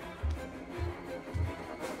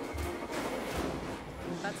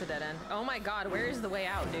 That's a dead end. Oh my god, where is the way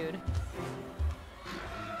out, dude?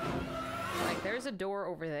 Like, there's a door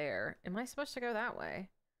over there. Am I supposed to go that way?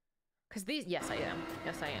 Because these... Yes, I am.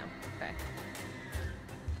 Yes, I am. Okay.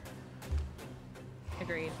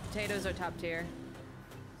 Agreed. Potatoes are top tier.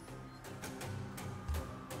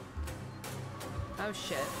 Oh,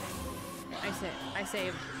 shit. I saved. I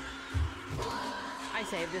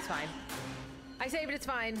saved. It's fine. I saved. It's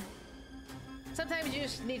fine. Sometimes you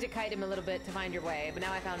just need to kite him a little bit to find your way, but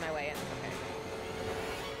now I found my way in. Okay.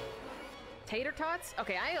 Tater tots?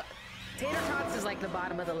 Okay, tater tots is like the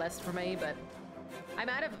bottom of the list for me, but I'm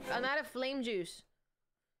out of flame juice.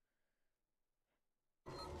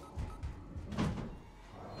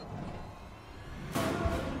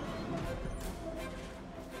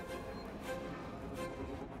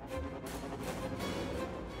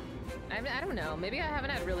 I don't know. Maybe I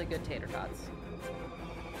haven't had really good tater tots.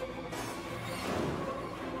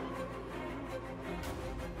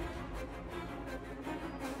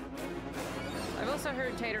 I've also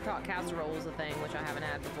heard tater tot casserole is a thing, which I haven't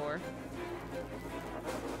had before.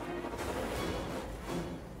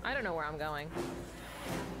 I don't know where I'm going.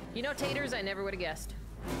 You know, taters, I never would have guessed.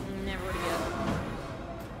 Never would have guessed.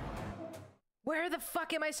 Where the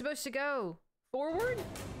fuck am I supposed to go? Forward?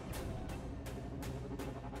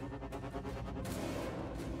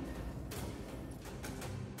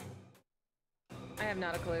 I have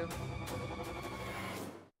not a clue.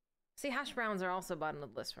 See, hash browns are also bottom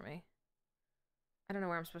of the list for me. I don't know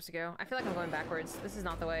where I'm supposed to go. I feel like I'm going backwards. This is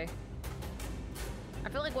not the way. I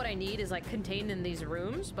feel like what I need is like contained in these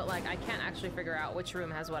rooms, but like I can't actually figure out which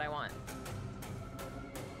room has what I want.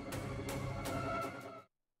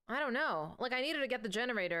 I don't know. Like I needed to get the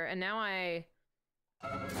generator and now I...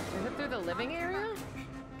 Is it through the living area?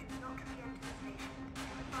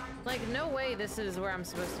 Like no way this is where I'm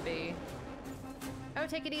supposed to be. Oh,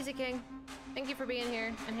 take it easy, King. Thank you for being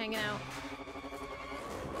here and hanging out.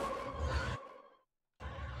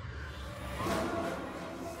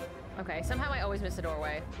 Okay, somehow I always miss a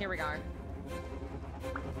doorway. Here we are.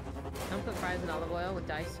 Don't cook fries in olive oil with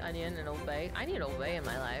diced onion and Old Bay. I need Old Bay in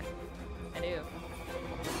my life. I do.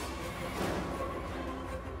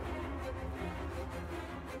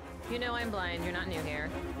 You know I'm blind. You're not new here.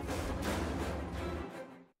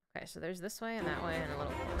 Okay, so there's this way and that way and a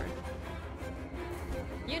little forward.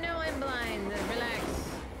 You know I'm blind. Relax.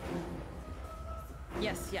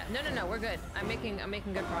 Yes, yeah. No, we're good. I'm making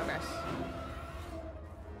good progress.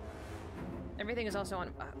 Everything is also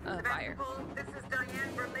on fire. This is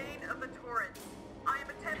Diane Verlaine of the Torrents. I am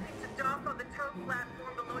attempting to dock on the tow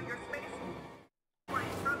platform below your space flight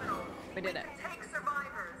terminal. We did it. Take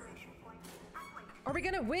survivors. Are we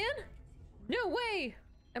gonna win? No way!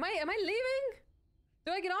 Am I leaving?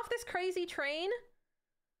 Do I get off this crazy train?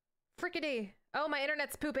 Frickety. Oh, my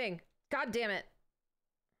internet's pooping. God damn it.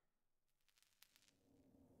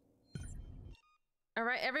 All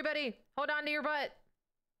right, everybody, hold on to your butt.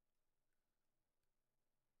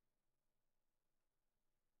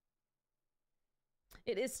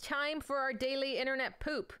 It is time for our daily internet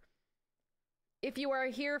poop. If you are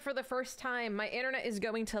here for the first time, my internet is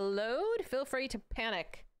going to load. Feel free to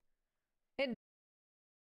panic.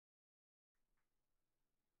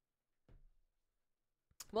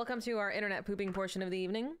 Welcome to our internet pooping portion of the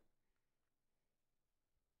evening.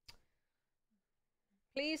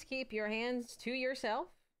 Please keep your hands to yourself.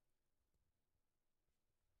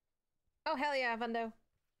 Oh, hell yeah, Fundo.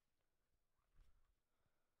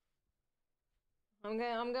 I'm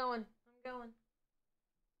going.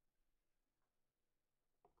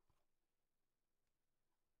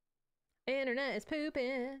 Internet is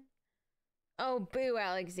pooping. Oh, boo,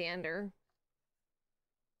 Alexander.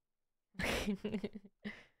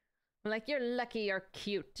 Like, you're lucky you're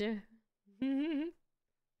cute.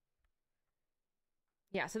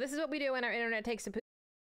 Yeah, so this is what we do when our internet takes a poop.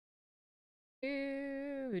 Oh,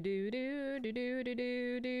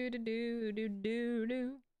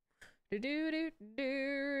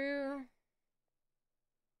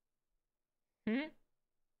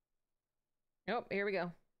 here we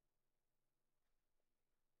go.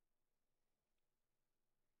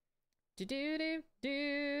 Do do do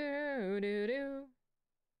do do do.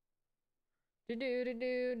 Do do do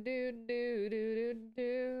do do do do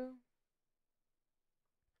do.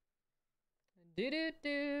 Do do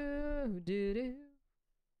do do do.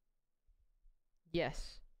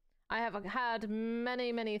 Yes, I have had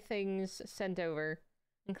many things sent over,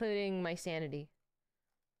 including my sanity,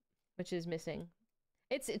 which is missing.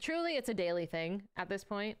 It's a daily thing at this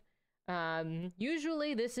point.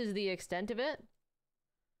 Usually this is the extent of it,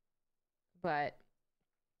 but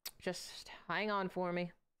just hang on for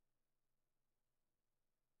me.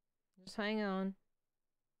 Just hang on.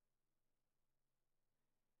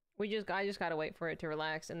 I just gotta wait for it to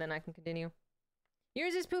relax and then I can continue.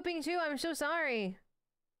 Yours is pooping too, I'm so sorry.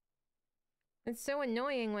 It's so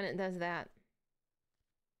annoying when it does that.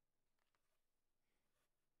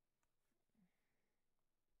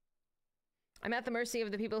 I'm at the mercy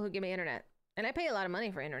of the people who give me internet. And I pay a lot of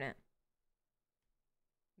money for internet.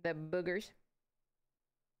 The boogers.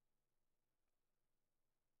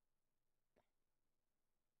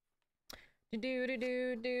 Do do do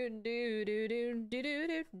do do do do do do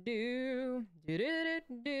do do do do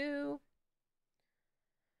do.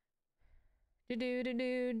 Do do do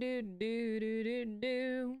do do do do do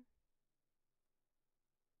do.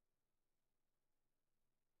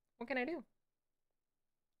 What can I do?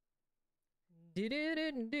 Do do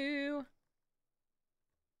do do.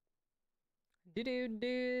 Do do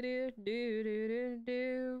do do do do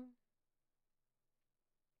do.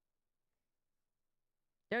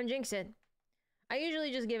 Don't jinx it. I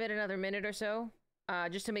usually just give it another minute or so,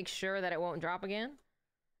 just to make sure that it won't drop again.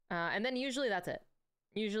 And then usually that's it.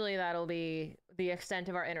 Usually that'll be the extent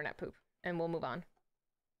of our internet poop, and we'll move on.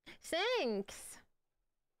 Thanks!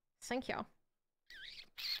 Thank you.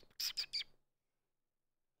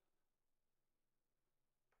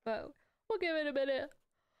 But we'll give it a minute.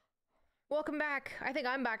 Welcome back. I think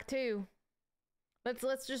I'm back too.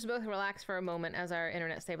 Let's just both relax for a moment as our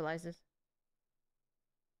internet stabilizes.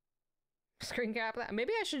 Screen cap that.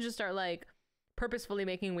 Maybe I should just start like purposefully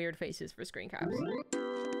making weird faces for screen caps.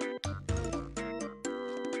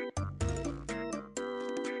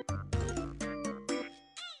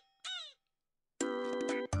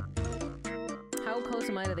 How close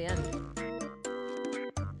am I to the end?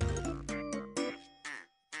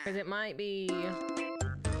 Because it might be...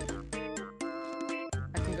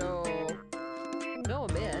 I can go a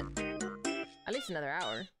bit. At least another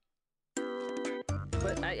hour.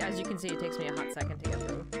 But as you can see, it takes me a hot second to get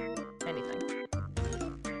through anything.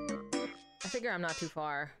 I figure I'm not too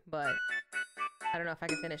far, but I don't know if I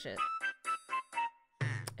can finish it.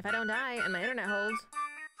 If I don't die and my internet holds,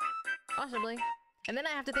 possibly. And then I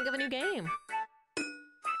have to think of a new game.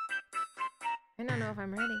 I don't know if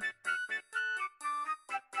I'm ready.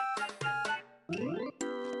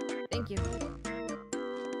 Thank you.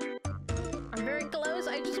 I'm very close.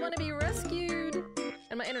 I just want to be rescued.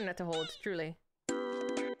 And my internet to hold, truly.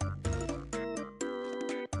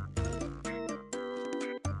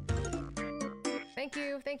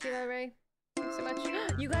 Thank you, Ray. Thanks so much.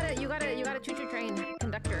 You got a choo-choo train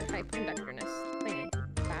conductor type conductorness thingy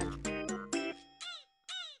badge.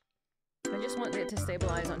 I just want it to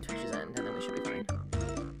stabilize on Twitch's end, and then we should be fine.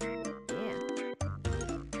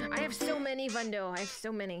 Yeah. I have so many, Vundo. I have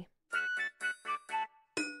so many.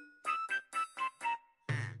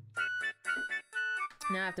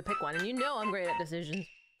 Now I have to pick one, and you know I'm great at decisions.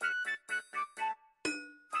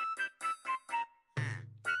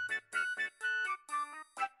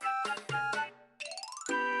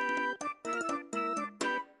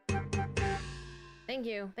 Thank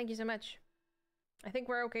you. Thank you so much. I think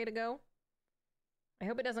we're okay to go. I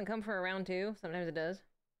hope it doesn't come for a round 2. Sometimes it does.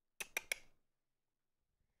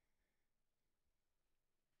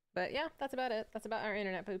 But yeah, that's about it. That's about our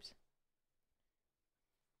internet poops.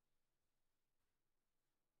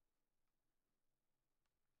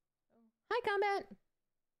 Hi, Combat!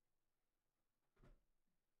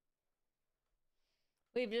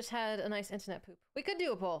 We've just had a nice internet poop. We could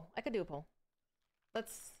do a poll. I could do a poll.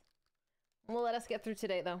 We'll let us get through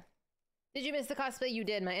today, though. Did you miss the cosplay? You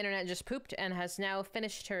did. My internet just pooped and has now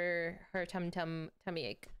finished her tummy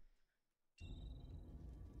ache.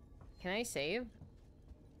 Can I save?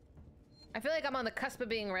 I feel like I'm on the cusp of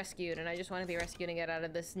being rescued, and I just want to be rescued and get out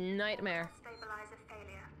of this nightmare. Stabilizer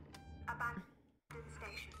failure. Abandoned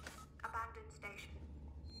station. Abandoned station.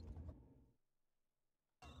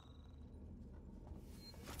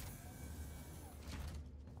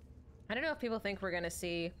 I don't know if people think we're gonna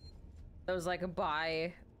see those, like,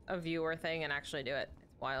 buy a viewer thing and actually do it.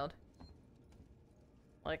 It's wild.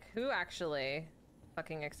 Like, who actually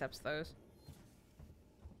fucking accepts those?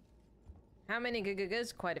 How many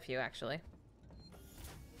gigagas? Quite a few, actually.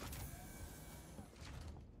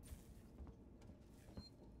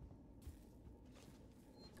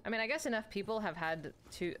 I mean, I guess enough people have had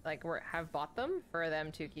to, like, have bought them for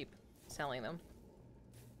them to keep selling them.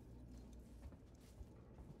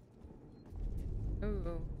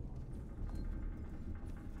 Ooh.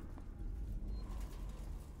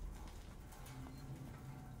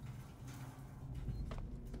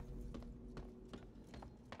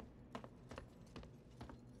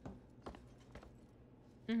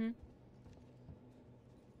 Mm-hmm.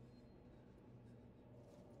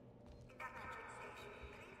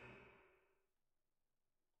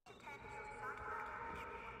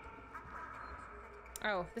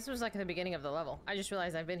 Oh, this was like the beginning of the level. I just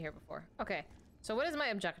realized I've been here before. Okay, so what is my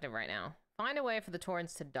objective right now? Find a way for the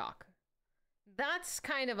Torrens to dock. That's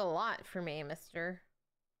kind of a lot for me, mister.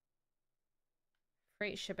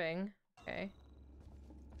 Freight shipping. Okay.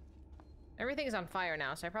 Everything's on fire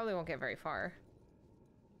now, so I probably won't get very far.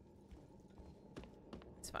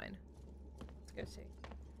 It's fine. Let's go see.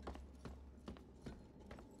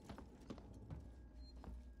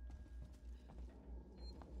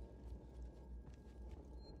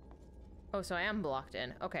 Oh, so I am blocked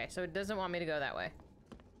in. Okay, so it doesn't want me to go that way.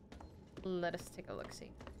 Let us take a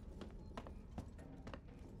look-see.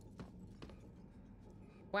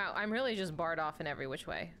 Wow, I'm really just barred off in every which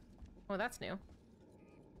way. Oh, that's new.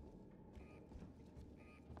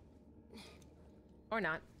 Or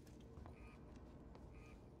not.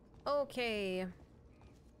 Okay.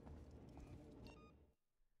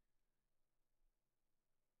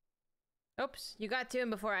 Oops, you got to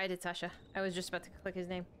him before I did, Sasha. I was just about to click his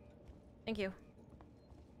name. Thank you.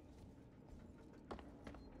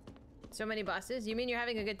 So many bosses? You mean you're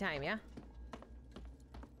having a good time, yeah?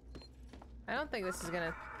 I don't think this is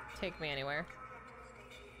gonna take me anywhere.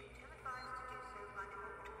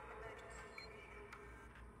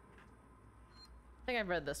 I think I've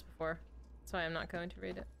read this before. That's why I'm not going to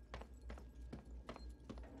read it.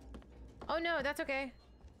 Oh no, that's okay.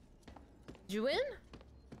 Did you win?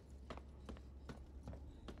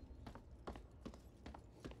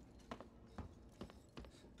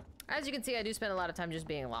 As you can see, I do spend a lot of time just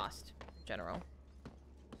being lost, in general.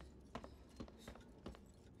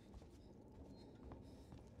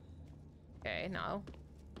 Okay, no.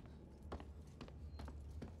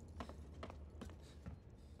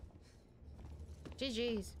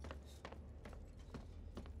 GG's.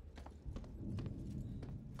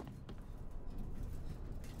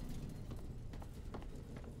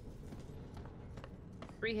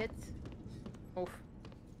 Three hits. Oof.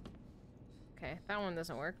 Okay, that one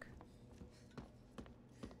doesn't work.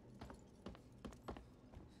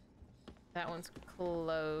 That one's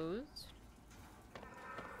closed.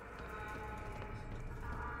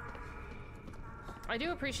 I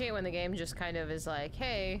do appreciate when the game just kind of is like,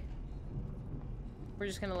 hey, we're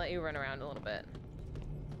just gonna let you run around a little bit.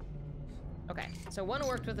 Okay, so one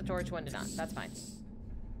worked with the torch, one did not. That's fine.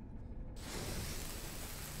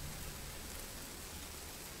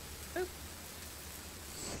 Boop.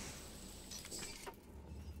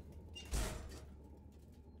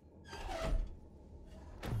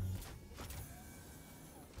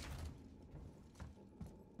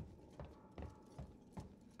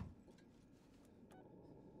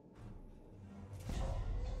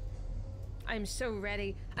 I'm so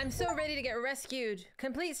ready. I'm so ready to get rescued.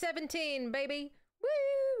 Complete 17, baby.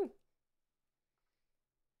 Woo!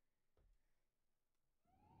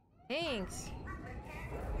 Thanks.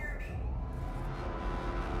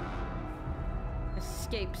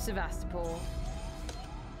 Escape Sevastopol.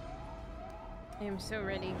 I am so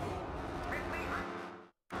ready.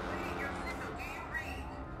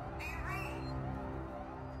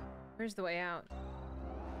 Where's the way out?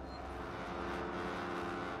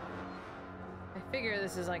 I figure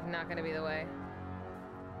this is like not gonna be the way.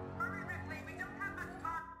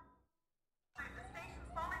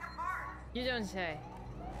 You don't say.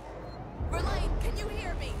 Verlaine, can you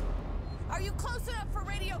hear me? Are you close enough for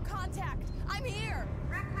radio contact? I'm here!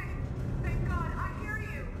 Ripley, thank God, I hear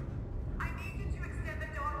you. I need you to extend the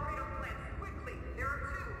dog cradle plants quickly. There are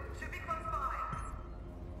two. Should be close by.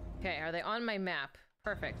 Okay, are they on my map?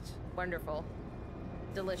 Perfect. Wonderful.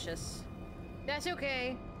 Delicious. That's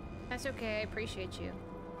okay. That's okay. I appreciate you.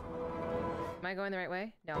 Am I going the right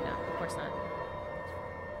way? No, I'm not. Of course not.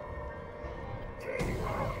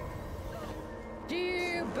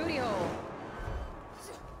 Gee, booty hole.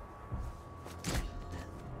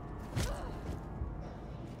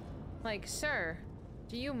 Like, sir,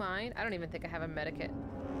 do you mind? I don't even think I have a medikit.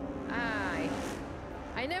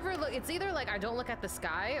 I never look. It's either like I don't look at the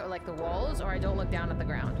sky or like the walls, or I don't look down at the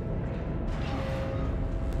ground.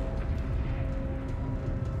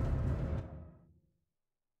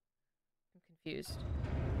 I'm confused.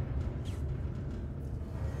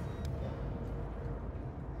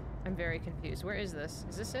 I'm very confused. Where is this?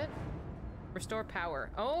 Is this it? Restore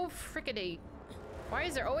power. Oh, frickety. Why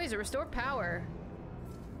is there always a restore power?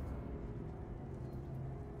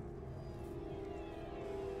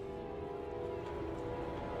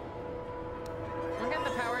 Why can't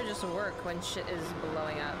the power just work when shit is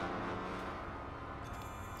blowing up?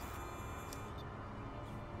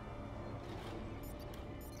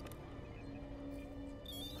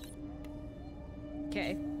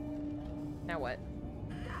 Okay. Now what?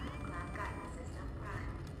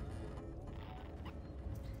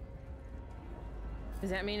 Does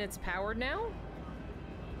that mean it's powered now?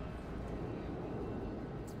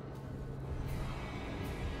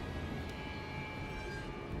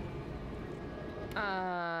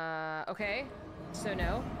 Okay. So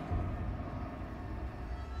no.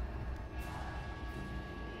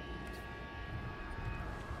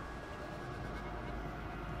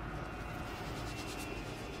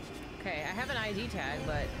 Okay, I have an ID tag,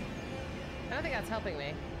 but I don't think that's helping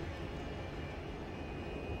me.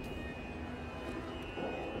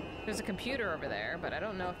 There's a computer over there, but I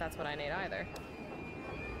don't know if that's what I need either.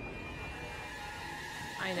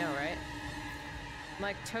 I know, right?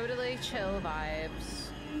 Like, totally chill vibes.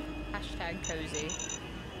 Hashtag cozy.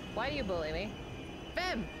 Why do you bully me?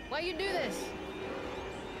 Fem! Why you do this?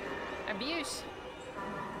 Abuse.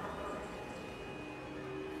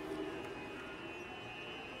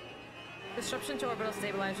 Disruption to orbital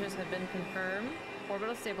stabilizers have been confirmed.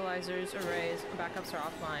 Orbital stabilizers, arrays, backups are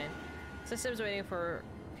offline. Systems waiting for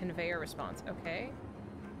conveyor response. Okay.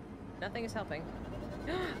 Nothing is helping.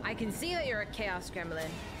 I can see that you're a chaos gremlin.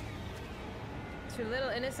 To little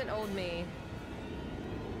innocent old me.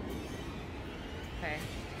 Okay.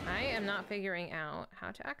 I am not figuring out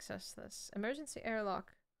how to access this. Emergency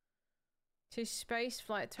airlock. To space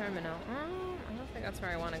flight terminal. I don't think that's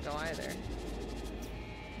where I want to go either.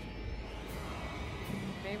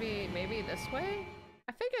 Maybe this way?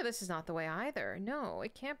 I figure this is not the way either. No,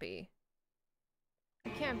 it can't be.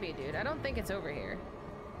 It can't be, dude. I don't think it's over here.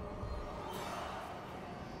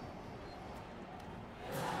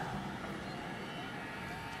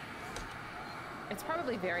 It's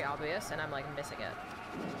probably very obvious, and I'm, like, missing it.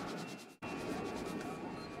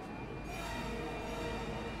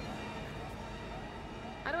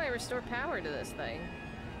 How do I restore power to this thing?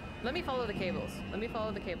 Let me follow the cables. Let me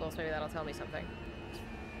follow the cables. Maybe that'll tell me something.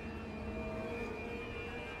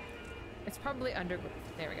 It's probably under...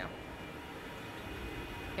 There we go.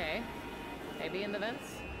 Okay. Maybe in the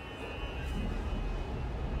vents?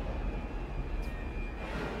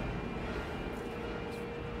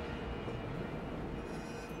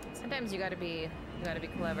 Sometimes you gotta be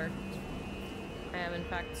clever. I am in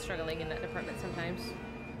fact struggling in that department sometimes.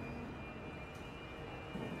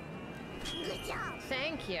 Good job!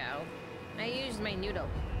 Thank you. I used my noodle.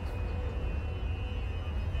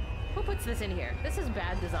 Who puts this in here? This is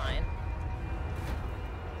bad design.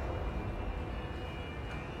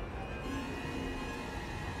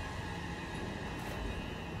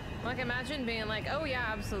 Like, imagine being like, oh yeah,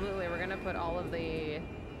 absolutely, we're gonna put all of the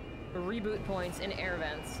reboot points in air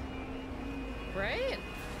vents. Right?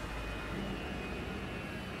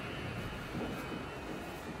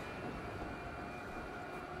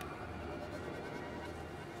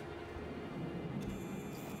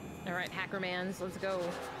 Alright, Hackermans, let's go.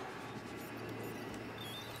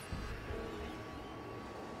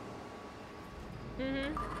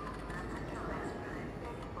 Mm-hmm.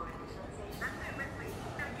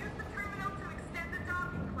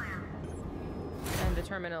 And the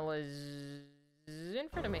terminal is in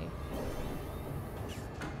front of me.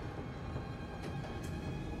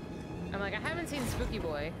 I'm like, I haven't seen Spooky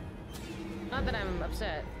Boy. Not that I'm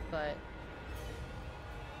upset, but...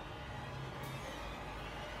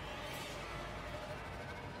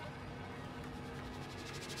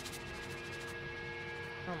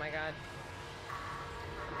 Oh my god.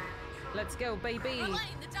 Let's go, baby! Verlaine,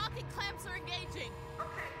 the docking clamps are engaging!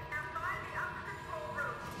 Okay, now find the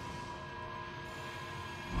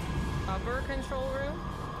Upper upper control room. control room?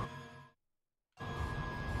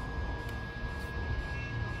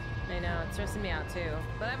 I know, it's stressing me out too.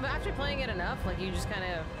 But after playing it enough, like, you just kind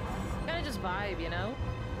of just vibe, you know?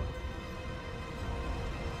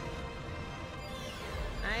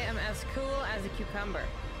 I am as cool as a cucumber.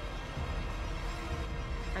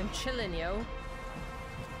 I'm chillin', yo.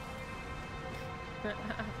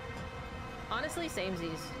 Honestly,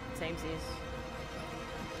 samesies. Samesies.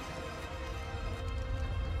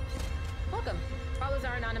 Welcome. Follows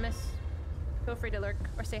are anonymous. Feel free to lurk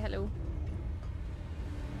or say hello.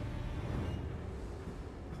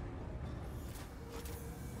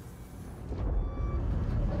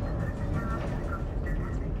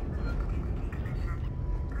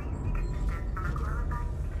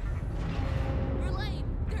 Verlaine,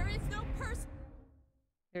 there is no person.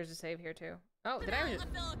 There's a save here too. Oh, did I just...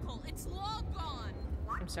 Umbilical. It's long gone.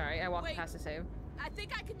 I'm sorry, I walked Wait. past the save. I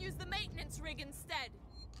think I can use the maintenance rig instead.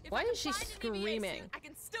 If Why I can is she find an EVA screaming? suit, I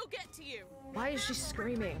can still get to you. Why is she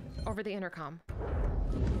screaming over the intercom?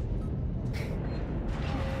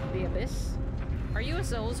 The Abyss? Are you a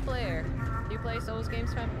Souls player? Do you play Souls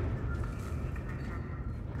games, fam?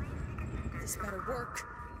 This better work.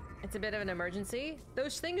 It's a bit of an emergency.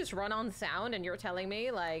 Those things run on sound and you're telling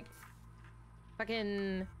me, like,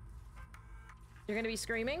 fucking... You're gonna be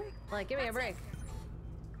screaming? Like, give me a break.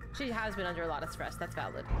 She has been under a lot of stress, that's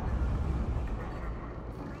valid.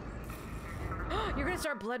 You're gonna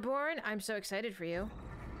start Bloodborne? I'm so excited for you.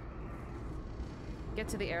 Get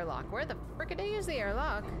to the airlock. Where the frickaday is the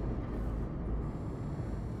airlock?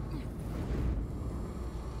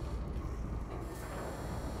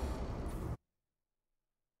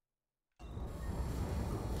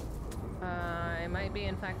 I might be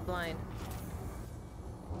in fact blind.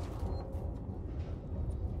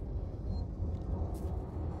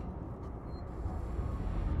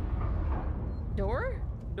 Door?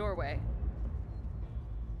 Doorway.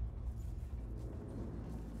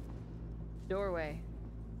 Doorway.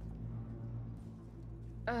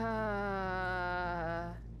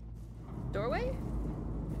 Doorway?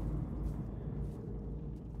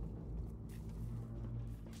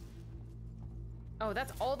 Oh,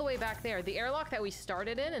 that's all the way back there. The airlock that we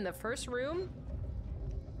started in the first room?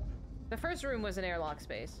 The first room was an airlock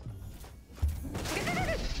space.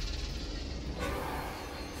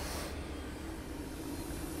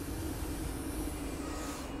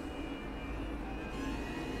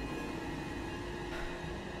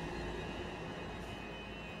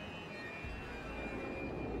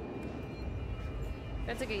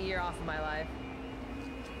 That took a year off of my life.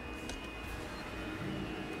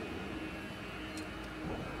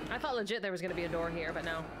 I thought legit there was gonna be a door here, but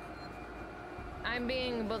no. I'm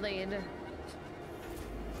being bullied.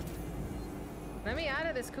 Let me out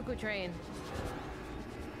of this cuckoo train.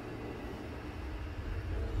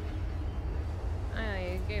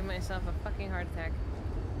 I gave myself a fucking heart attack.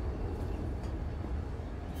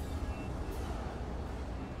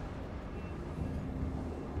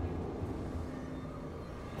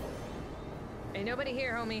 Ain't nobody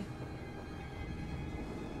here, homie.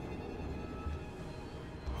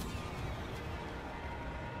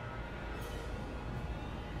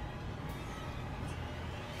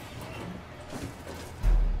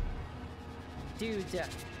 Dude,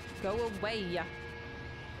 go away.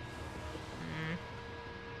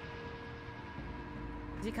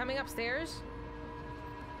 Is he coming upstairs?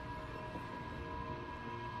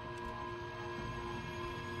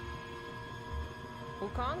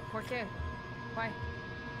 Wukong? ¿Por qué? Why?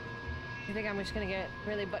 You think I'm just gonna get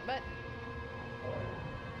really butt?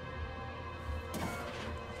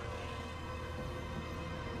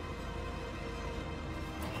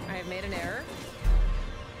 I have made an error.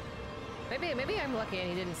 Maybe I'm lucky and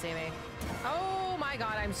he didn't see me. Oh my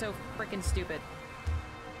god, I'm so freaking stupid.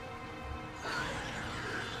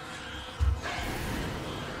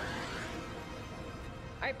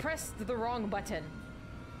 I pressed the wrong button.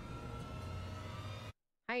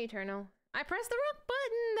 Hi, Eternal. I pressed the wrong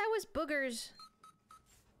button! that was boogers.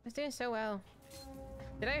 I was doing so well.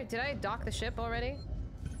 Did I dock the ship already?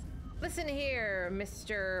 Listen here,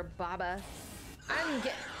 Mr. Baba. I'm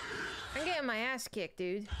getting my ass kicked,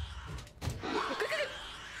 dude.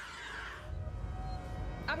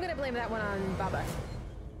 I'm gonna blame that one on Baba.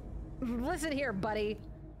 Listen here, buddy.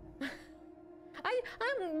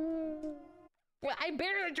 I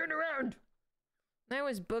barely turned around. That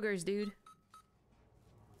was boogers, dude.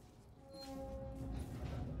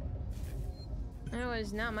 That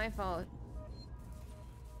was not my fault.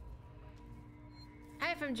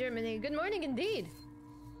 Hi from Germany. Good morning indeed.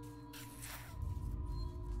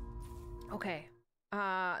 Okay.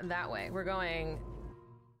 That way. We're going...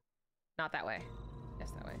 Not that way.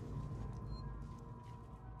 Yes, that way.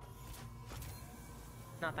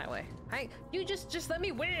 Not that way. Hi. You just let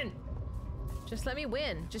me win. Just let me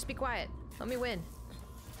win. Just be quiet. Let me win.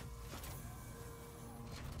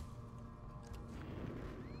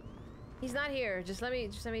 He's not here. Just let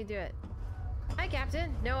me do it. Hi,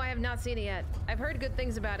 Captain. No, I have not seen it yet. I've heard good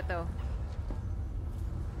things about it, though.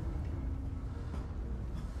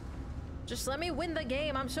 Just let me win the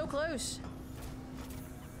game. I'm so close.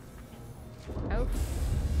 Oh.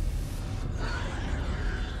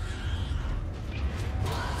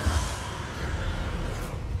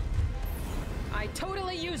 I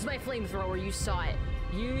totally used my flamethrower. You saw it.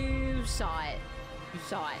 You saw it. You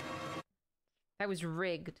saw it. That was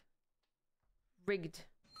rigged. Rigged.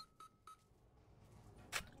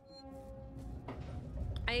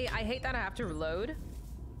 I hate that I have to reload.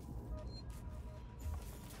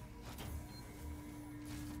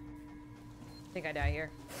 I think I die here.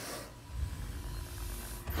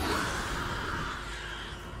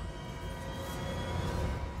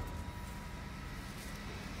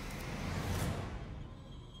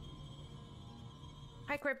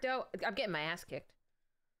 Hi, Crypto. I'm getting my ass kicked.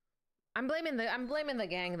 I'm blaming the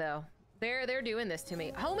gang though. They're doing this to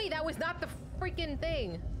me. Homie, that was not the freaking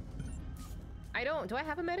thing. Do I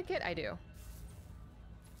have a medikit? I do.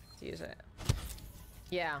 Let's use it.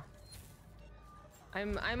 Yeah.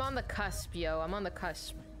 I'm on the cusp, yo. I'm on the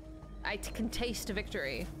cusp. I can taste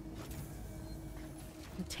victory.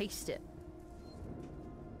 I can taste it.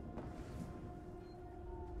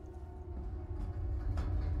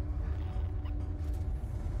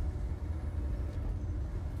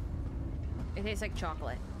 It tastes like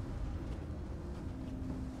chocolate.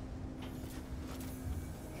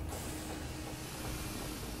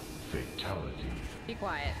 Fatality. Be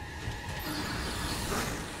quiet.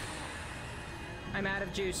 I'm out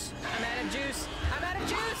of juice. I'm out of juice. I'm out of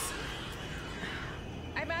juice!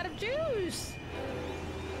 I'm out of juice!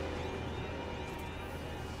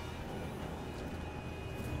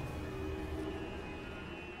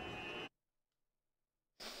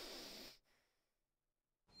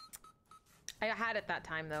 I had it that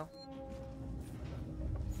time, though.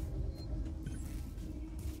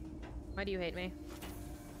 Why do you hate me?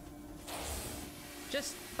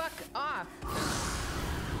 Just fuck off!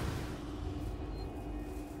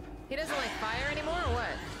 He doesn't like fire anymore, or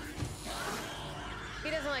what? He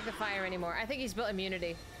doesn't like the fire anymore. I think he's built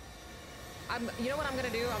immunity. You know what I'm gonna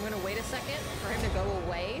do? I'm gonna wait a second for him to go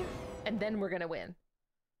away, and then we're gonna win.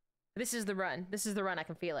 This is the run. This is the run. I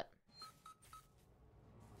can feel it.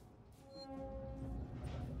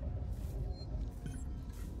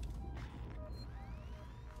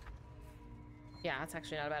 Yeah, that's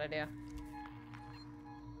actually not a bad idea.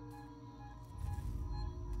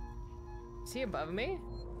 Is he above me?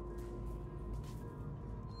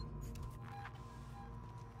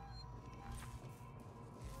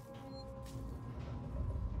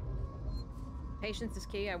 Patience is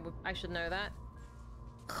key. I should know that.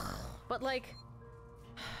 But like,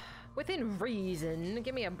 within reason,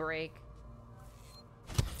 give me a break.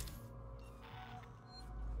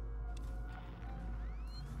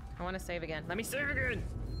 I want to save again. Let me save again!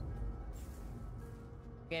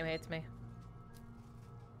 Game hates me.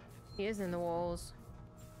 He is in the walls.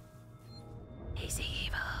 He's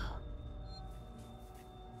evil.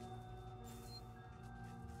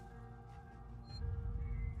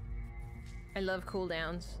 I love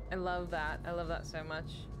cooldowns. I love that. I love that so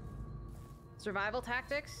much. Survival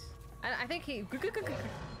tactics? I think he...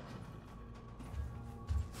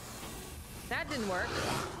 That didn't work.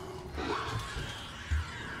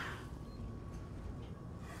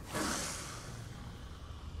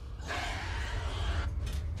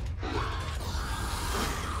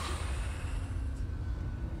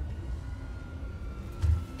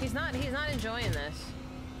 He's not enjoying this.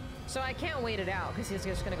 So I can't wait it out, because he's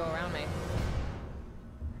just gonna go around me.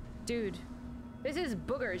 Dude. This is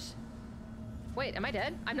boogers. Wait, am I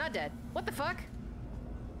dead? I'm not dead. What the fuck?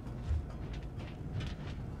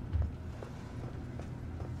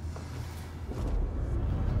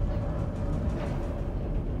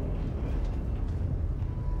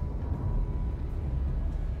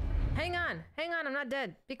 Hang on, I'm not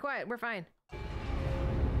dead. Be quiet, we're fine.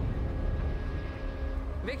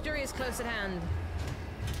 Victory is close at hand.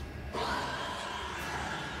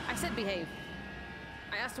 I said behave.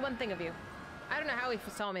 I asked one thing of you. I don't know how he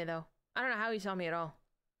saw me, though. I don't know how he saw me at all.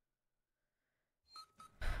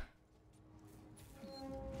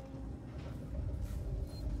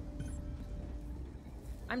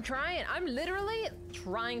 I'm trying. I'm literally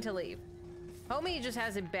trying to leave. Homie just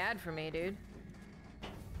has it bad for me, dude.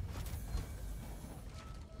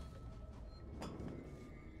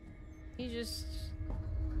 He just...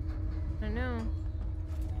 I don't know.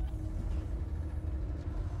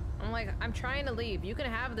 I'm like, I'm trying to leave. You can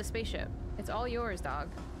have the spaceship. It's all yours, dog.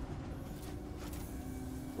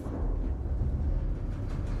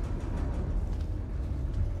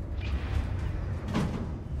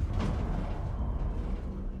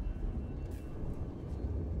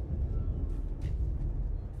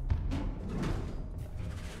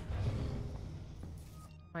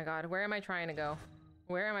 Oh my god, where am I trying to go?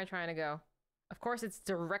 Where am I trying to go? Of course, it's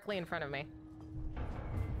directly in front of me.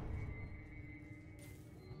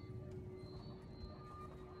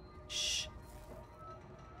 Shh.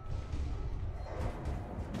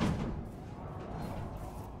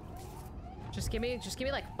 Just give me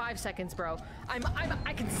like 5 seconds, bro. I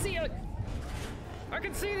can see it. I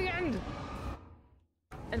can see the end.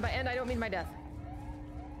 And by end, I don't mean my death.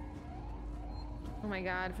 Oh my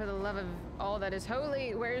god, for the love of all that is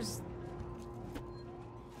holy, where's...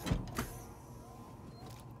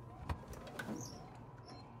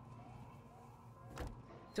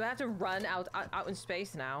 Do I have to run out in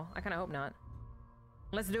space now? I kind of hope not.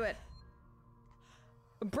 Let's do it.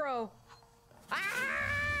 Bro.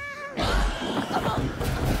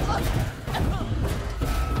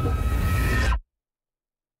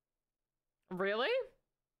 Really?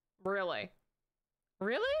 Really?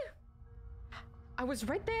 Really? I was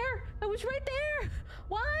right there. I was right there.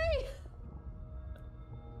 Why?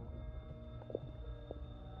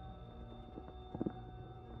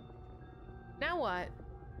 Now what?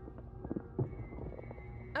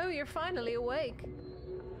 Oh, you're finally awake.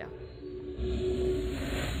 No.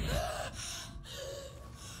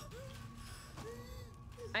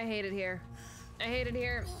 I hate it here. I hate it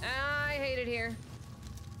here. I hate it here.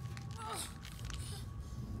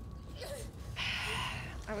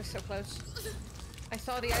 I was so close. I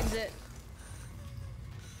saw the exit.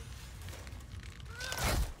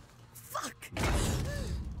 Fuck!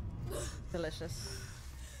 Delicious.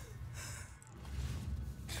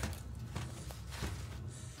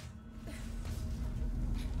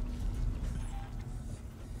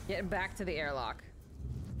 Get back to the airlock.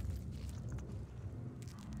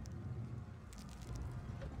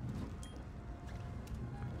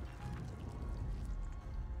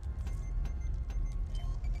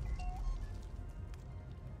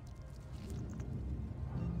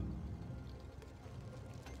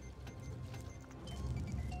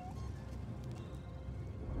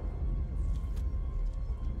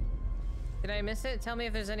 Did I miss it? Tell me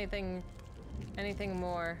if there's anything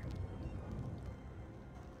more.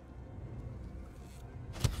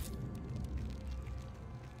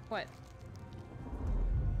 What?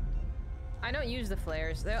 I don't use the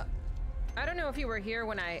flares. I don't know if you were here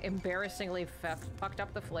when I embarrassingly fucked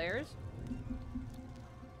up the flares.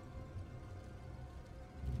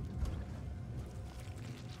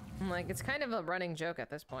 I'm like, it's kind of a running joke at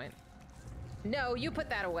this point. No, you put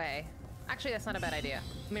that away. Actually, that's not a bad idea.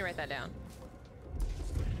 Let me write that down.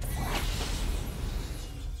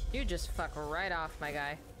 You just fuck right off, my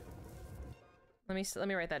guy. Let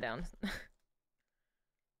me write that down.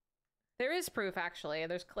 There is proof, actually.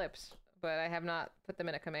 There's clips, but I have not put them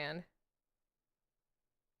in a command.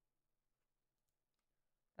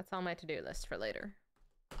 That's on my to-do list for later.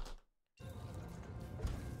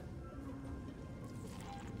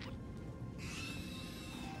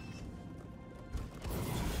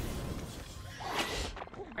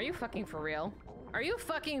 Are you fucking for real? Are you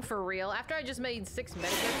fucking for real? After I just made 6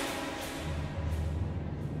 medikits?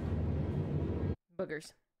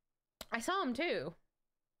 Boogers. I saw him too.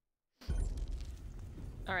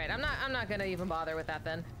 Alright, I'm not gonna even bother with that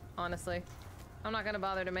then, honestly. I'm not gonna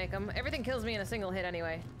bother to make them. Everything kills me in a single hit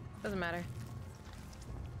anyway. Doesn't matter.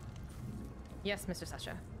 Yes, Mr.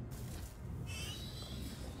 Sasha.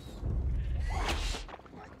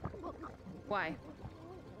 Why?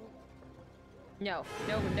 No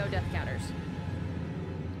death counters.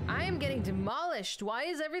 I am getting demolished. Why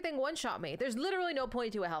is everything one-shot me? There's literally no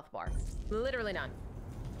point to a health bar. Literally none.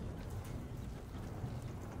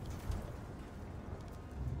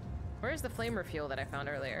 Where's the flame refuel that I found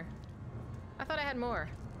earlier? I thought I had more.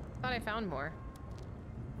 I thought I found more.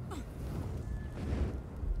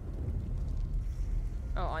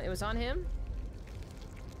 Oh, it was on him?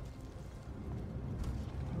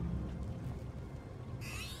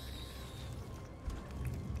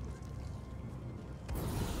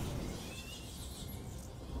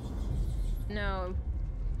 No,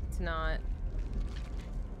 it's not.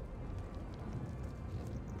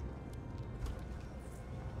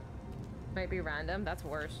 Might be random. That's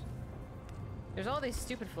worse. There's all these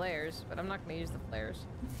stupid flares, but I'm not gonna use the flares.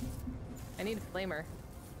 I need a flamer.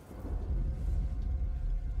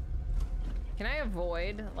 Can I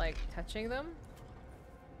avoid, like, touching them?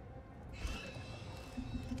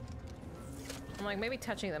 I'm like, maybe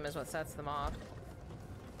touching them is what sets them off.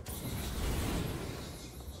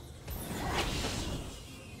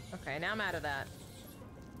 Okay, now I'm out of that.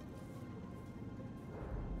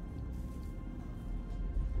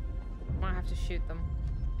 I might have to shoot them.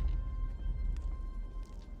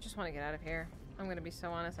 Just want to get out of here. I'm gonna be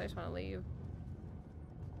so honest, I just want to leave.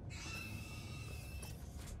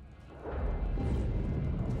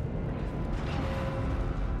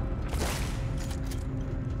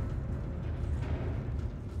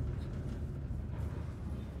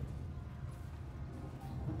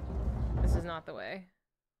 This is not the way.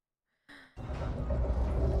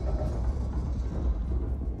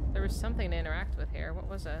 There was something to interact with here. What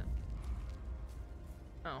was it?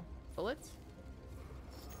 Oh, bullets?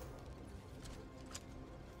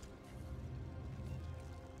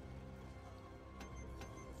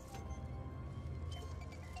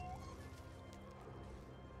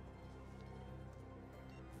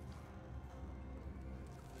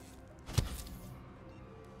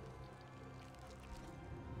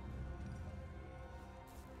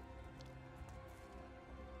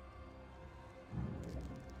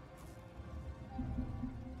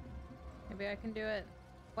 Maybe I can do it.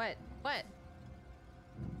 What? What?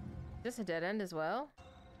 Is this a dead end as well?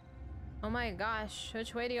 Oh my gosh.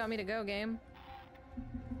 Which way do you want me to go, game?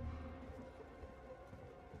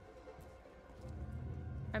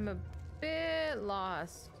 I'm a bit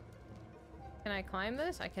lost. Can I climb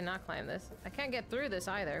this? I cannot climb this. I can't get through this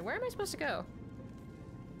either. Where am I supposed to go?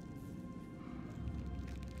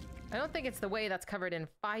 I don't think it's the way that's covered in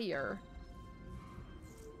fire.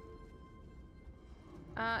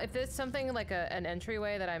 If there's something like an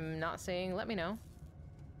entryway that I'm not seeing, let me know.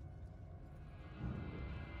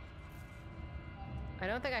 I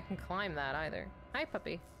don't think I can climb that either. Hi,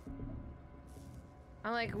 puppy.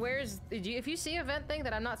 I'm like, where's... if you see a vent thing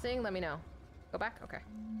that I'm not seeing, let me know. Go back? Okay.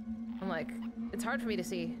 I'm like, it's hard for me to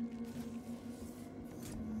see.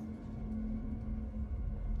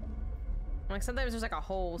 I'm like, sometimes there's like a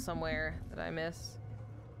hole somewhere that I miss.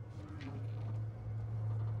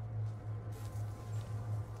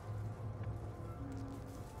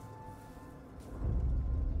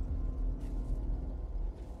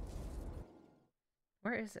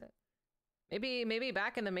 Where is it? Maybe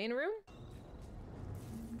back in the main room?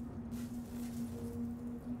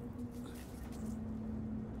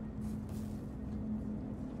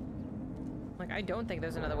 Like, I don't think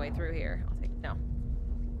there's another way through here. I'll take... no.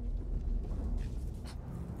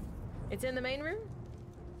 It's in the main room?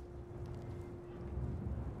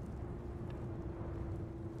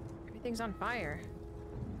 Everything's on fire.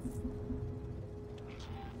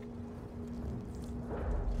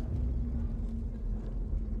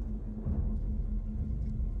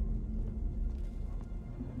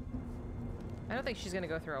 I don't think she's gonna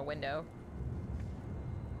go through a window.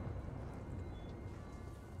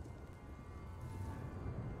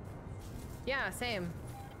 Yeah, same.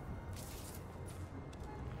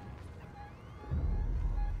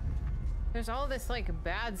 There's all this, like,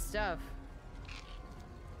 bad stuff.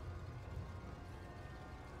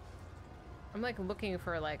 I'm, like, looking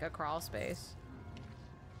for, like, a crawl space.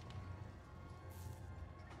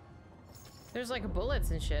 There's, like, bullets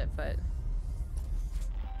and shit, but...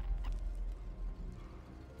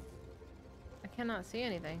 I cannot see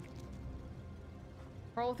anything.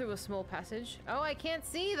 Crawl through a small passage. Oh, I can't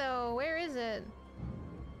see, though! Where is it?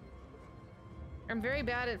 I'm very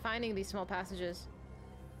bad at finding these small passages.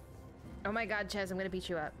 Oh my god, Ches, I'm gonna beat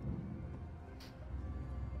you up.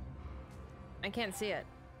 I can't see it.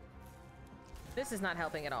 This is not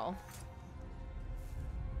helping at all.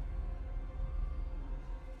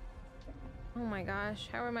 Oh my gosh,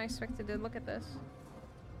 how am I expected to look at this?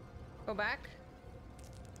 Go back.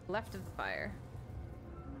 Left of the fire.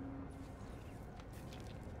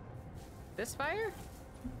 This fire?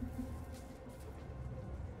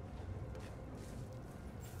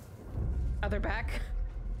 Other back?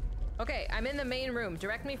 Okay, I'm in the main room.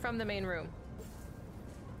 Direct me from the main room.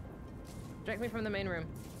 Direct me from the main room.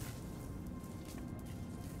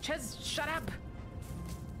 Ches, shut up!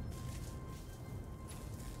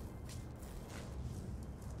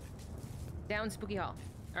 Down Spooky Hall.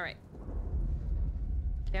 Alright.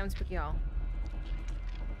 Down Spooky Hall.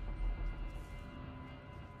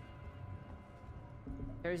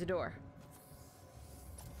 There's a door.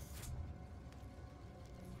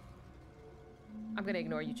 I'm gonna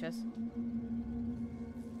ignore you, Chess.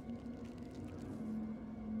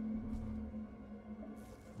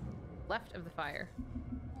 Left of the fire.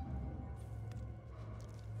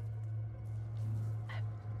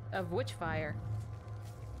 Of which fire?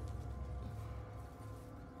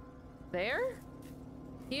 There?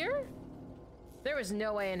 Here? There was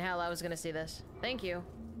no way in hell I was gonna see this. Thank you.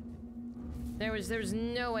 There's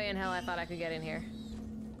no way in hell I thought I could get in here.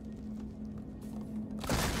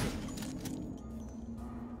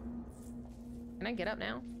 Can I get up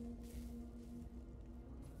now?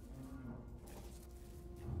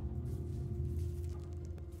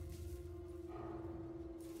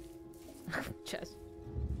 Chess.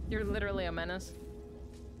 You're literally a menace.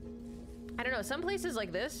 I don't know, some places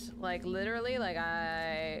like this, like literally, like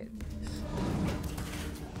I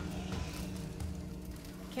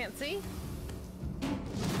can't see.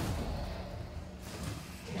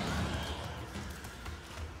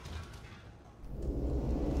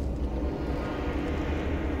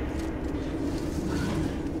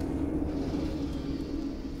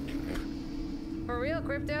 For real,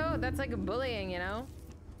 Crypto, that's like a bullying, you know?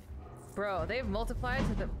 Bro, they've multiplied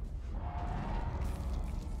to the...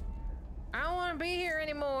 I don't want to be here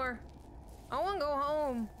anymore. I want to go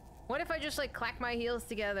home. What if I just like clack my heels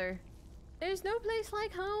together? There's no place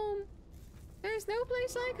like home. There's no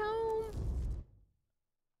place like home.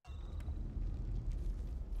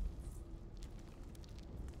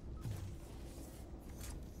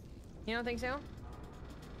 You don't think so?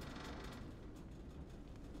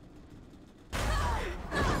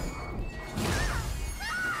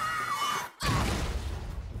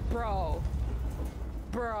 Bro.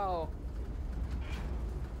 Bro.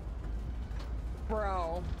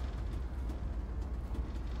 Bro.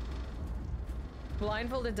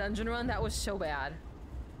 Blindfolded dungeon run? That was so bad.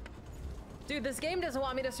 Dude, this game doesn't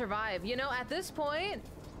want me to survive. You know, at this point,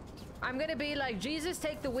 I'm gonna be like, Jesus,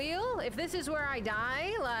 take the wheel. If this is where I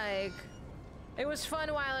die, like, it was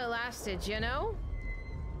fun while it lasted, you know?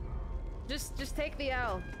 Just take the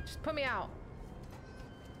L. Just put me out.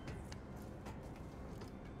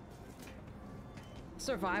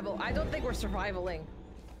 Survival. I don't think we're survivaling.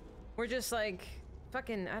 We're just like,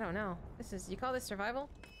 fucking, I don't know. This is, you call this survival?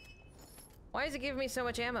 Why is it giving me so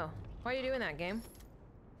much ammo? Why are you doing that, game?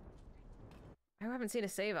 I haven't seen a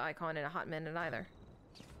save icon in a hot minute either.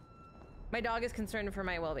 My dog is concerned for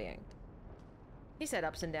my well-being. He said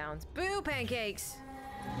ups and downs. Boo, pancakes!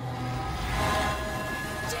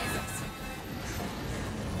 Jesus!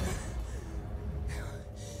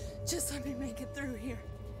 Just let me make it through here.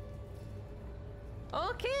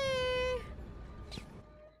 Okay!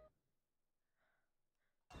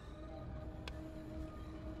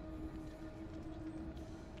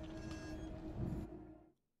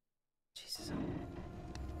 Jesus.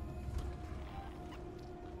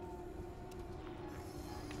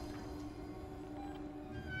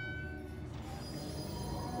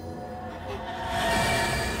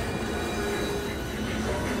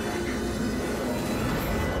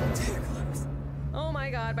 Oh my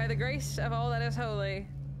God, by the grace of all that is holy,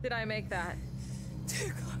 did I make that?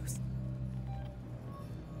 Too close.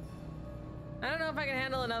 I don't know if I can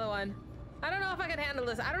handle another one. I don't know if I can handle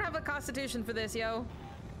this. I don't have a constitution for this, yo.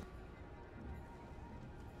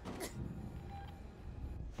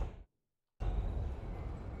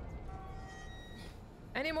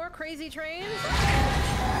 Any more crazy trains?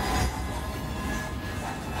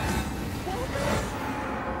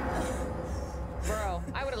 Bro,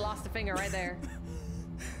 I would have lost a finger right there.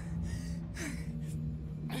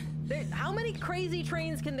 How many crazy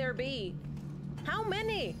trains can there be? How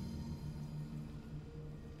many?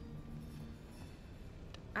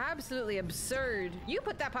 Absolutely absurd. You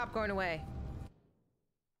put that popcorn away.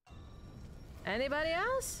 Anybody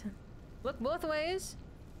else? Look both ways.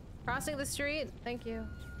 Crossing the street. Thank you.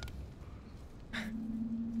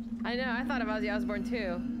 I know, I thought of Ozzy Osbourne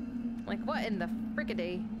too. Like, what in the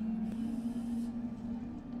frickaday?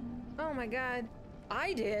 Oh my God.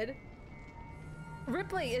 I did.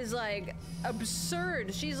 Ripley is like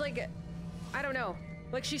absurd. She's like, I don't know.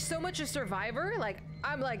 Like, she's so much a survivor. Like,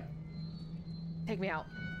 I'm like, take me out.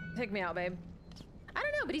 Take me out, babe. I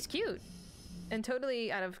don't know, but he's cute. And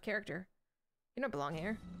totally out of character. You don't belong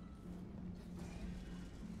here.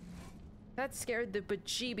 That scared the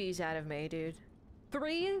bejeebies out of me, dude.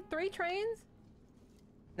 Three trains?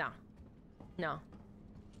 No. No.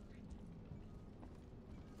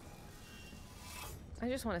 I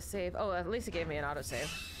just want to save. Oh, at least it gave me an autosave.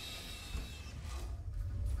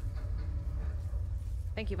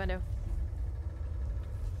 Thank you, Vendo.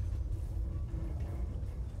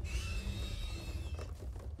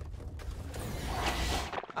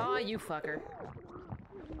 Aw, you fucker.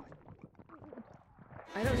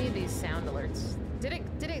 I don't need these sound alerts. Did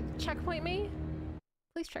it checkpoint me?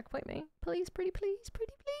 Please checkpoint me. Please, pretty please,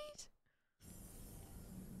 pretty please.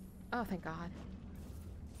 Oh, thank God.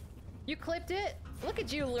 You clipped it? Look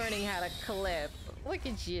at you learning how to clip. Look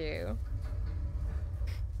at you.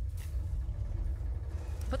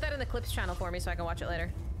 Put that in the clips channel for me so I can watch it later.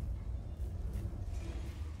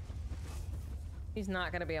 He's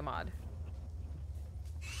not gonna be a mod.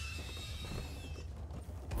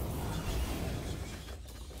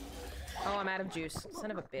 Oh, I'm out of juice. Son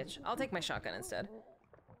of a bitch. I'll take my shotgun instead.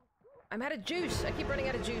 I'm out of juice! I keep running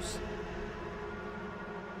out of juice.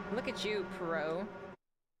 Look at you, pro.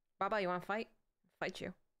 Baba, you wanna fight? Fight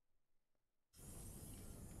you.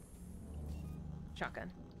 Shotgun.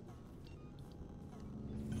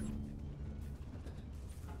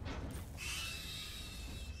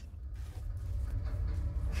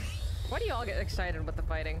 Why do you all get excited with the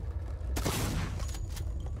fighting?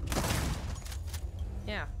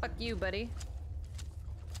 Yeah, fuck you, buddy.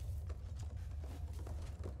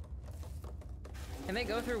 Can they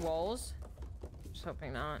go through walls? Just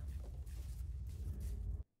hoping not.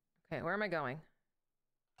 Okay, where am I going?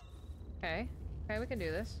 Okay. Okay, we can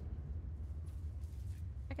do this.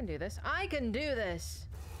 I can do this. I can do this!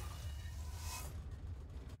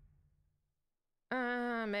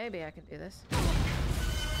 Maybe I can do this.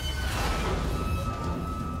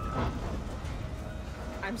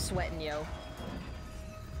 I'm sweating, yo.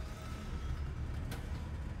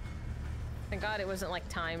 Thank God it wasn't like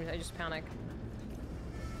timed. I just panicked.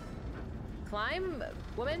 Climb,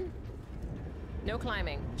 woman? No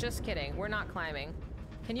climbing. Just kidding. We're not climbing.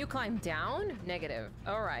 Can you climb down? Negative.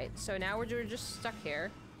 Alright, so now we're just stuck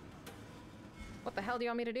here. What the hell do you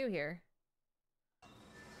want me to do here?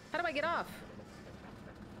 How do I get off?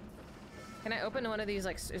 Can I open one of these,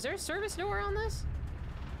 like, is there a service door on this?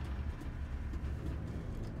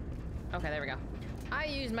 Okay, there we go. I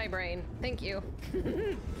used my brain. Thank you.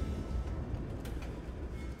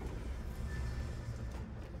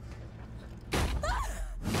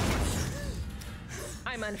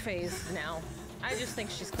 I'm unfazed now. I just think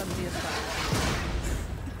she's clumsy as fuck.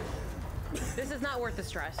 This is not worth the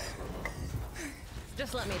stress.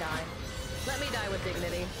 Just let me die. Let me die with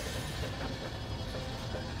dignity.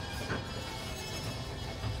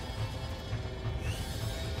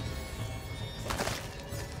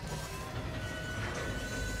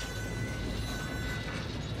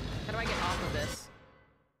 How do I get off of this?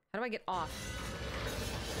 How do I get off?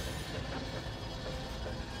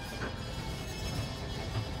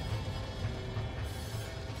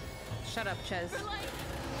 Shut up, Ches. Relay! Relay,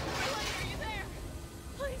 are you there?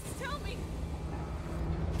 Please tell me!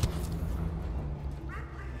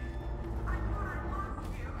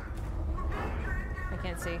 I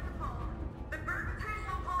can't see. The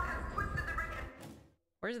gravitational pull has twisted the ring and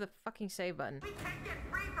Where's the fucking save button? we can't get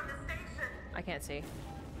free from the station. I can't see.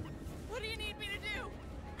 What do you need me to do?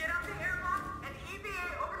 Get out the airlock and EVA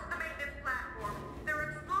over to the maintenance platform. There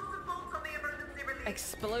are explosive bolts on the emergency release.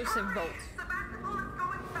 Explosive Hurry! bolts. Sebastopol is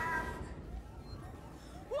going fast.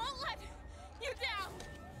 Won't let you down!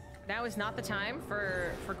 Now is not the time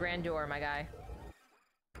for grandeur, my guy.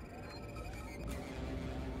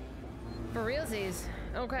 For realsies.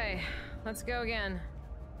 Okay, let's go again.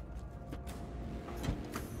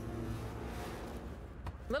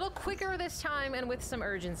 A little quicker this time and with some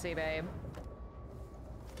urgency, babe.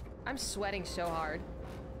 I'm sweating so hard.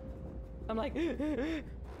 I'm like...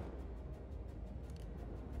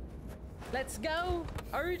 Let's go!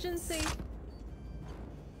 Urgency!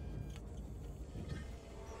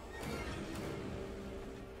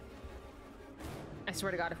 I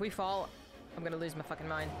swear to God, if we fall, I'm gonna lose my fucking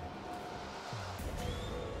mind.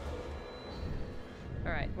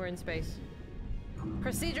 Alright, we're in space.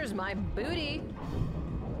 Procedure's my booty!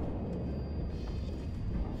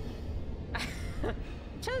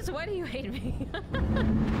 Ches, why do you hate me?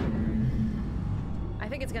 I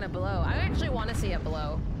think it's gonna blow. I actually want to see it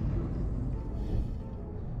blow.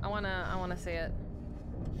 I wanna see it.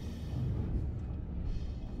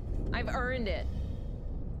 I've earned it.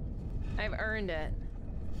 I've earned it.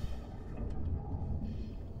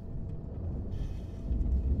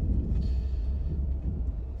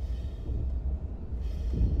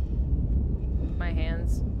 My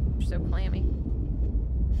hands are so clammy.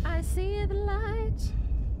 I see the light.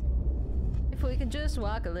 If we can just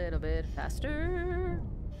walk a little bit faster.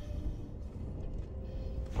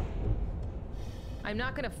 I'm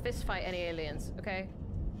not gonna fist fight any aliens, okay?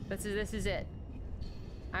 This is it.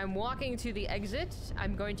 I'm walking to the exit.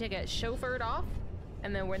 I'm going to get chauffeured off,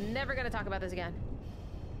 and then we're never gonna talk about this again.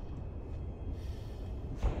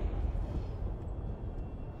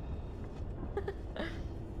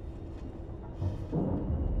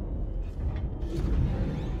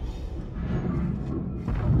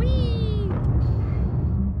 Whee!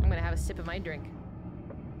 I'm gonna have a sip of my drink.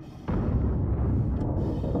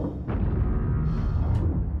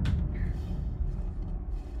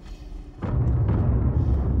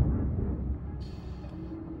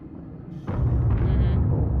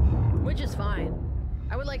 Which is fine.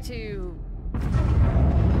 I would like to...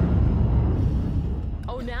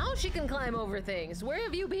 Oh, now she can climb over things. Where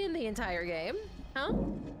have you been the entire game? Huh?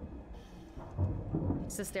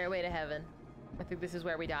 It's the stairway to heaven. I think this is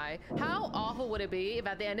where we die. How awful would it be if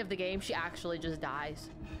at the end of the game she actually just dies?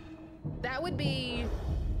 That would be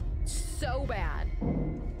so bad.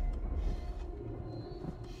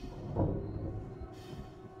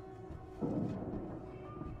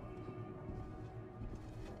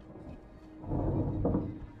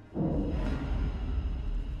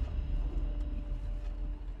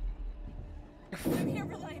 I'm here,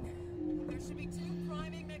 Verlaine. There should be 2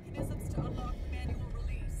 priming mechanisms to unlock the manual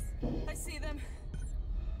release. I see them.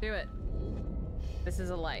 Do it. This is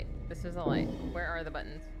a light. This is a light. Where are the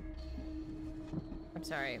buttons? I'm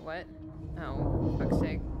sorry, what? Oh, fuck's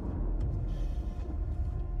sake.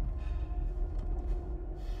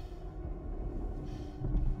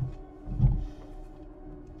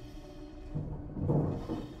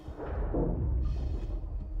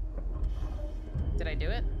 Did I do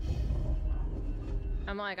it?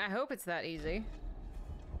 I'm like, I hope it's that easy.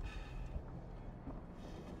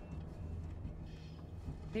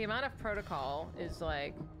 The amount of protocol is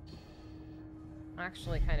like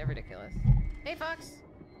actually kind of ridiculous. Hey, Fox.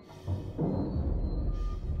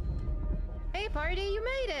 Hey, party, you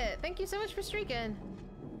made it. Thank you so much for streaking.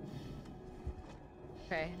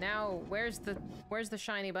 Okay, now where's the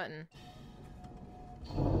shiny button?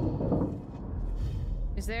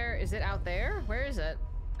 Is it out there? Where is it?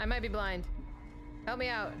 I might be blind. Help me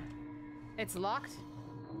out. It's locked?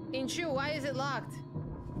 Inchu, why is it locked?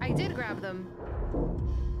 I did grab them.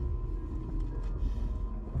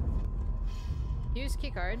 Use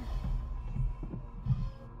keycard.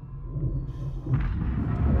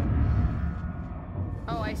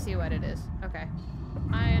 Oh, I see what it is. Okay.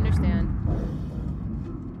 I understand.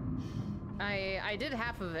 I did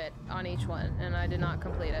half of it on each one, and I did not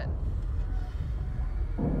complete it.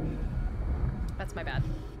 That's my bad.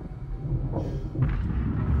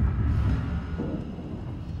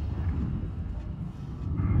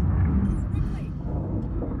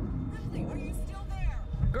 Ripley, are you still there?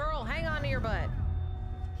 Girl, hang on to your butt.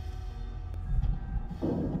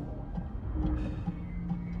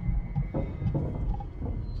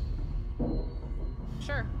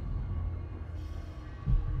 Sure.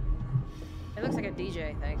 It looks like a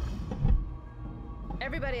DJ thing.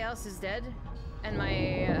 Everybody else is dead, and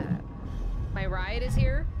my ride is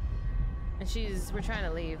here, and we're trying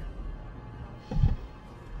to leave.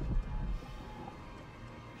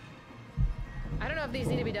 I don't know if these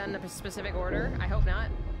need to be done in a specific order. I hope not.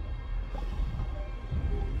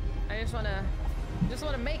 I just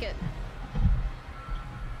wanna make it.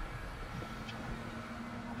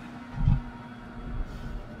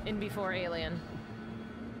 In before Alien.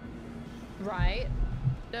 Right?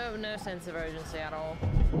 No sense of urgency at all.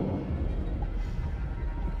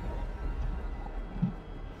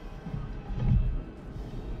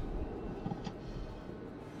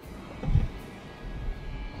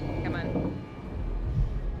 Come on.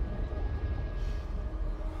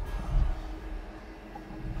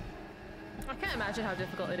 I can't imagine how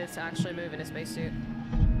difficult it is to actually move in a spacesuit.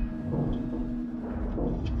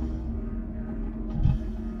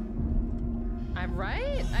 I'm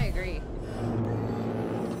right? I agree.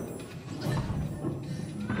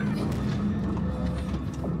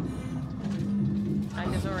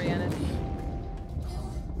 I'm disoriented.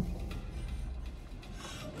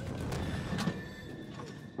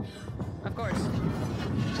 Of course.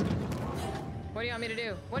 What do you want me to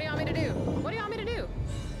do? What do you want me to do? What do you want me to do?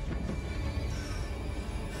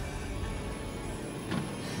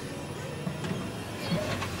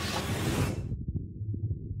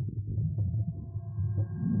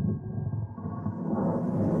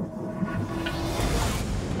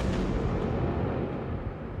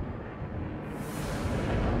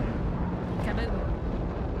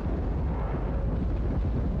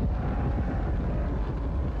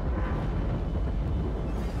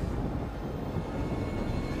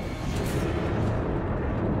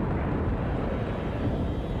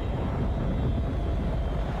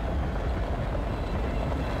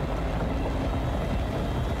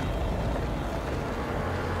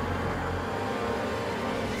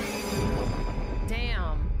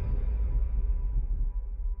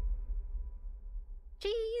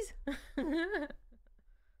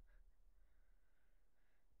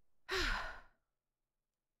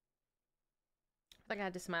 Like I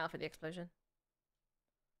had to smile for the explosion.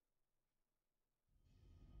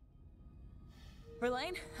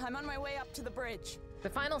 Verlaine, I'm on my way up to the bridge. The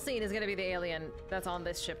final scene is gonna be the alien that's on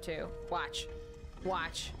this ship too. Watch.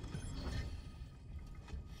 Watch.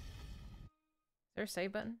 Is there a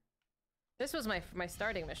save button? This was my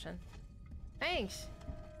starting mission. Thanks.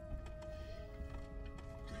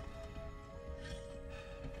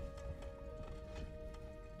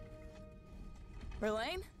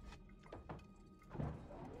 Verlaine?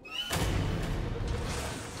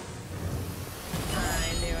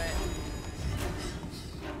 I knew it.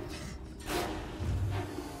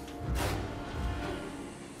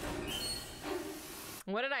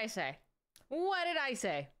 What did I say? What did I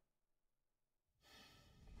say?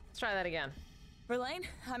 Let's try that again. Verlaine,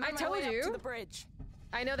 I'm on my way up to the bridge.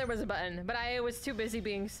 I know there was a button, but I was too busy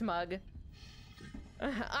being smug.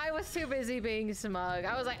 I was too busy being smug.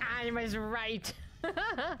 I was like, I was right.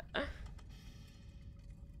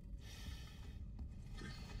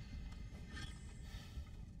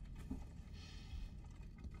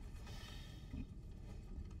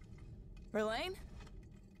 Verlaine?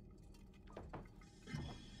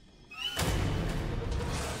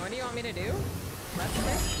 What do you want me to do? Left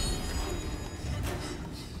click?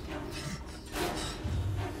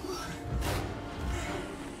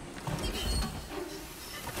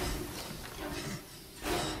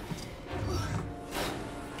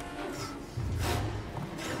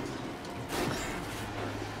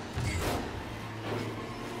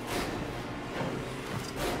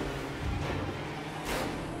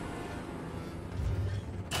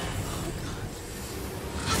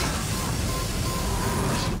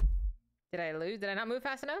 Did I lose? Did I not move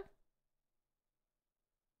fast enough?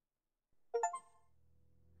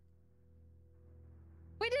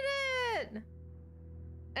 We did it!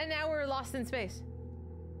 And now we're lost in space.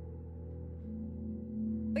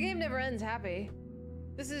 The game never ends happy.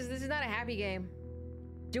 This is not a happy game.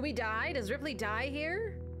 Do we die? Does Ripley die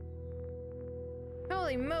here?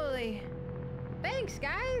 Holy moly. Thanks,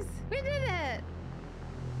 guys! We did it!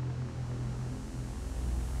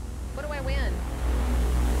 What do I win?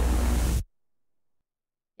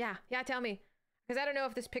 Yeah, tell me. Because I don't know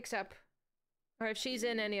if this picks up. Or if she's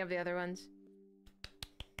in any of the other ones.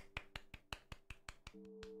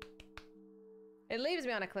 It leaves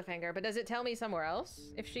me on a cliffhanger, but does it tell me somewhere else?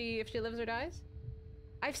 If she lives or dies?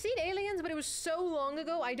 I've seen Aliens, but it was so long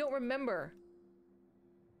ago, I don't remember.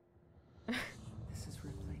 This is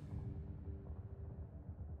Ripley.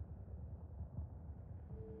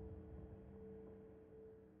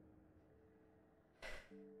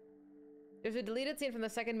 There's a deleted scene from the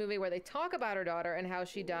second movie where they talk about her daughter and how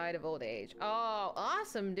she died of old age. Oh,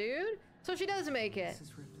 awesome, dude. So she does make it. This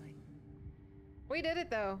is Ripley. We did it,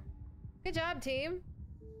 though. Good job, team.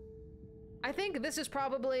 I think this is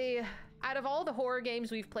probably, out of all the horror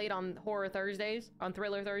games we've played on Horror Thursdays, on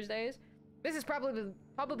Thriller Thursdays, this has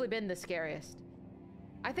probably been the scariest.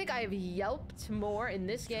 I think I've yelped more in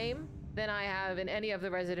this game than I have in any of the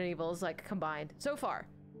Resident Evils, like, combined. So far.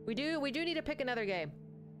 We do need to pick another game.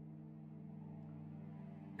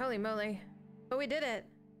 Holy moly. But we did it.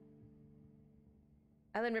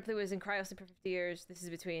 Ellen Ripley was in cryosleep for 50 years. This is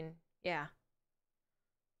between... Yeah.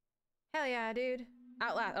 Hell yeah, dude.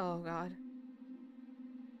 Outlast... Oh, God.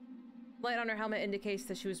 Light on her helmet indicates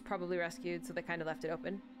that she was probably rescued, so they kind of left it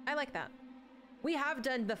open. I like that. We have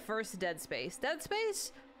done the first Dead Space. Dead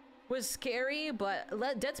Space was scary, but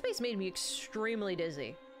Dead Space made me extremely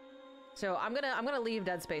dizzy. So I'm gonna leave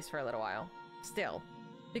Dead Space for a little while. Still.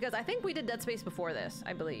 Because I think we did Dead Space before this,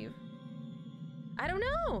 I believe. I don't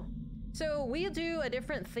know. So we do a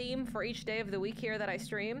different theme for each day of the week here that I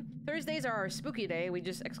stream. Thursdays are our spooky day. We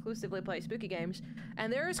just exclusively play spooky games.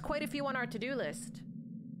 And there's quite a few on our to-do list.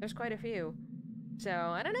 There's quite a few. So,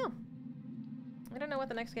 I don't know. I don't know what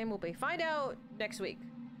the next game will be. Find out next week.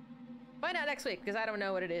 Find out next week, because I don't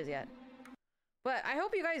know what it is yet. But I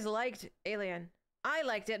hope you guys liked Alien. I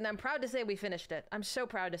liked it, and I'm proud to say we finished it. I'm so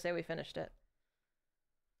proud to say we finished it.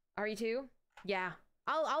 Are you too? Yeah.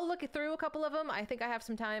 I'll look through a couple of them. I think I have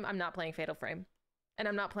some time. I'm not playing Fatal Frame. And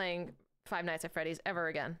I'm not playing Five Nights at Freddy's ever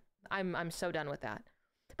again. I'm so done with that.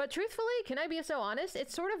 But truthfully, can I be so honest?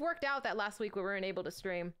 It sort of worked out that last week we weren't able to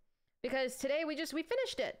stream. Because today we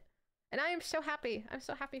finished it. And I am so happy. I'm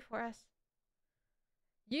so happy for us.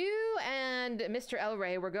 You and Mr. El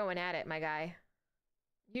Rey were going at it, my guy.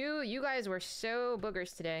 You guys were so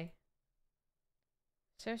boogers today.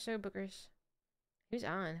 So boogers. Who's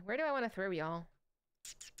on? Where do I want to throw y'all?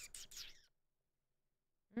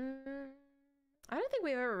 I don't think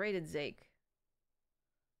we've ever rated Zake.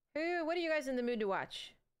 What are you guys in the mood to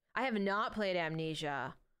watch? I have not played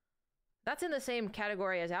Amnesia. That's in the same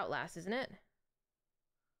category as Outlast, isn't it?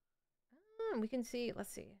 We can see,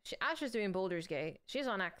 let's see. Ash is doing Baldur's Gate. She's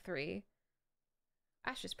on Act 3.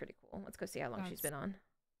 Ash is pretty cool. Let's go see how long she's been on.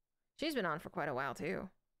 She's been on for quite a while, too.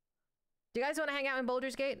 Do you guys want to hang out in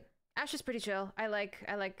Baldur's Gate? Ash is pretty chill. I like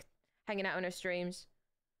hanging out in her streams.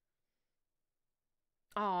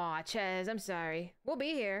 Aw, Ches, I'm sorry. We'll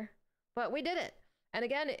be here. But we did it. And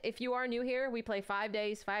again, if you are new here, we play 5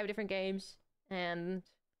 days, 5 different games. And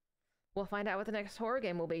we'll find out what the next horror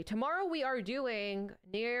game will be. Tomorrow we are doing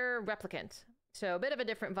Near Replicant. So a bit of a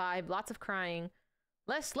different vibe. Lots of crying.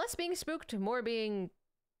 Less being spooked, more being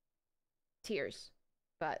tears.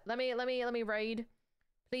 But let me raid.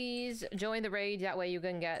 Please join the raid. That way you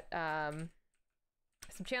can get some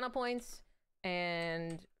channel points.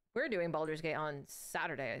 And we're doing Baldur's Gate on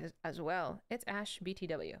Saturday as well. It's Ash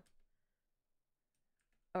BTW.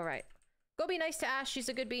 All right. Go be nice to Ash. She's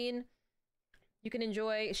a good bean. You can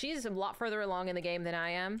enjoy. She's a lot further along in the game than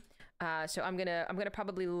I am. So I'm gonna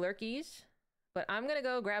probably lurkies. But I'm gonna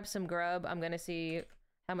go grab some grub. I'm gonna see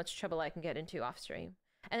how much trouble I can get into off stream.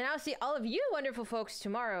 And then I'll see all of you wonderful folks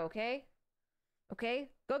tomorrow, okay? Okay?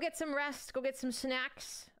 Go get some rest. Go get some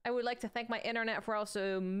snacks. I would like to thank my internet for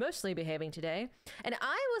also mostly behaving today. And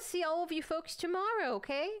I will see all of you folks tomorrow,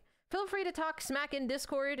 okay? Feel free to talk smack in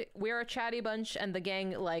Discord. We're a chatty bunch, and the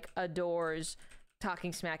gang, like, adores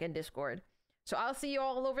talking smack in Discord. So I'll see you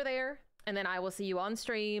all over there, and then I will see you on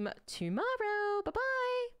stream tomorrow.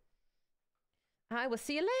 Bye-bye! I will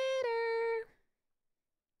see you later!